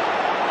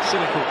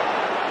 cynical.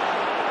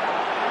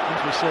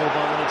 As we saw by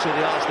 1 or 2 of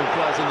the Arsenal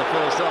players in the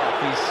first half,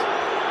 he's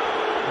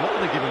not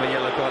going to give him a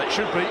yellow card. It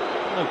should be,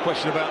 no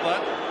question about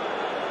that.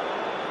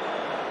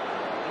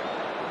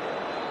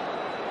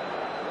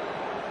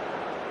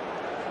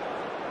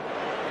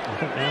 I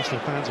think the Arsenal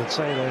fans would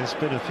say there's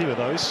been a few of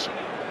those.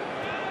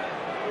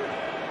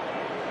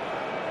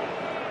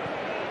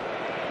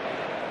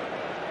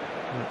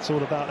 It's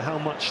all about how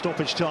much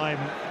stoppage time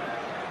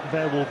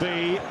there will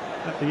be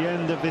at the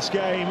end of this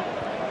game.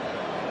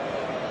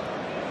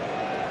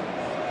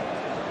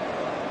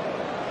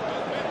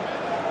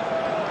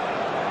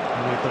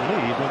 And we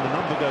believe when the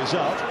number goes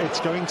up, it's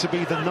going to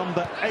be the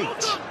number 8.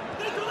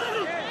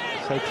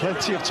 So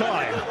plenty of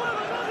time.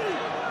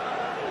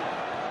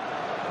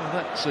 Well,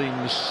 that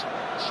seems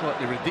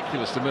slightly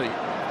ridiculous to me.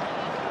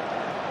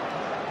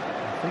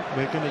 I think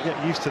we're going to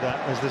get used to that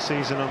as the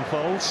season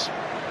unfolds.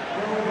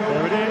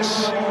 There it is.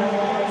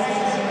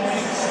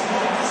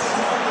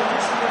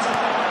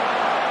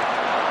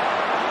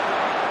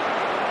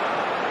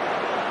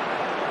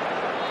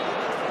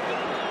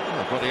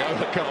 Oh,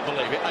 Guardiola can't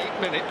believe it. 8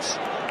 minutes. He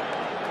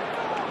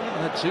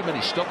hasn't had too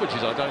many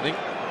stoppages, I don't think.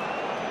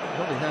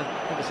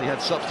 Obviously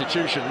had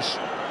substitutions.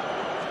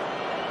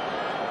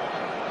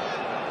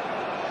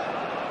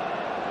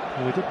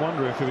 Well, we did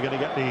wonder if we were going to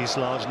get these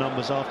large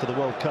numbers after the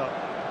World Cup.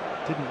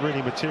 Didn't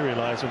really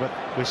materialise, but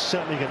we're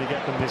certainly going to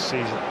get them this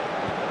season.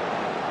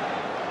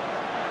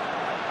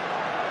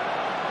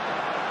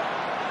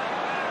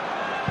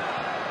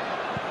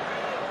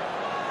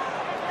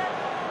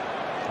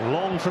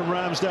 Long from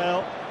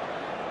Ramsdale.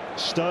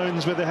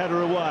 Stones with the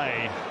header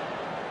away.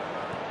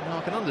 Now,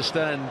 I can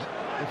understand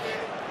if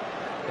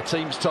a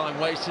team's time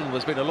wasting.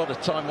 There's been a lot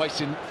of time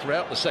wasting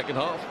throughout the second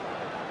half.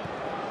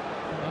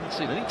 I haven't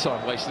seen any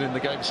time wasted in the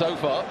game so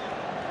far.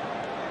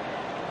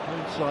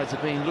 Both sides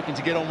have been looking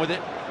to get on with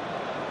it.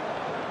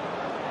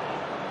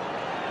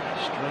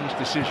 Strange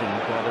decision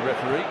by the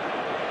referee.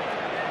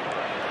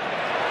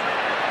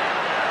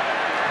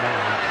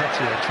 Now,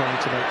 Ketia trying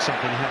to make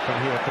something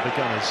happen here for the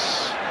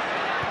Gunners.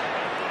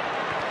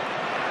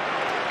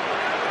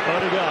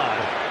 Odegaard.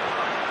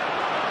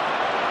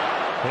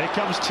 Here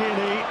comes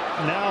Tierney.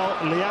 Now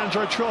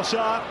Leandro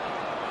Trossard.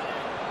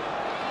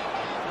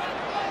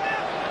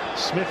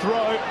 Smith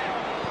Rowe.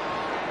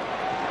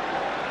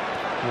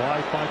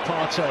 Wide by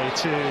Partey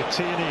to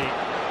Tierney.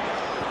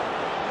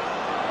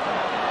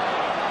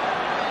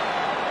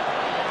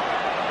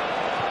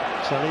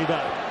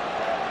 Saliba.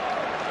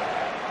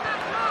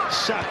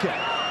 Saka.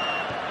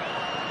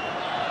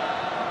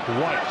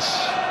 White.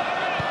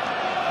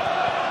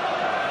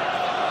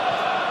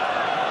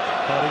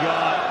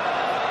 Odegaard.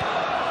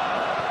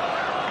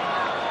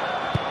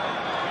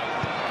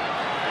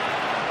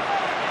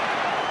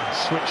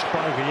 Switched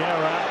by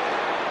Vieira.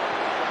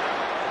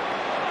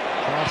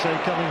 Partey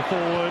coming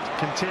forward.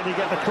 Continue to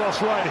get the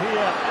cross right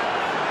here.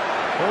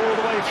 All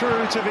the way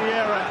through to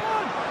Vieira.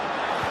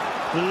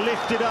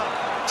 Lifted up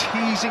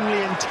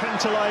teasingly and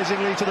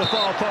tantalisingly to the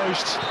far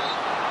post.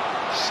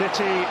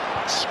 City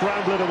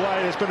scramble it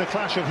away. There's been a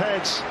clash of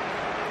heads.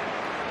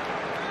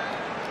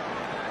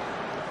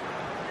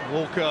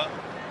 Walker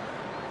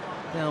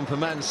down for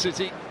Man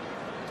City.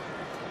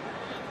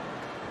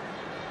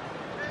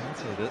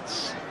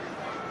 That's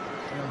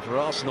down for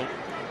Arsenal.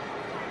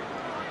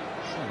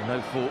 So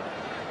no fault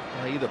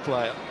by either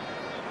player.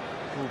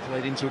 All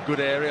played into a good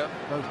area.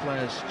 Both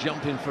players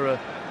jumping for a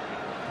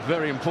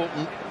very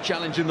important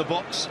challenge in the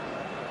box.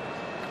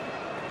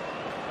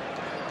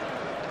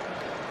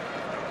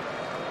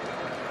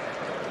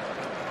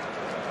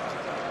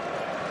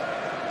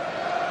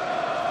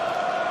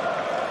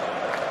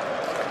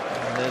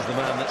 There's the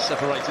man that's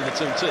separating the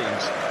two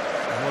teams.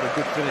 And what a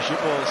good finish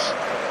it was.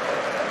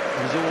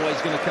 He was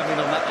always going to come in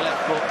on that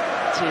left foot.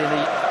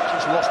 Tierney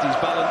just lost his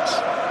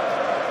balance.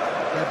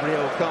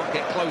 Gabriel can't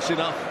get close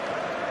enough.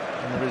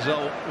 And the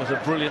result was a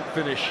brilliant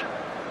finish.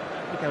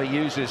 Look how he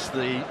uses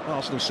the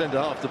Arsenal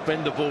centre-half to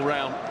bend the ball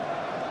round.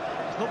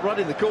 It's not right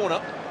in the corner.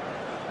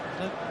 I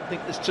don't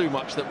think there's too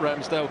much that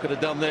Ramsdale could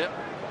have done there.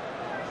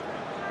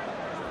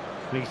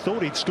 He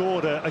thought he'd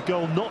scored a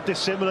goal not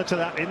dissimilar to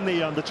that in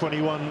the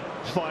under-21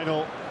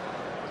 final.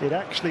 It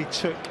actually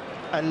took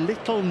a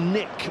little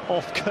nick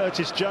off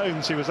Curtis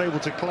Jones, who was able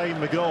to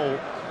claim the goal.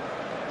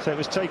 So it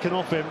was taken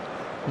off him.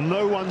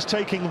 No one's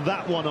taking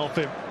that one off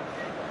him.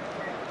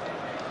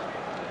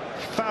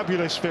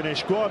 Fabulous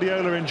finish.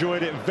 Guardiola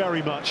enjoyed it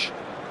very much.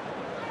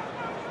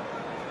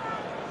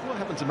 What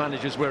happened to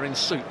managers wearing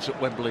suits at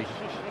Wembley?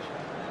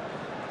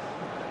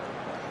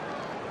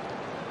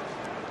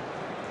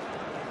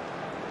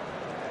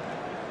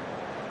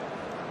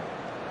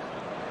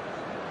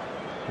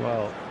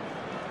 Well,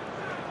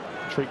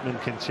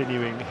 treatment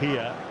continuing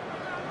here,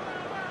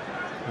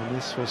 and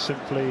this will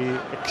simply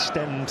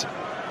extend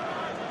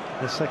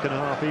the second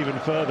half even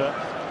further.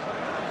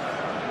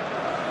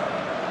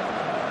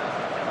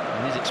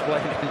 And he's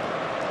explaining,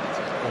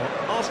 or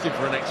asking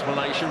for an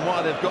explanation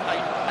why they've got 8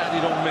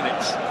 added on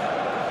minutes.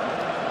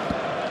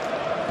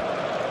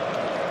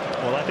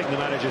 Well, I think the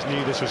managers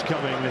knew this was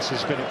coming. This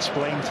has been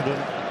explained to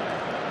them.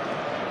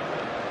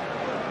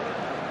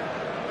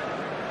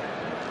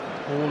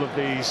 All of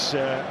these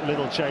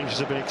little changes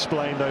have been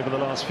explained over the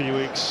last few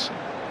weeks.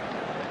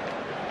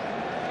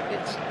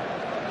 It's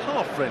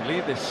half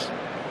friendly, this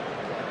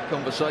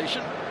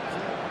conversation.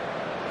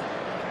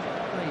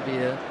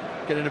 Maybe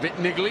getting a bit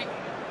niggly.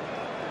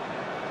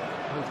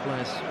 Both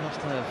players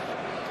must have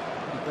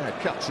pretty bad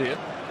cuts here.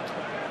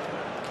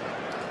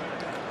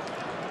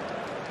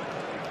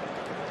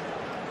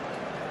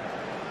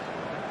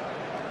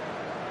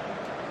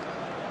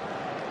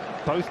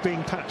 both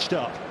being patched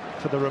up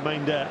for the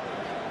remainder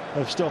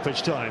of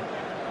stoppage time.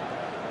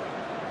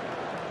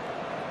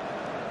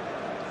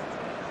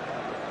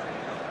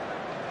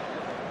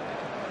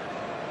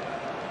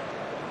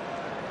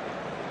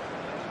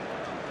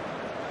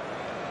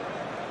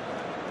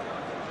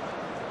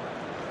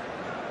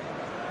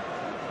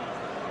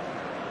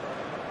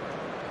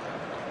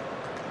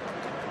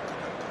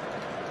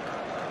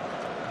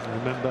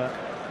 Remember,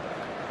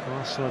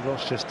 Arsenal have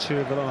lost just 2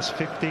 of the last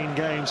 15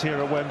 games here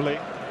at Wembley.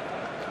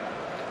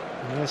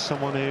 And there's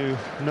someone who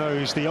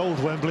knows the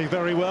old Wembley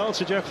very well,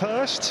 to Jeff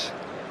Hurst.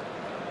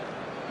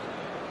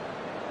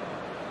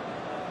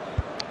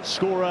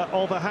 Scorer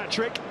of a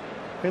hat-trick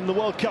in the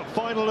World Cup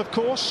final, of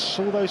course,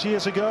 all those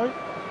years ago.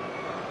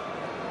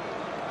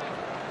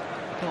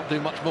 Can't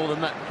do much more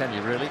than that, can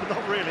you, really?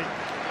 Not really.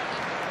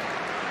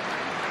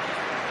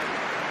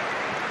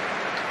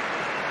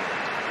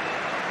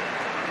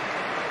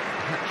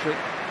 Hat-trick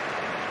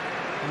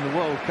in the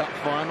World Cup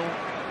final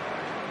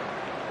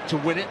to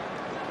win it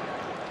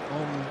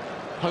on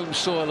home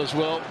soil as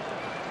well.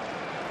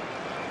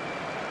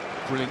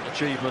 Brilliant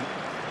achievement.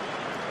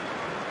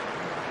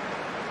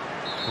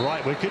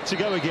 Right, we're good to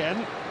go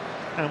again,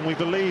 and we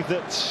believe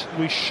that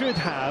we should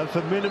have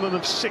a minimum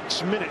of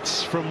 6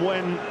 minutes from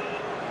when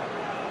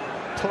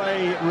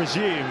play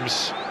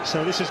resumes.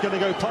 So this is going to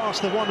go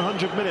past the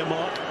 100-minute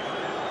mark.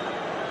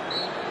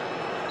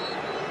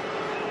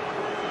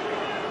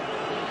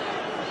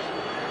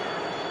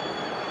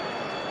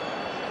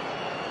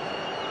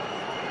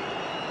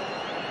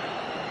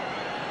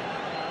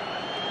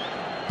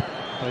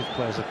 Both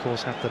players, of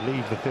course, have to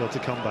leave the field to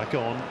come back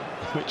on,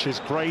 which is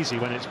crazy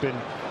when it's been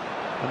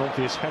an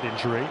obvious head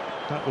injury.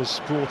 That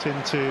was brought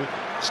in to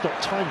stop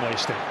time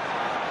wasting.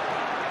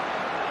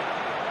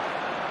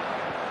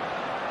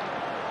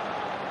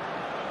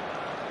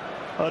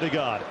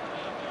 Odegaard.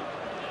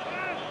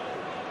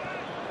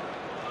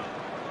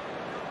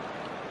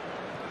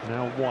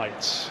 Now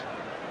White.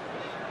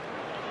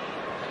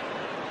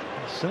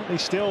 Certainly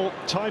still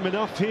time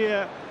enough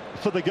here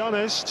for the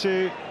Gunners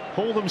to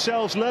hold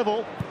themselves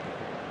level.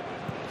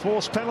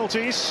 Force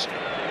penalties.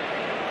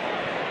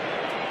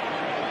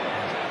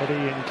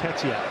 Eddie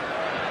Nketiah.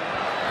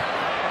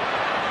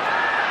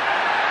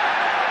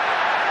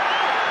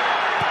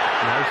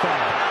 No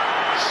foul.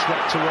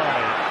 Swept away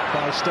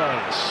by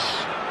Stones.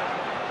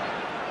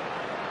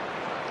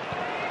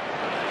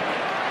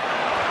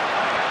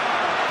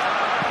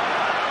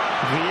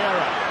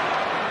 Vieira.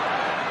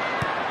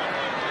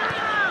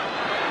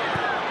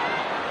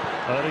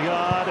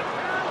 Odegaard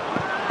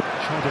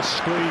trying to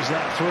squeeze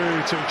that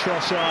through to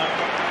Trossard.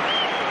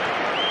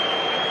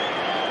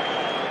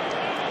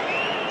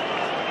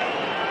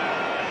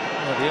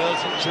 Well, the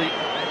urgency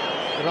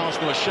that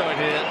Arsenal are showing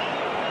here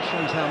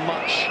shows how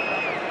much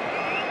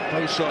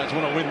both sides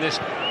want to win this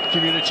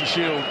Community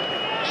Shield.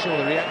 Saw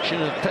the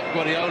reaction of Pep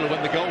Guardiola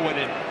when the goal went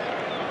in.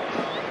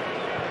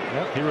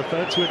 Yep, he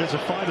referred to it as a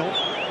final.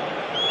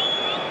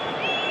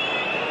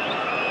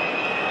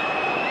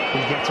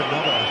 We get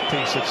another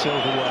piece of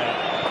silverware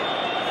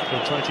for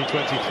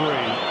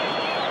 2023.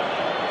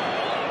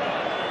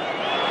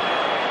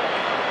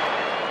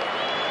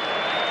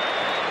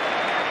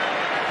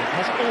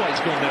 Hasn't always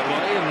gone that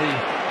way in the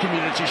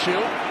Community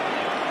Shield.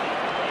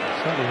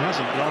 Certainly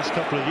hasn't the last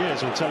couple of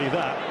years, I'll tell you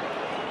that.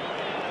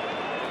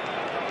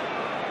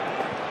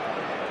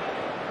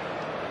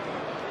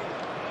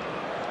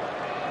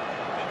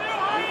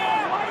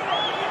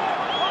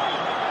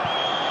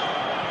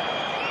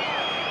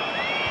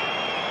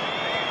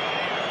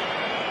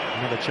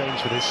 Another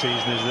change for this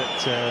season is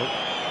that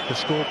the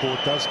scoreboard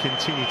does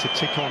continue to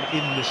tick on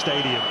in the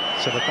stadium,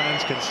 so the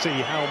fans can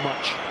see how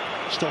much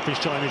stoppage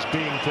time is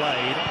being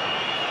played.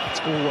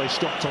 It's always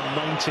stopped on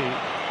 90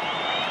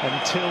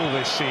 until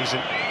this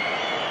season.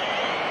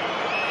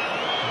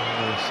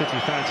 And the City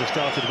fans have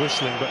started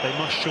whistling, but they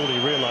must surely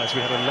realise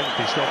we had a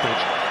lengthy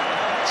stoppage.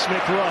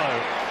 Smith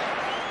Rowe.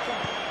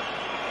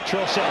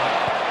 Trossard.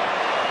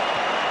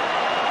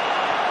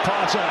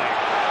 Partey.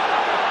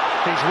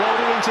 He's rolled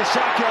it into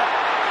Saka.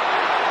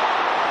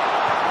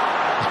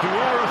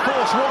 Vieira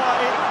forced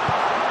wide.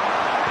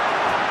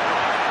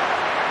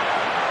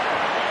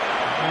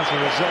 As a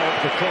result,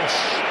 the cross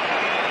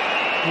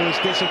was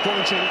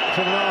disappointing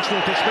from an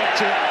Arsenal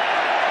perspective.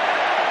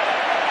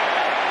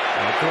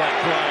 A great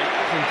play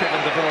from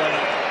Kevin De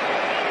Bruyne.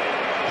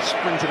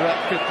 Sprinted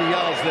about 50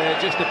 yards there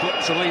just to put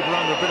Saliba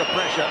under a bit of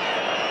pressure.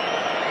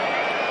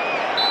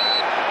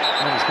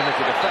 And he's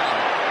committed a foul.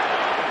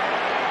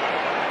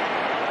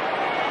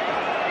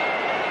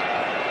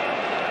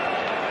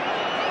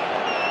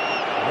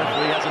 The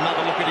referee has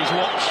another look at his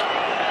watch.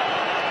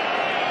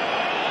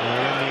 We're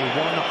in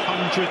the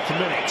 100th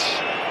minute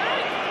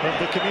of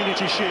the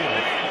Community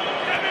Shield.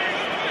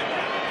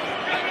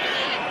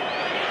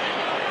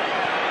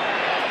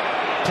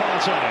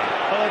 Partey,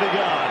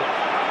 Odegaard,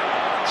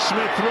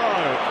 Smith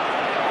Rowe.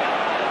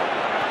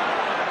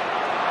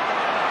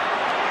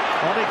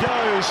 On it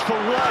goes for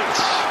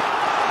White.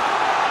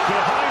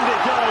 Behind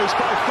it goes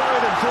by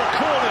Foden for a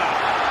corner.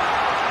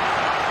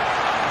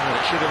 Well,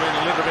 should have been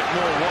a little bit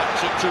more wide.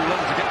 Took too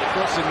long to get the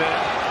cross in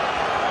there.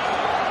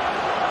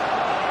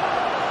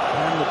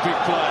 And the big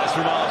players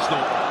from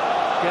Arsenal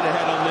get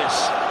ahead on this.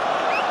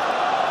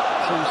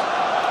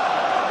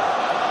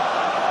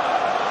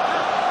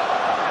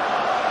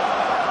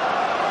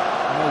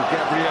 Oh,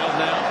 Gabriel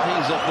now,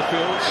 he's off the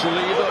field.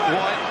 Saliba,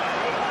 White.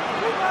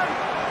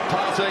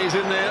 Partey's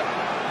in there.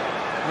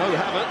 No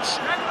Havertz.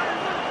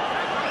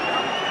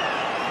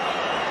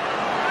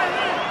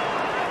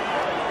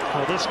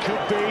 Well, this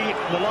could be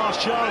the last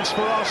chance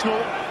for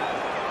Arsenal.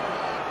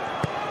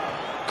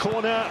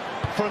 Corner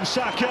from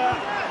Saka.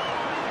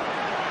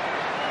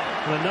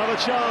 And another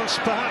chance,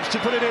 perhaps, to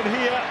put it in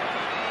here.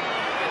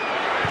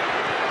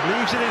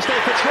 Leaves it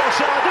instead for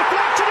Trossard.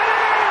 Deflected it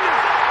in!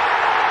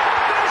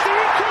 There's the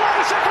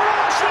equaliser for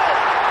Arsenal!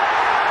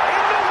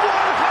 In the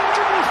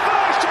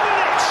 101st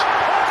minute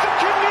of the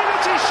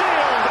Community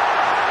Shield!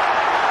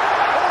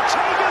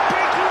 Ortega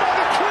beaten by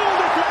the cruel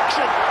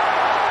deflection.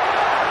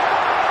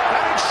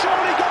 And it's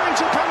surely going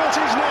to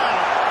penalties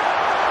now.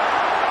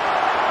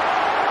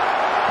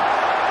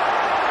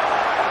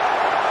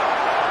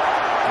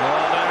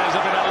 Well, there is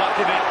a bit of luck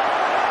in it.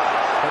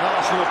 But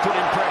Arsenal are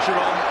putting pressure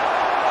on.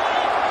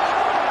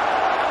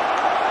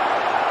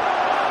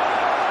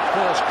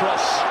 First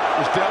cross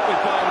was dealt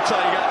with by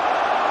Ortega.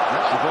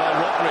 Actually by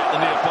Rodri at the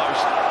near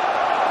post.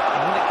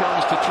 And when it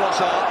comes to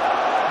Trossard,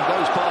 he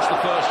goes past the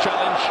first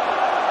challenge.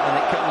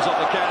 And it comes off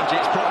Akanji.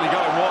 It's probably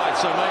going wide,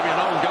 so maybe an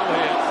own goal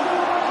here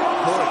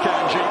for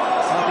Akanji.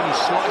 I think he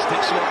sliced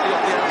it slightly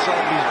off the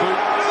outside of his boot.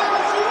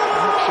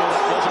 I'm not sure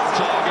that wasn't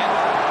target.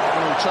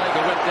 And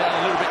Ortega went down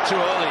a little bit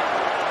too early.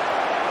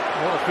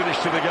 What a finish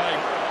to the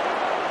game.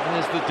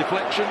 There's the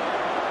deflection.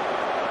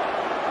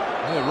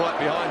 Right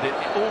behind it.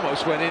 It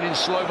almost went in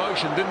slow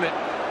motion, didn't it?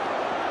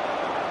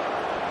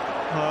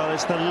 Well,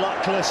 it's the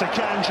luckless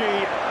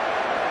Akanji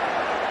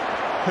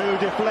who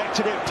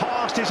deflected it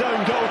past his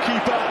own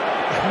goalkeeper.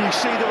 You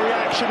see the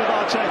reaction of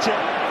Arteta.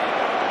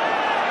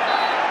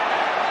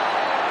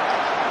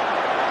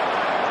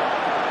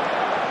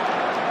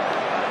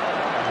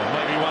 Well,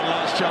 maybe one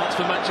last chance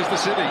for Manchester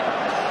City.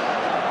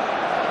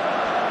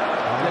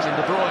 Kevin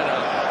De Bruyne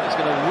is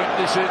going to whip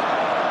this in.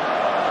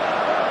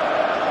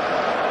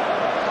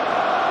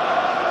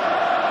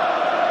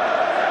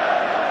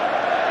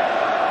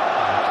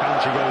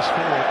 Akanji goes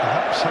forward,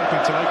 perhaps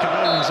hoping to make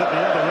amends at the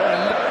other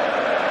end.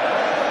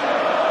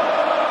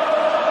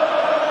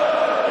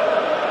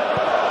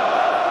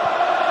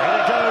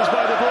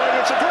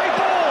 It's a great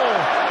ball,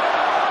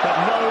 but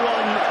no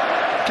one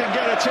can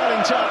get a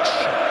telling touch.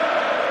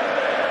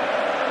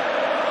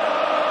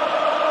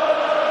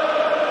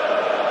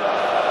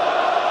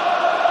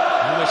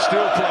 And we're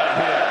still playing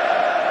here.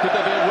 Could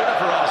there be a winner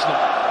for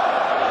Arsenal?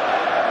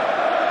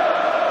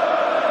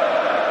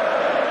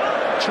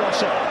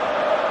 Trossard.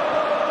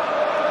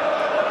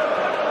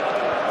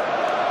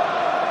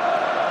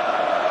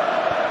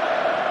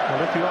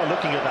 Well, if you are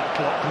looking at that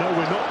clock, no,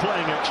 we're not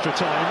playing extra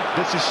time.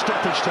 This is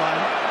stoppage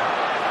time.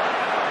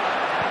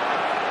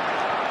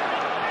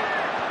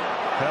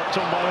 Helped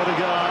on by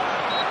Odegaard.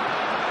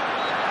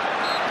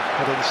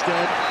 But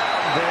instead,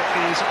 there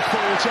is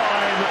full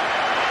time.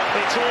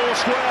 It's all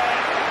square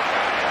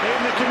in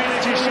the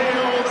Community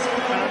Shield,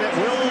 and it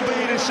will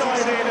be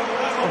decided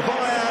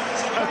via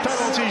a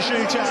penalty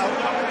shootout.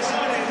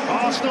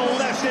 Arsenal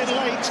left it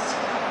late,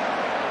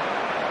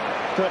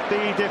 but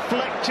the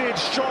deflected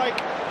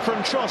strike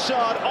from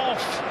Trossard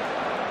off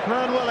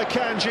Manuel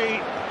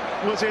Akanji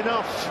was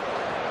enough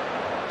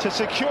to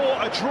secure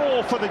a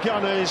draw for the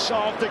Gunners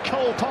after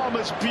Cole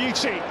Palmer's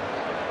beauty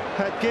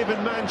had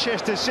given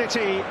Manchester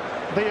City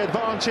the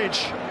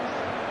advantage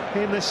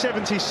in the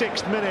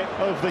 76th minute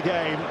of the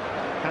game.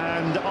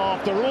 And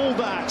after all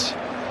that,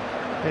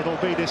 it'll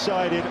be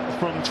decided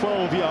from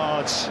 12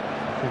 yards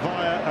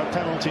via a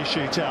penalty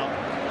shootout.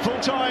 Full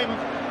time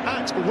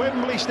at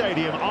Wembley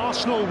Stadium.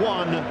 Arsenal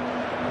 1,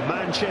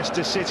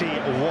 Manchester City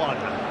 1.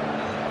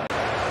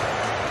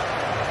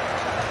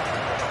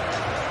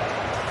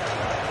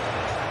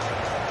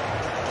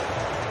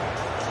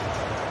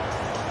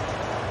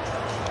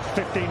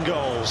 15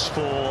 goals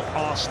for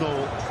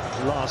Arsenal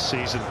last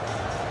season.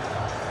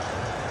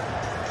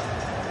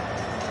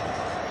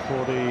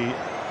 For the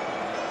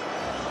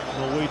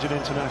Norwegian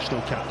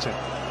international captain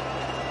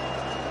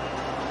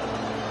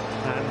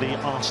and the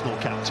Arsenal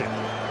captain.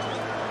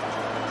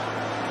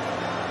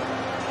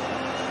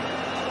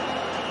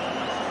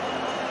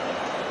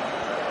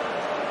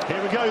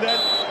 Here we go then.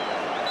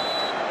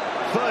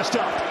 First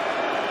up,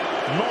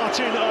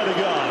 Martin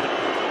Odegaard.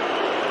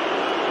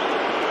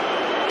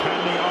 Can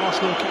the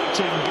Arsenal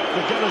captain get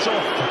the Gunners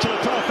off to a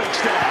perfect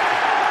start?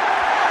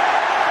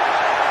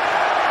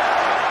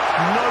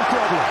 No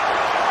problem.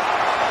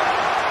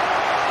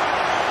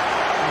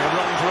 He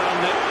runs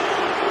round it.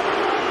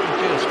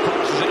 Just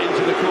passes it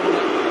into the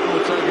corner.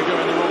 Ortega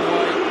going the wrong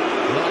way.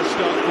 Nice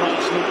start for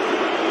Arsenal.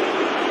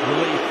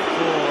 Relief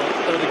for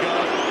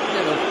Odegaard.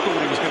 Never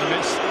thought he was going to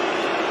miss.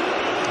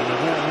 And a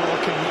warm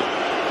welcome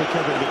for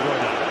Kevin De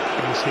Bruyne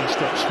as he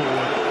steps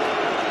forward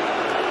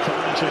for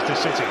Manchester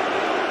City.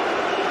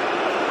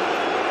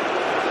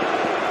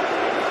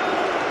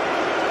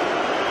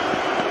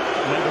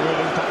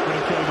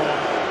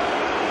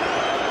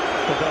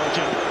 for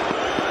Belgium.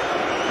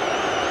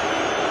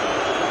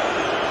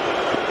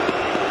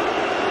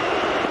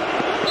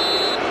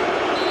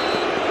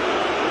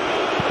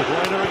 De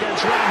Bruyne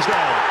against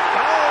Ramsdale.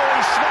 Oh,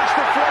 he smashed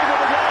the frame of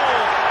the goal.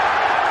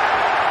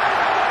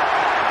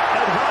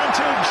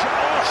 Advantage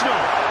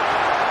Arsenal.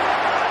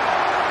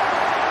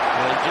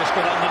 Well, he just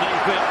got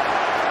underneath it.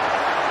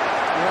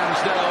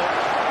 Ramsdale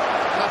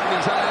clapping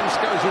his hands,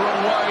 goes the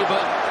wrong way,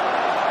 but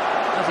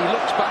as he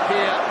looks back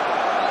here,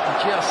 he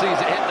just sees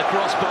it hit the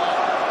crossbar.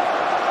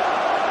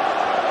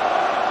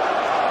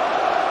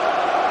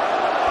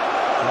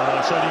 Well,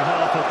 it's only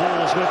half a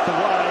ball's width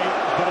away,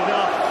 but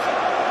enough.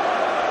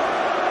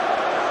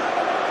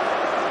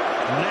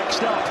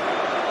 Next up,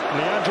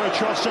 Leandro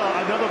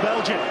Trossard, another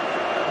Belgian.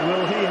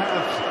 Will he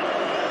have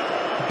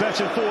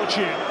better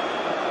fortune?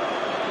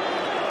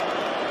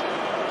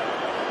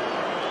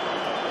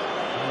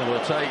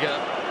 Ortega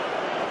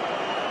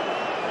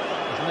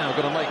is now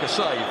going to make a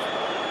save.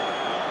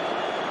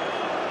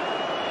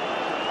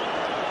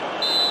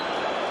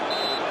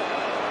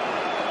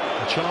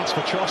 A chance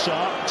for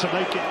Trossard to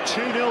make it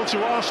 2-0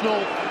 to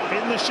Arsenal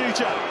in the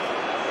shootout.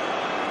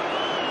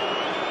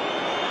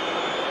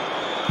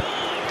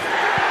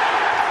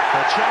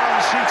 A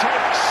chance he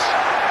takes.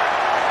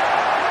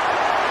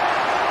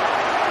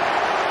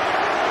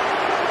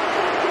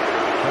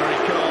 Very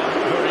calm,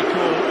 very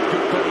cool,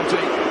 good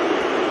penalty.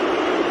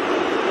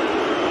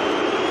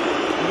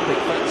 Big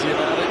fancy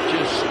about it,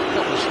 just a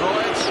couple of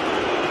strides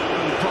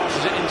and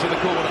passes it into the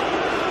corner.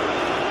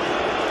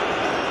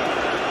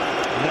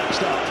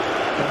 Next up,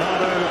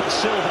 Bernardo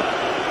Silva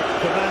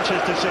for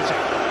Manchester City.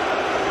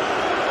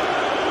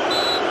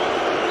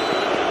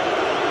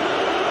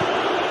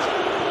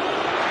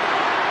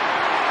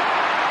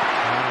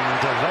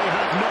 And they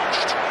have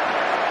notched.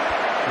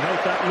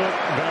 Make that look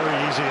very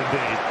easy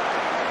indeed.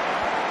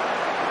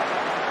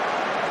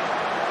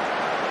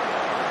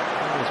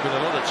 There's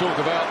been a lot of talk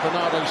about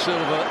Bernardo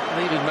Silva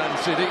leaving Man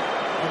City.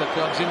 Other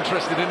clubs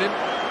interested in him.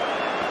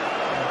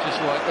 And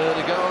just like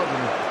Ødegaard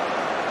and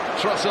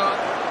Trossard.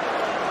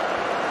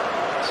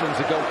 Sends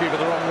the goalkeeper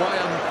the wrong way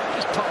and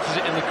just passes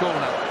it in the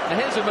corner. Now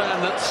here's a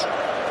man that's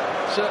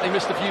certainly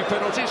missed a few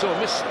penalties, or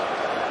missed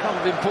a couple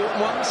of important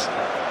ones.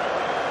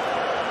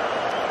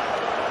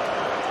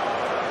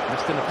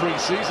 Missed in a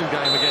pre-season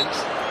game against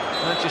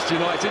Manchester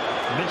United.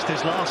 Missed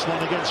his last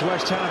one against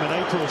West Ham in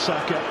April,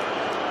 Saka.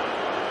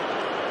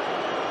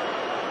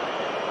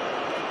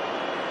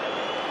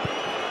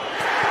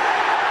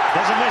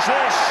 Doesn't miss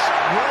this.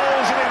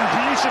 Rolls it in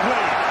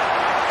beautifully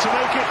to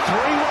make it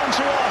 3-1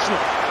 to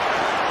Arsenal.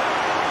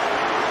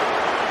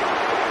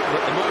 At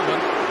the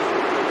moment,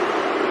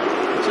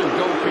 two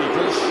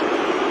goalkeepers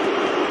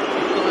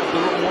dive the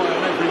wrong way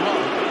on every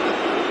one.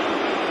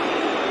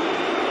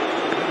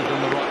 He's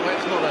on the right way.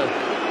 It's not a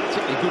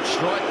particularly good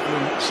strike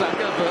from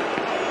Saka, but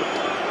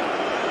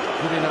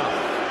good enough.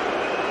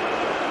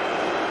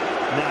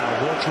 Now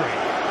Rodri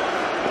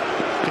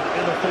can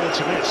ill afford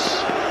to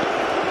miss,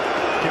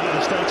 given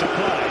the state of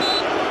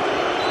play.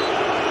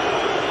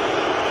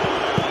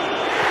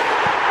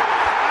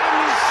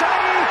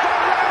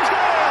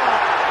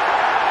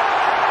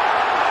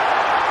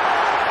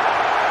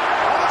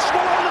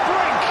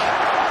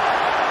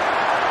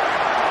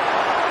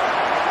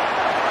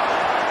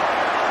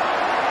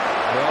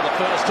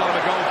 First time a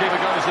goalkeeper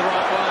goes the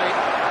right way,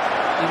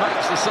 he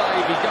makes the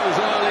save, he goes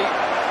early.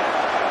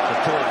 A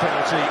poor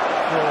penalty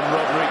from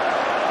Rodri.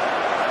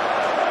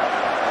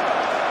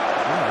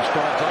 He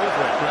strides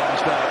over it,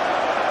 Ramsdale.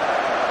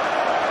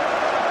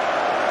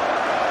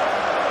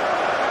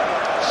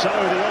 So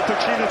the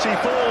opportunity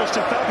falls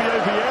to Fabio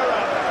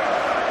Vieira.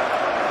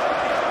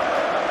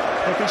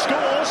 If he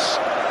scores,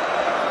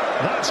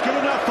 that's good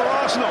enough for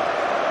Arsenal.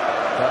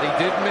 But he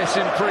did miss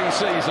in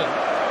pre-season.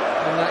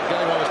 In that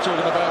game I was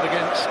talking about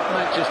against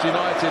Manchester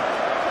United,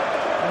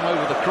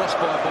 over the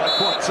crossbar by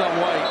quite some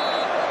way.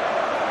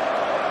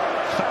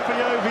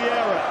 Fabio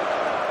Vieira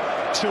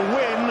to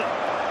win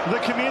the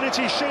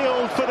Community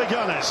Shield for the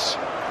Gunners.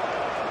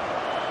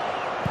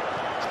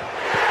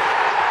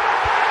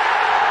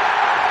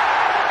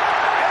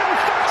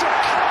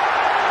 Emphatic!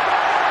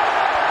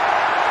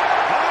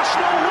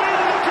 Arsenal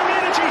win the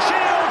Community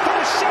Shield for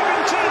the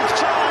 17th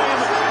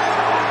time.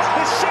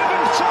 The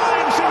 7th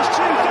time since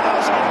 2000.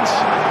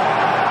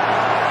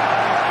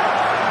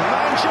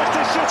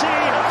 Manchester City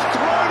have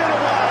thrown it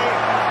away.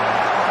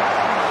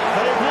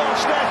 They have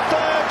lost their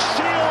third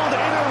shield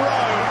in a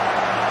row.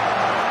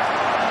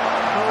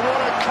 Oh,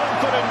 what a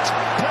confident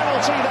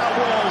penalty that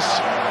was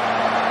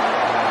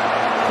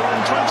from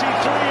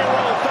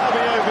 23-year-old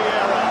Fabio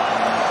Vieira.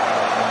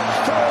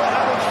 4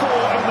 out of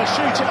 4 in the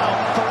shootout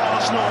for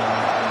Arsenal.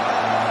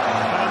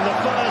 And the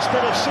first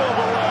bit of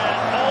silverware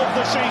of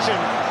the season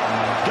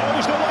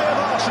goes the way of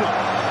Arsenal.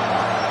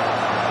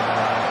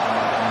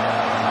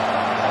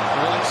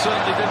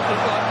 Certainly didn't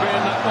look like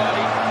being that way.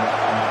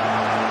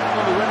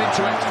 Well, we went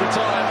into extra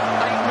time,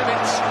 8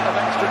 minutes of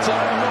extra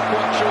time. I'm not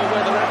quite sure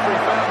where the referee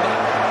found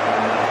that.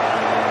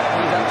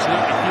 He's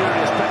absolutely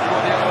furious, Pep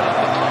Guardiola,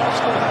 but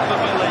Arsenal have a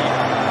belief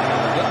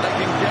that they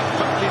can get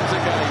back into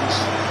games.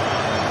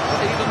 But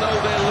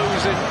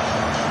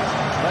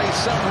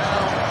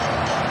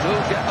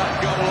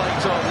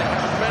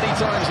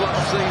times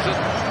last season.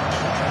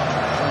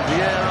 And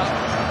Vieira,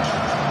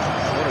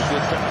 what a good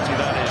penalty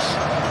that is.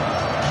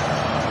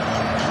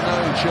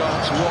 No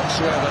chance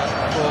whatsoever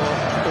for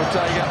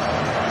Ortega.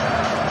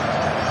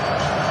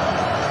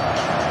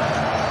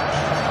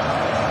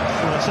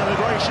 Well, the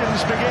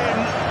celebrations begin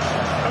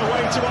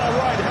away to our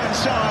right-hand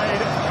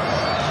side.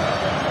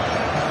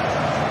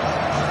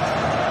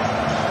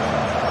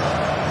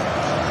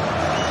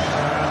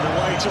 And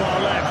away to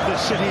our left, the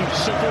City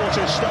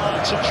supporters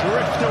start to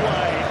drift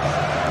away.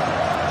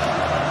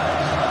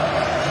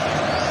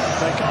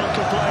 They can't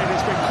complain,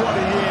 it's been quite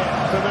a year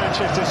for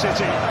Manchester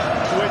City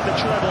with the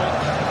treble,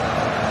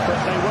 but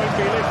they won't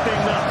be lifting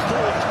that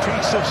fourth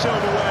piece of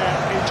silverware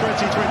in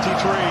 2023.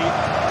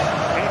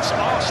 It's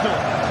Arsenal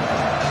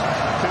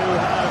who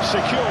have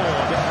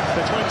secured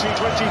the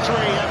 2023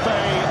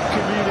 FA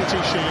Community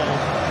Shield.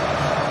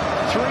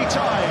 3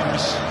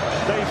 times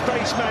they've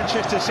faced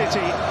Manchester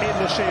City in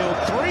the Shield,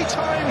 3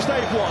 times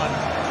they've won.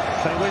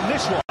 They win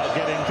this one,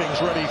 getting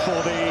things ready for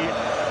the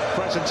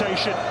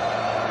presentation.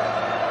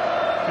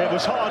 It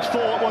was hard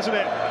fought, wasn't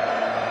it?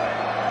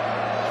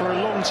 For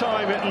a long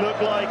time it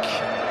looked like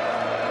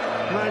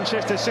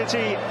Manchester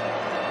City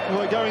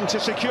were going to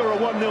secure a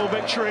 1-0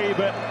 victory,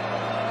 but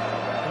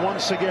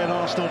once again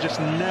Arsenal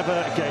just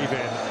never gave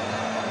in.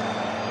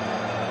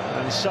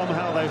 And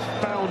somehow they've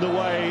found a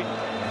way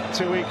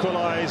to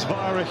equalise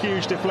via a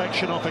huge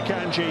deflection off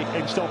Akanji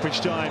in stoppage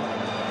time.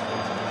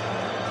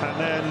 And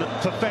then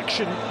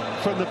perfection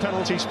from the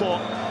penalty spot.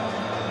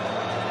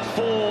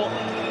 4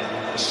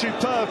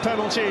 superb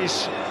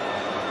penalties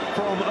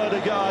from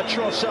Odegaard,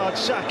 Trossard,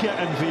 Saka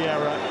and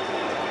Vieira.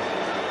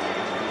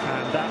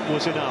 And that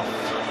was enough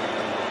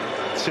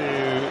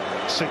to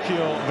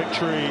secure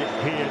victory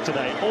here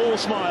today. All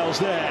smiles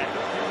there.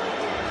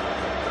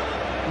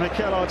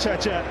 Mikel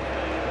Arteta,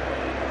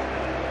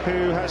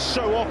 who has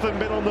so often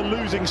been on the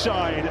losing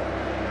side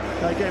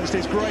against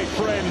his great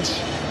friend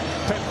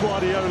Pep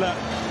Guardiola,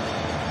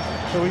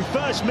 who he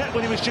first met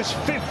when he was just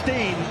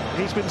 15.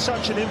 He's been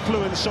such an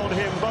influence on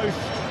him, both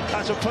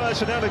as a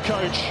person and a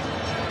coach.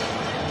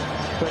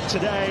 But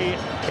today,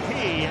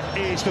 he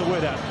is the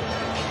winner.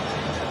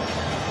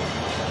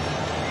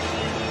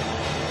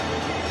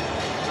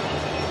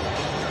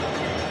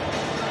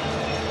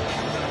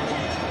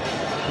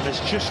 And it's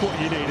just what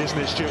you need, isn't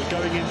it, Stuart?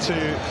 Going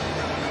into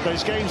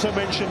those games I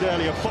mentioned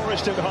earlier,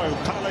 Forest at home,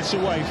 Palace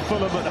away,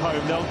 Fulham at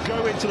home. They'll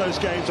go into those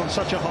games on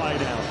such a high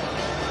now.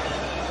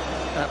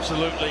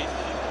 Absolutely.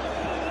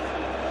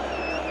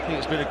 I think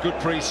it's been a good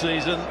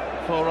pre-season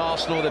for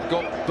Arsenal. They've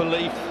got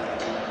belief.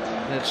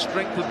 They've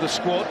strengthened the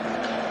squad. I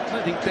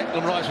don't think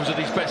Declan Rice was at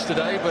his best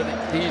today, but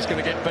he's going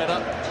to get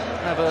better.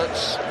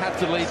 Havertz had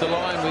to lead the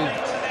line with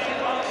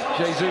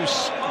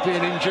Jesus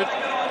being injured.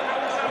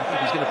 I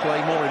think he's going to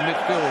play more in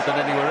midfield than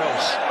anywhere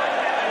else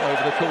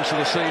over the course of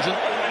the season.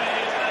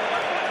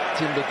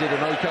 Timber did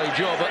an OK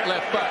job at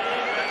left back.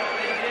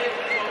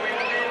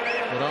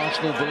 But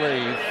Arsenal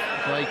believe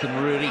they can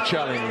really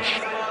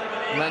challenge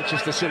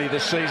Manchester City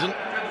this season.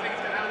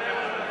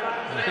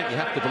 And I think you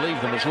have to believe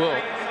them as well.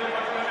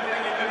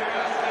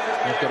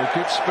 They've got a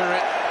good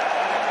spirit.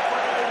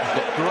 They've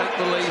got great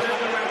belief.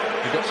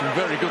 They've got some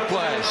very good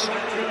players.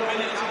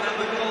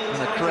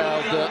 And the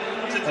crowd are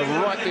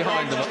right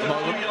behind them at the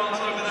moment.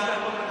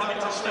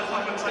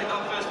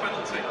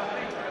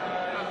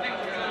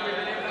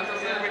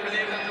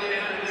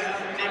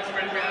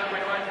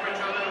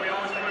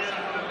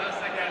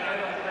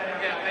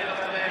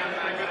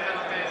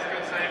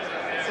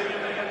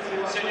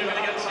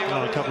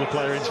 Well, a couple of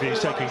player interviews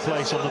taking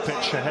place on the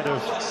pitch ahead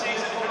of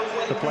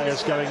the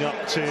players going up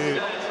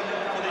to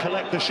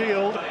collect the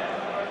shield.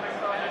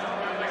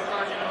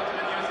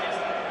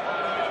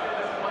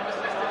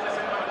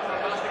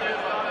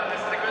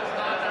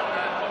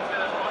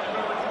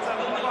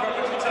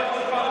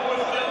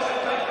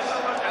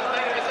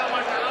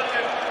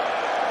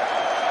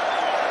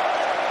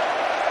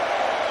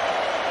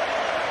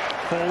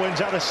 Four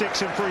wins out of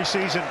 6 in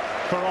pre-season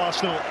for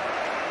Arsenal.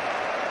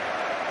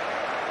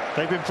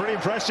 They've been pretty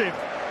impressive.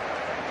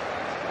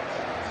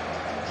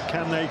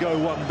 Can they go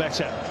one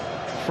better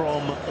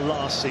from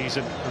last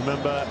season?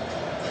 Remember,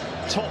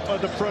 top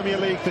of the Premier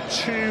League for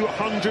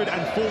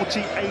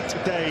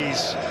 248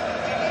 days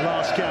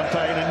last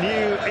campaign. A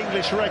new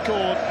English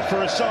record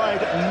for a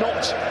side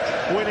not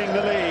winning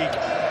the league.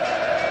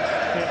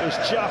 It was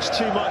just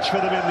too much for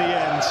them in the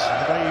end.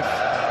 They've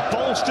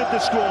bolstered the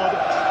squad.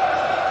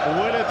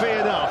 Will it be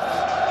enough?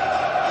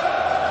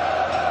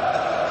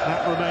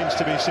 That remains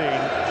to be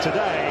seen.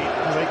 Today,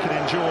 they can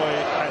enjoy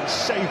and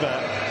savour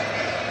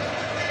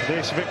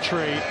this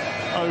victory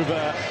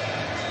over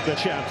the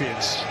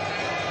champions.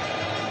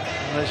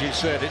 And as you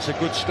said, it's a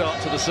good start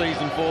to the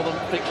season for them.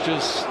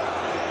 Fixtures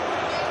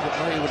that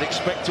they would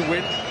expect to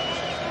win.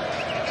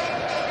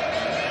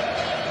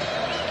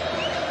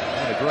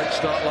 Had a great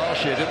start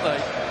last year, didn't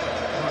they?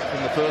 Right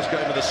from the first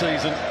game of the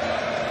season.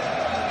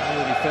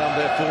 Really found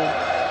their form.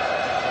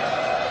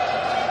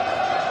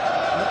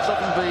 That's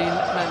often been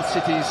Man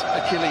City's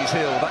Achilles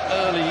heel, that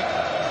early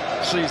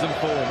season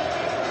form,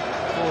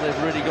 before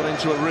they've really got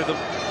into a rhythm.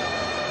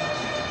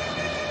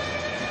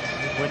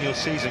 when your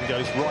season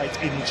goes right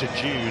into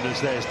June,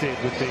 as theirs did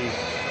with the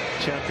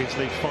Champions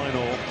League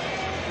final,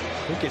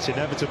 I think it's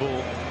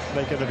inevitable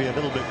they're going to be a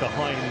little bit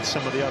behind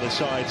some of the other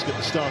sides at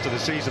the start of the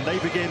season. They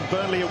begin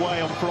Burnley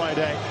away on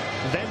Friday,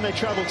 then they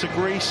travel to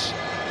Greece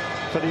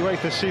for the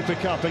UEFA Super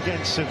Cup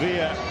against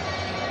Sevilla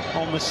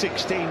on the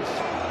 16th,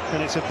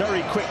 and it's a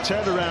very quick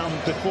turnaround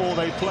before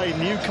they play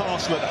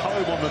Newcastle at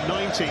home on the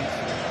 19th,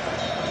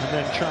 and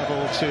then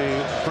travel to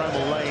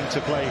Bramall Lane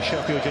to play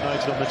Sheffield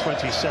United on the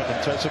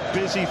 27th. So it's a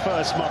busy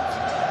first month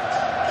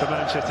for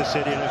Manchester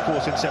City, and of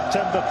course in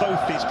September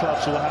both these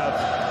clubs will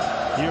have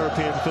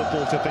European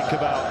football to think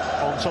about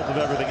on top of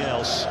everything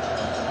else.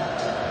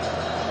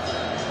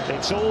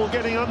 It's all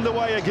getting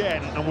underway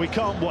again, and we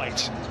can't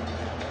wait.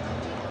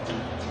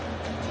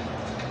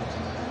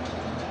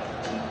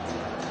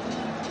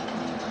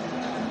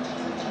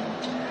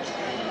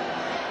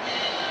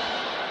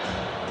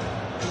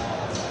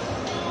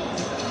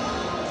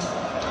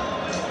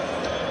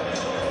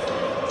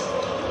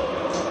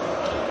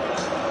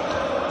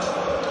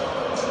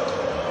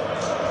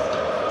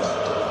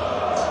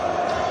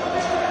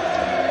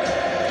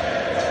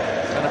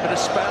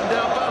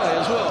 Spandau Ballet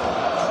as well.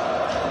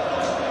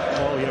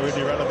 Oh, you're in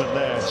your element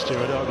there,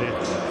 Stuart, aren't you?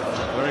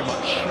 Very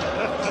much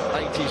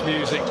 80s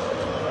music.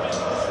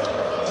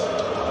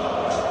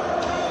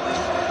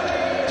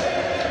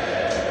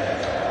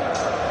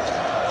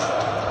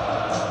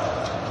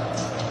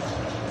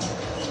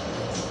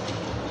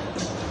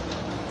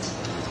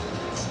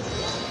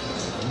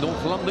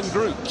 North London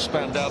group,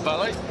 Spandau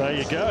Ballet. There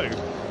you go.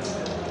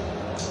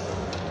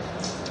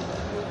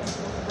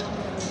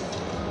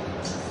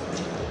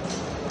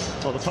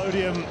 Well, the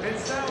podium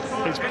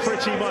is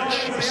pretty much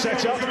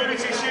set up.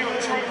 Community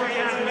Shield trophy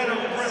and medal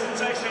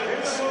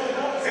presentations.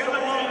 In the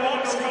long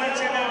box,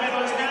 collecting their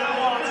medals now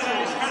are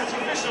today's match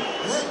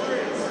officials.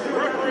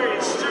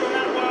 Referees Stuart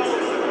Atwell,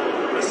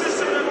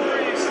 assistant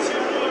referees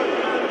Tim Wood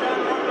and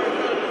Dan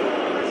Robinson.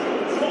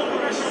 Fourth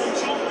official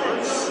Tom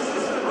Brooks,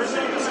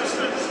 reserve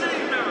assistant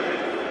Steve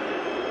Merrick.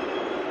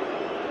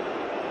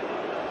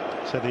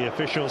 So the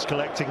officials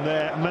collecting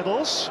their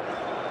medals.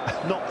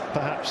 Not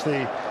perhaps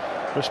the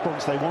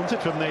response they wanted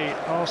from the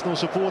Arsenal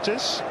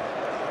supporters.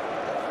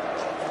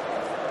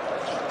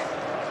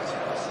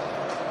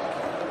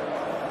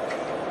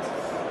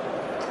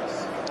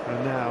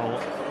 And now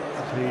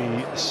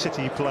the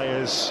City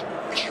players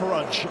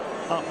trudge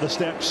up the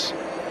steps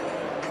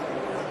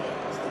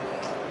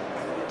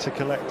to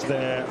collect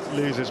their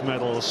losers'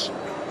 medals.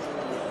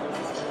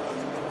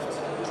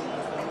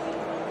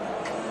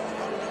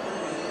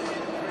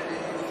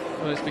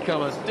 Well, it's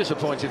become a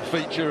disappointing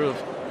feature of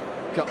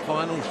Cup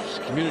finals,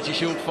 Community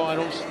Shield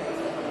finals,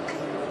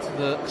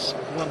 that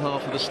one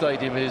half of the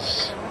stadium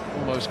is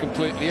almost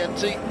completely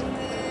empty,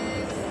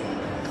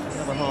 the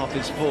other half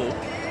is full.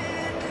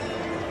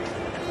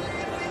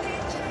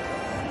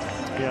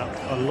 Yeah,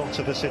 a lot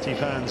of the City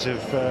fans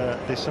have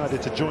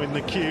decided to join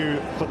the queue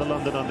for the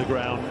London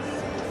Underground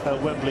at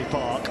Wembley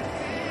Park.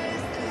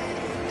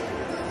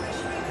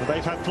 Well,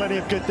 they've had plenty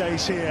of good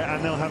days here,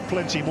 and they'll have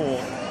plenty more.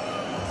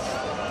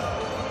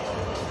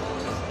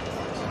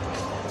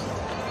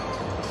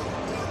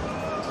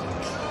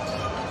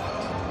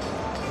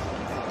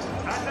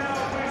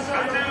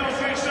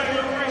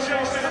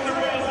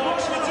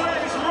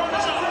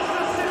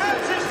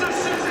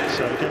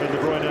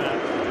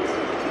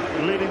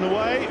 Leading the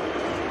way.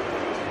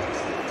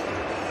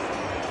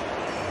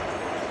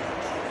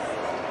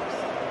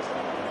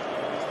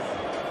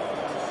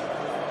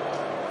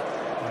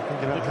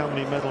 Think about how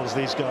many medals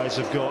these guys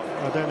have got.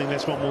 I don't think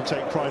this one will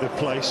take pride of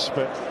place,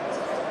 but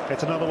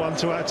it's another one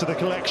to add to the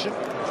collection.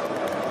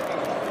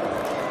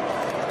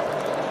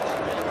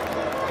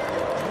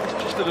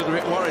 Just a little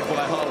bit worried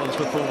by Haaland's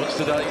performance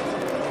today.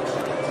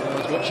 I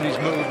was watching his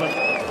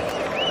movement.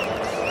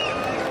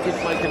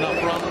 Didn't make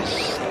enough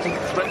runs, didn't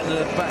threaten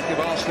the back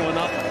of Arsenal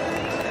enough.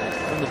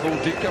 When the ball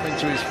did come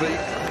into his feet,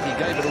 he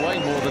gave it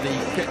away more than he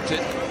kept it.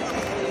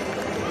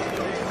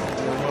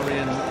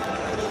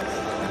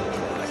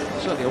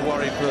 Certainly a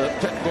worry for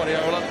Pep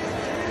Guardiola.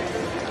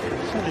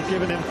 Certainly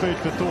given him food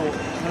for thought,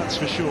 that's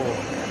for sure.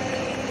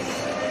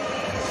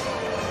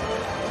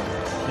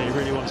 He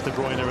really wants De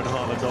Bruyne and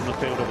Haaland on the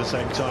field at the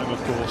same time,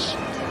 of course.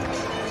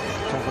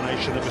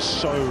 Combination that was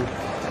so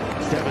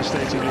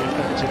devastatingly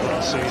effective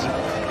last season.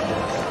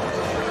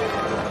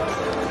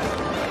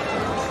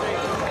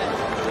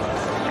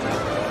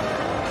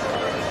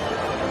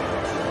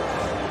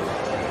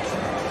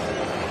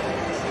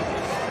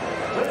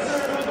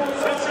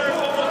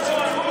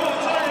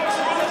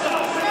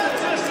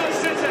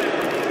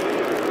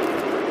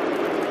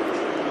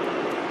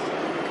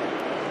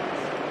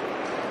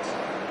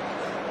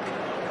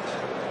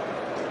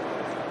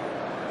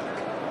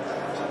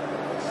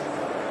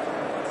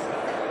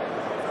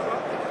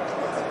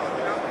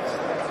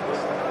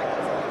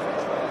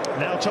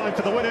 Now time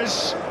for the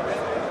winners.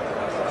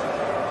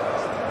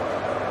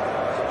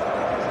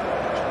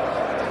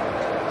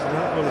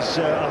 That was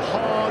a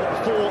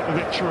hard-fought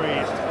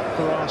victory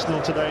for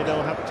Arsenal today.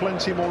 They'll have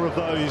plenty more of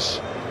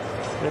those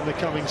in the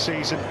coming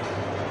season.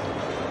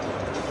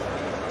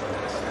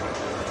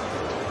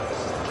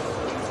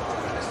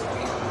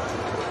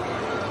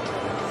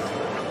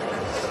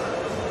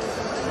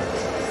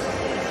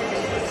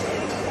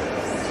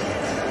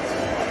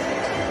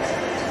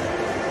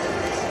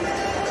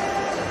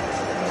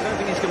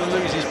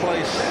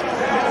 face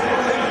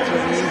to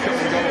the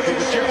incoming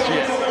goalkeeper just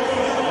yet.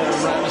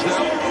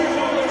 Ramsdale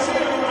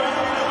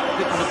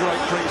didn't have a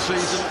great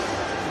pre-season,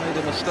 made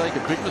a mistake, a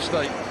big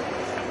mistake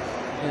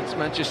against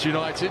Manchester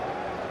United.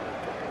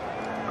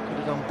 Could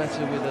have done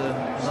better with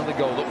another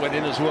goal that went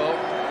in as well.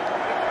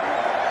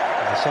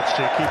 The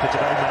substitute keeper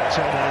today, Matt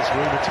Turner, is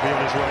rumoured to be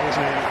on his way,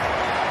 isn't he?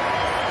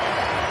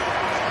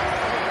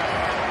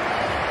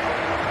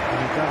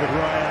 And David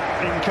Raya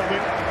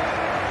incoming.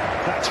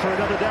 That's for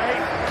another day.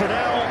 For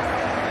now,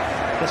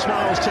 the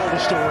smiles tell the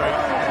story.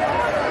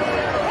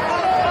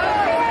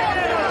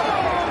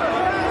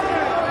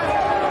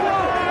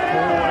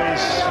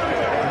 Always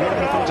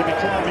wonderful to be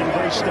climbing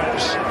those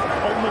steps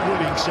on the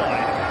winning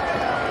side.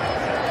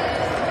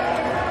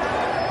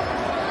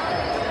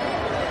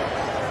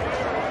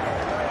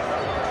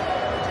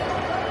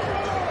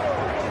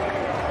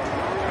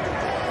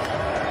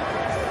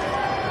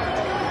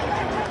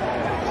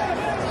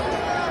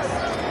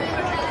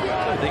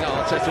 I think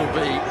Arteta will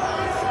be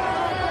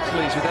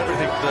pleased with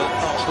everything that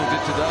Arsenal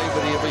did today,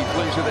 but he'll be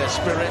pleased with their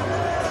spirit.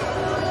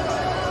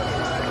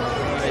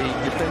 They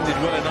defended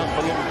well enough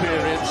for long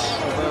periods,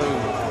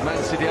 although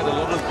Man City had a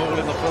lot of ball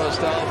in the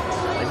first half.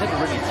 They never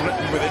really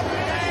threatened with it.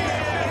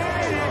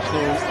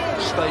 Arsenal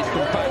stayed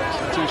compact.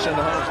 The two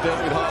centre-halves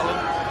dealt with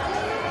Haaland.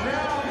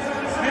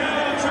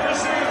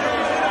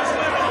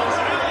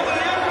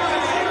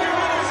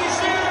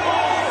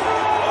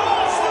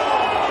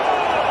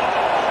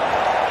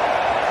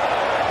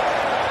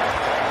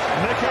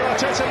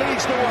 Arteta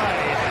leads the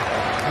way,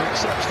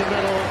 accepts the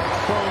middle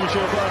from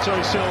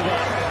Gilberto Silva.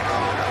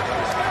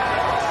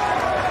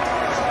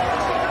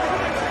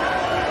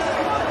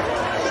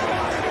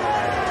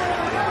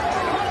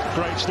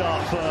 Great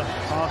start for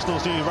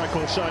Arsenal's new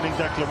record signing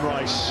Declan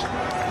Rice.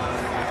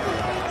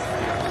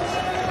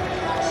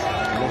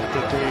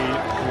 Lifted the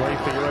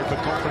UEFA Europa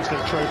Conference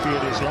League trophy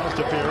in his last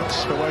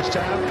appearance for West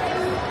Ham.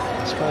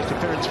 His first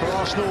appearance for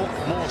Arsenal,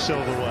 more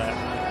silverware.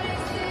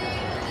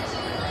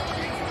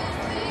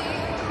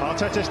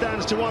 Arteta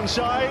stands to one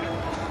side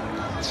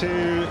to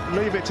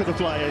leave it to the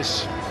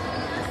players.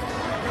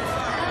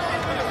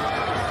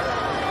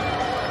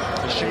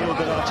 The shield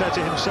that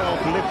Arteta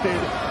himself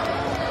lifted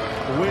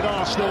with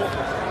Arsenal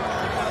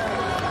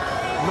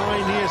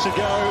 9 years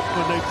ago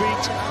when they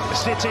beat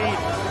City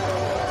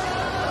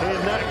in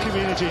that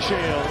Community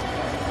Shield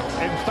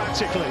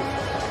emphatically.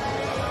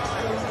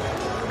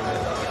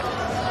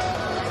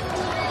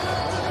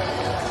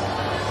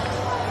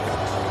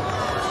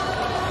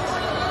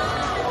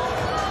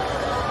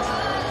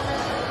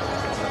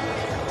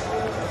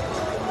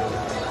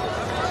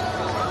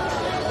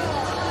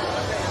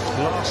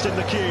 Last in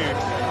the queue,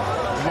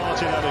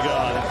 Martin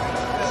Odegaard,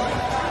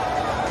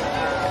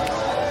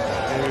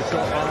 who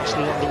got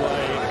Arsenal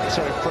underway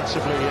so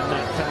impressively in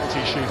that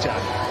penalty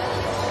shootout.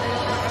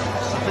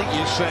 I think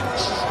you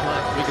sense,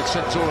 like we could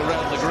sense all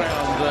around the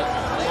ground, that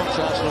once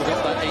Arsenal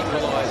got that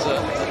equaliser,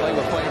 that they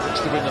were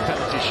favourites to win the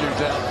penalty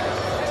shootout.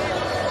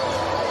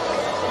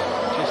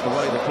 Just the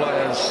way the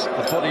players,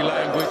 the body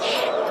language,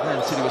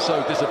 Man City were so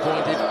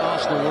disappointed.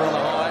 Arsenal were on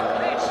a high.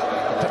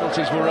 The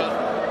penalties were at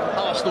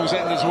Arsenal's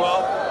end as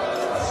well.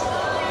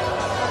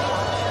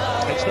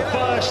 It's the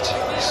first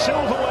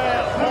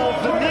silverware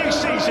of the new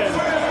season.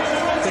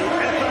 The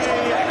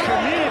FA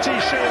Community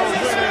Shield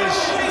winners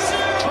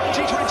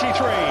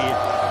 2023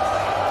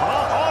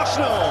 are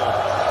Arsenal.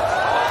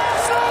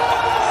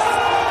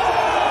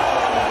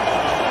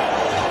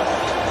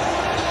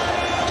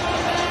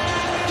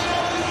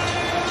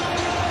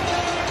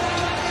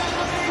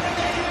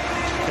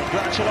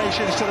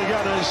 Congratulations to the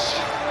Gunners.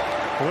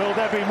 Will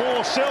there be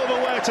more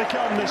silverware to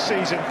come this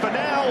season? For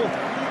now,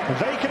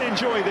 they can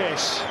enjoy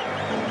this.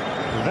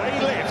 They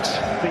lift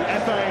the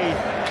FA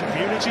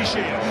Community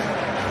Shield.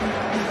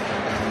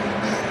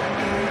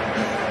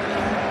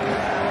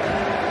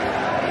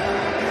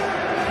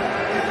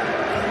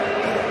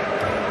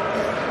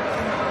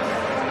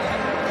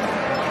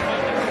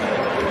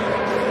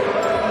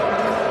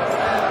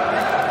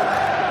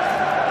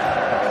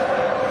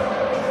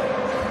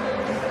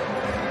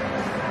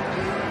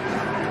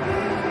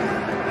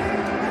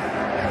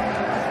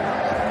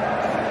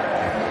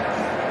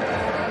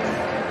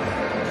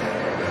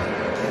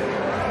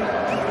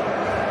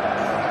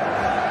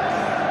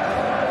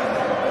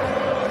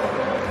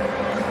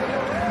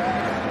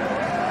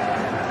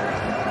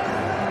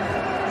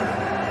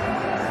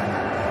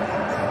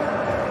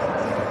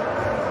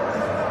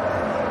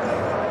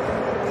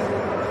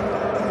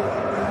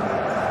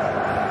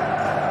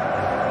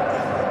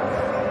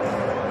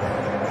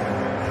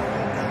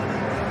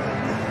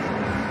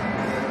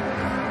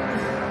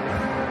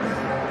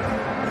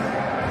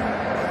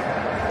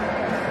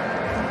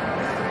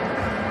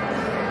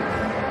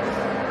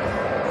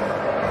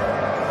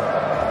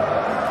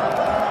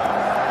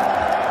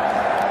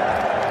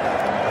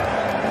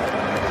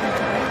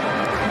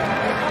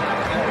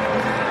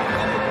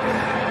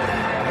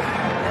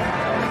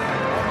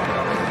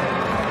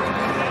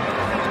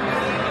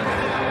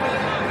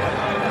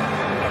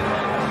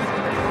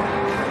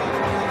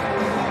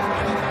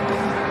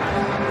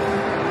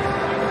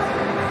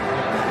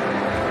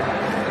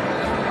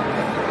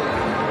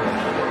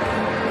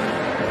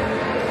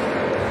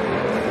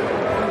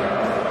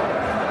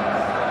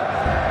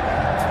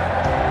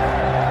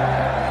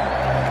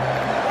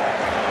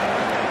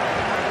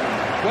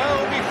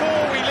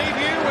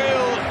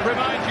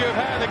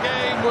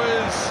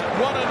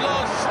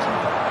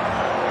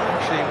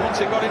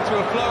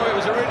 into a flow. It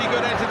was a really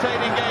good,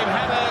 entertaining game.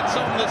 Havertz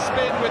on the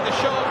spin with the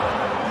shot.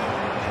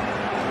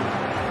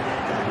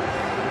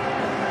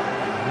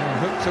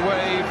 Hooked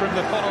away from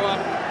the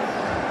follow-up.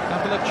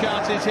 Couple of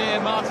chances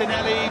here,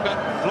 Martinelli, but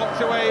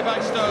blocked away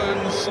by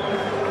Stones.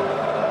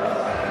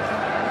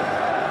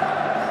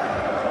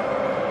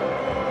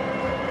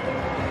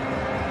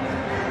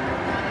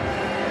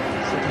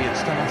 City had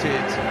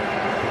started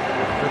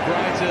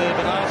brighter,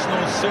 but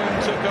Arsenal soon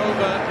took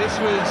over. This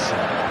was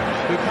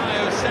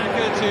Bukayo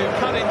Saka to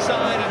cut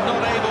inside and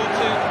not able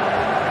to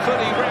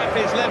fully wrap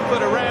his left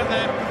foot around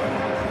them.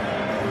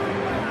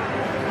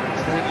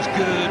 So it was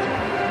good,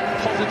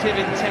 positive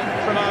intent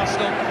from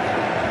Arsenal.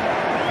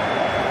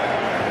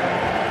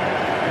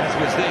 As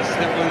was this,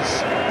 that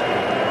was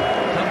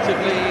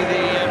comfortably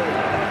the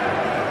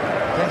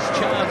best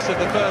chance of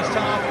the first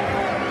half.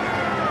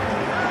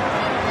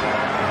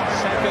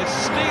 Saka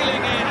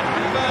stealing in,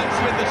 Havertz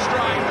with the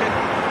strike, and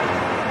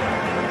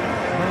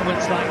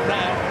moments like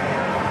that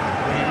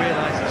when you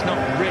realise it's not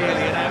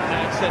really an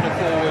out-and-out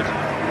centre-forward.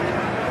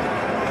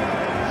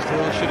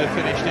 Still should have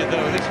finished it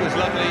though. This was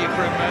lovely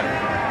from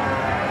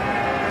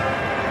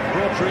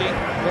Rodri,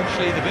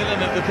 eventually the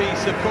villain of the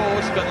piece of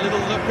course, but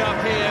little look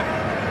up here.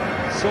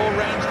 Saw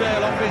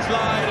Ramsdale off his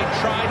line and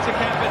tried to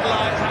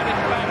capitalise, had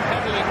him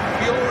backpedaling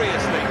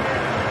furiously.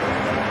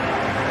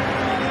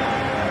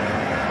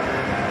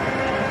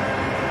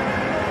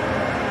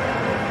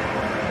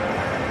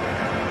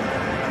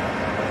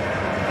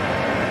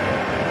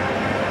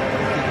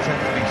 Things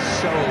have to be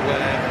so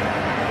aware.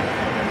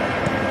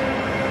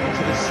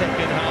 Into the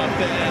second half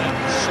there.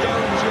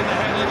 Stones with the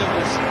header that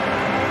was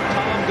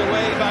palmed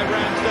away by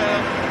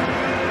Ramsdale.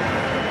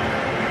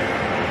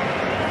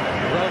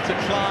 Well to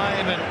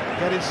climb and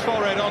get his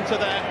forehead onto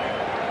that.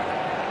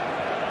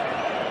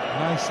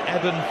 Nice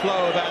ebb and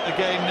flow about the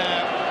game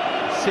now.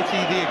 City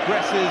the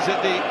aggressors at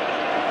the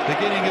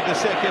beginning of the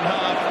second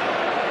half.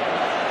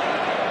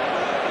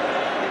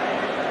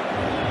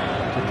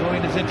 De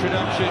Bruyne's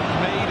introduction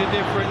made a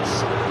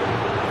difference.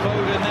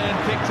 Foden then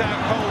picked out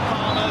Cole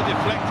Palmer,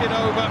 deflected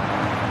over,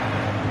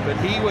 but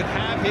he would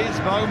have his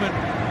moment.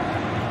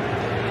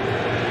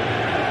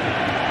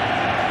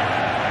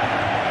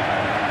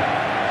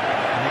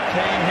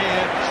 Came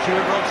here,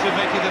 Stuart Robson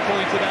making the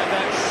point about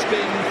that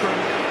spin from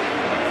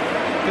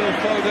Phil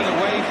Foden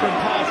away from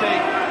Partey.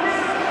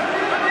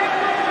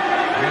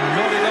 And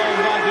nodded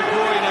on by De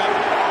Bruyne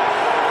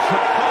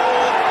for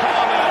Cole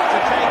Palmer to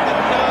take the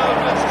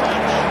nerveless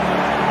touch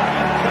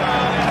and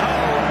curl it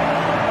home.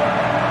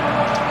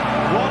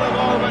 What a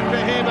moment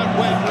for him at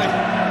Wembley.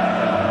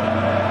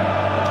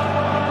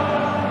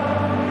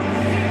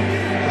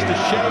 Just a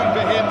shame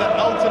for him that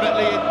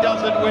ultimately it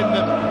doesn't win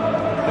them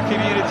the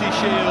Community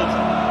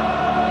Shield.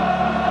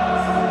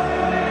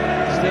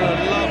 Still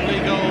a lovely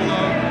goal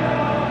though,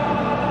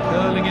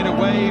 curling it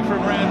away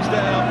from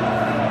Ramsdale.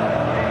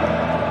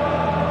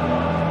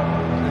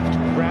 Just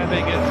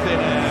grabbing at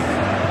thin air.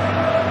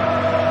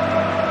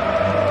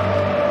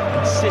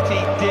 And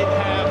City did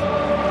have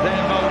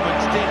their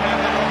moments, did have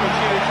their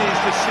opportunities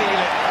to seal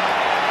it.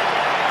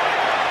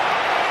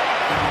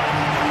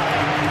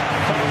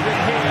 Foden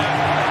here,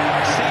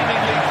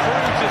 seemingly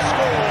through to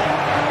score.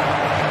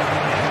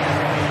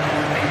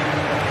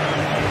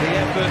 The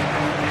effort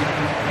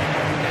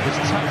was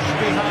touched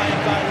behind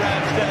by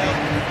Ramsdale.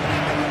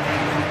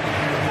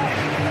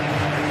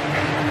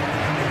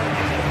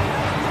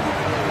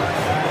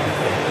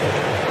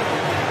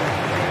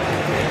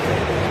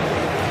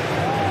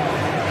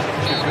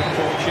 Such a good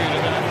fortune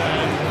about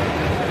that.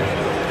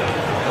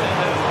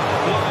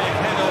 Flying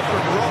header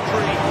from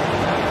Rodri.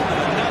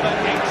 Another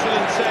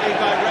excellent save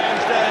by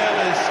Ramsdale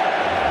as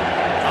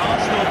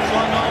Arsenal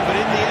clung on, but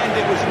in the end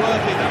it was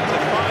worth it. That was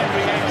a fine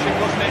reaction,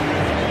 wasn't it?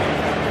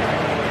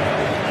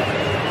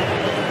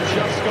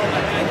 Just got the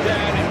hand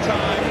down in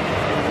time.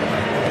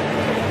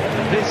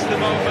 And this the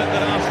moment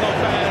that Arsenal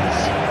fans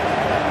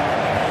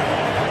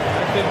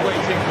have been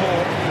waiting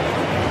for.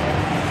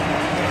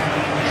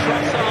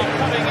 Trossard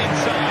cutting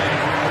inside.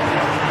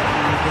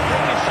 The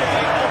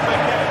ricochet off the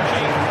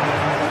Kanji.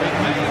 It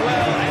may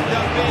well end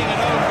up being an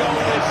own goal.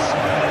 This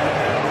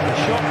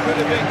shot could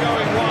have been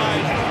going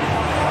wide.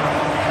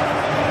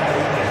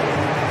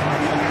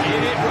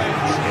 In it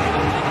went.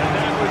 And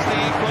that was the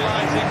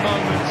equalising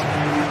moment.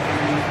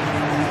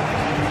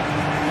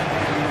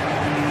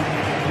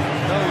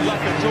 No luck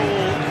at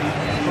all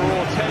for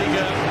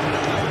Ortega.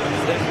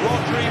 Then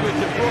Rodri with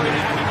De Bruyne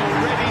having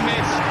already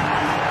missed,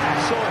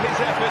 saw his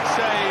effort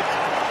saved.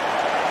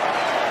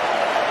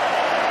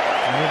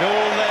 And it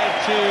all led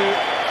to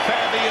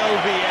Fabio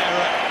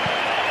Vieira,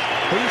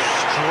 who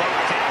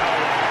struck it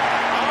home.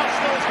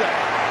 Arsenal's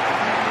goal.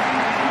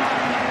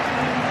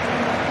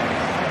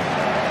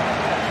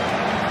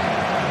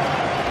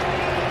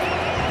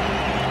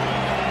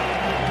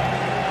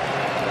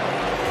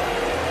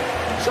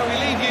 So we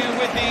leave you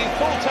with the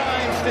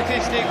full-time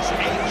statistics.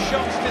 8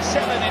 shots to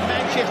 7 in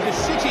Manchester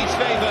City's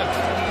favour.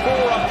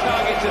 4 on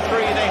target to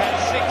 3. They had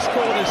 6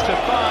 corners to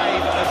 5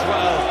 as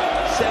well.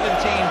 17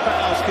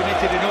 fouls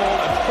committed in all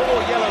and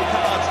 4 yellow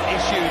cards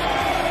issued.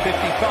 55%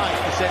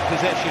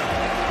 possession,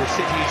 with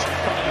City's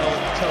final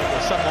total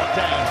somewhat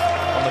down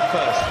on the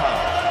first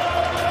half.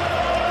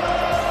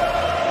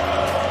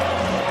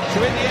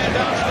 So in the end,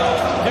 Arsenal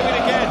do it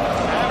again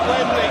at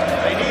Wembley.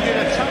 They needed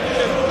a touch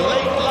of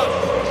late luck,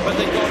 but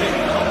they got it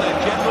on their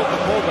general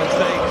performance.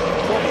 They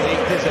probably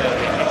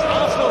deserved it.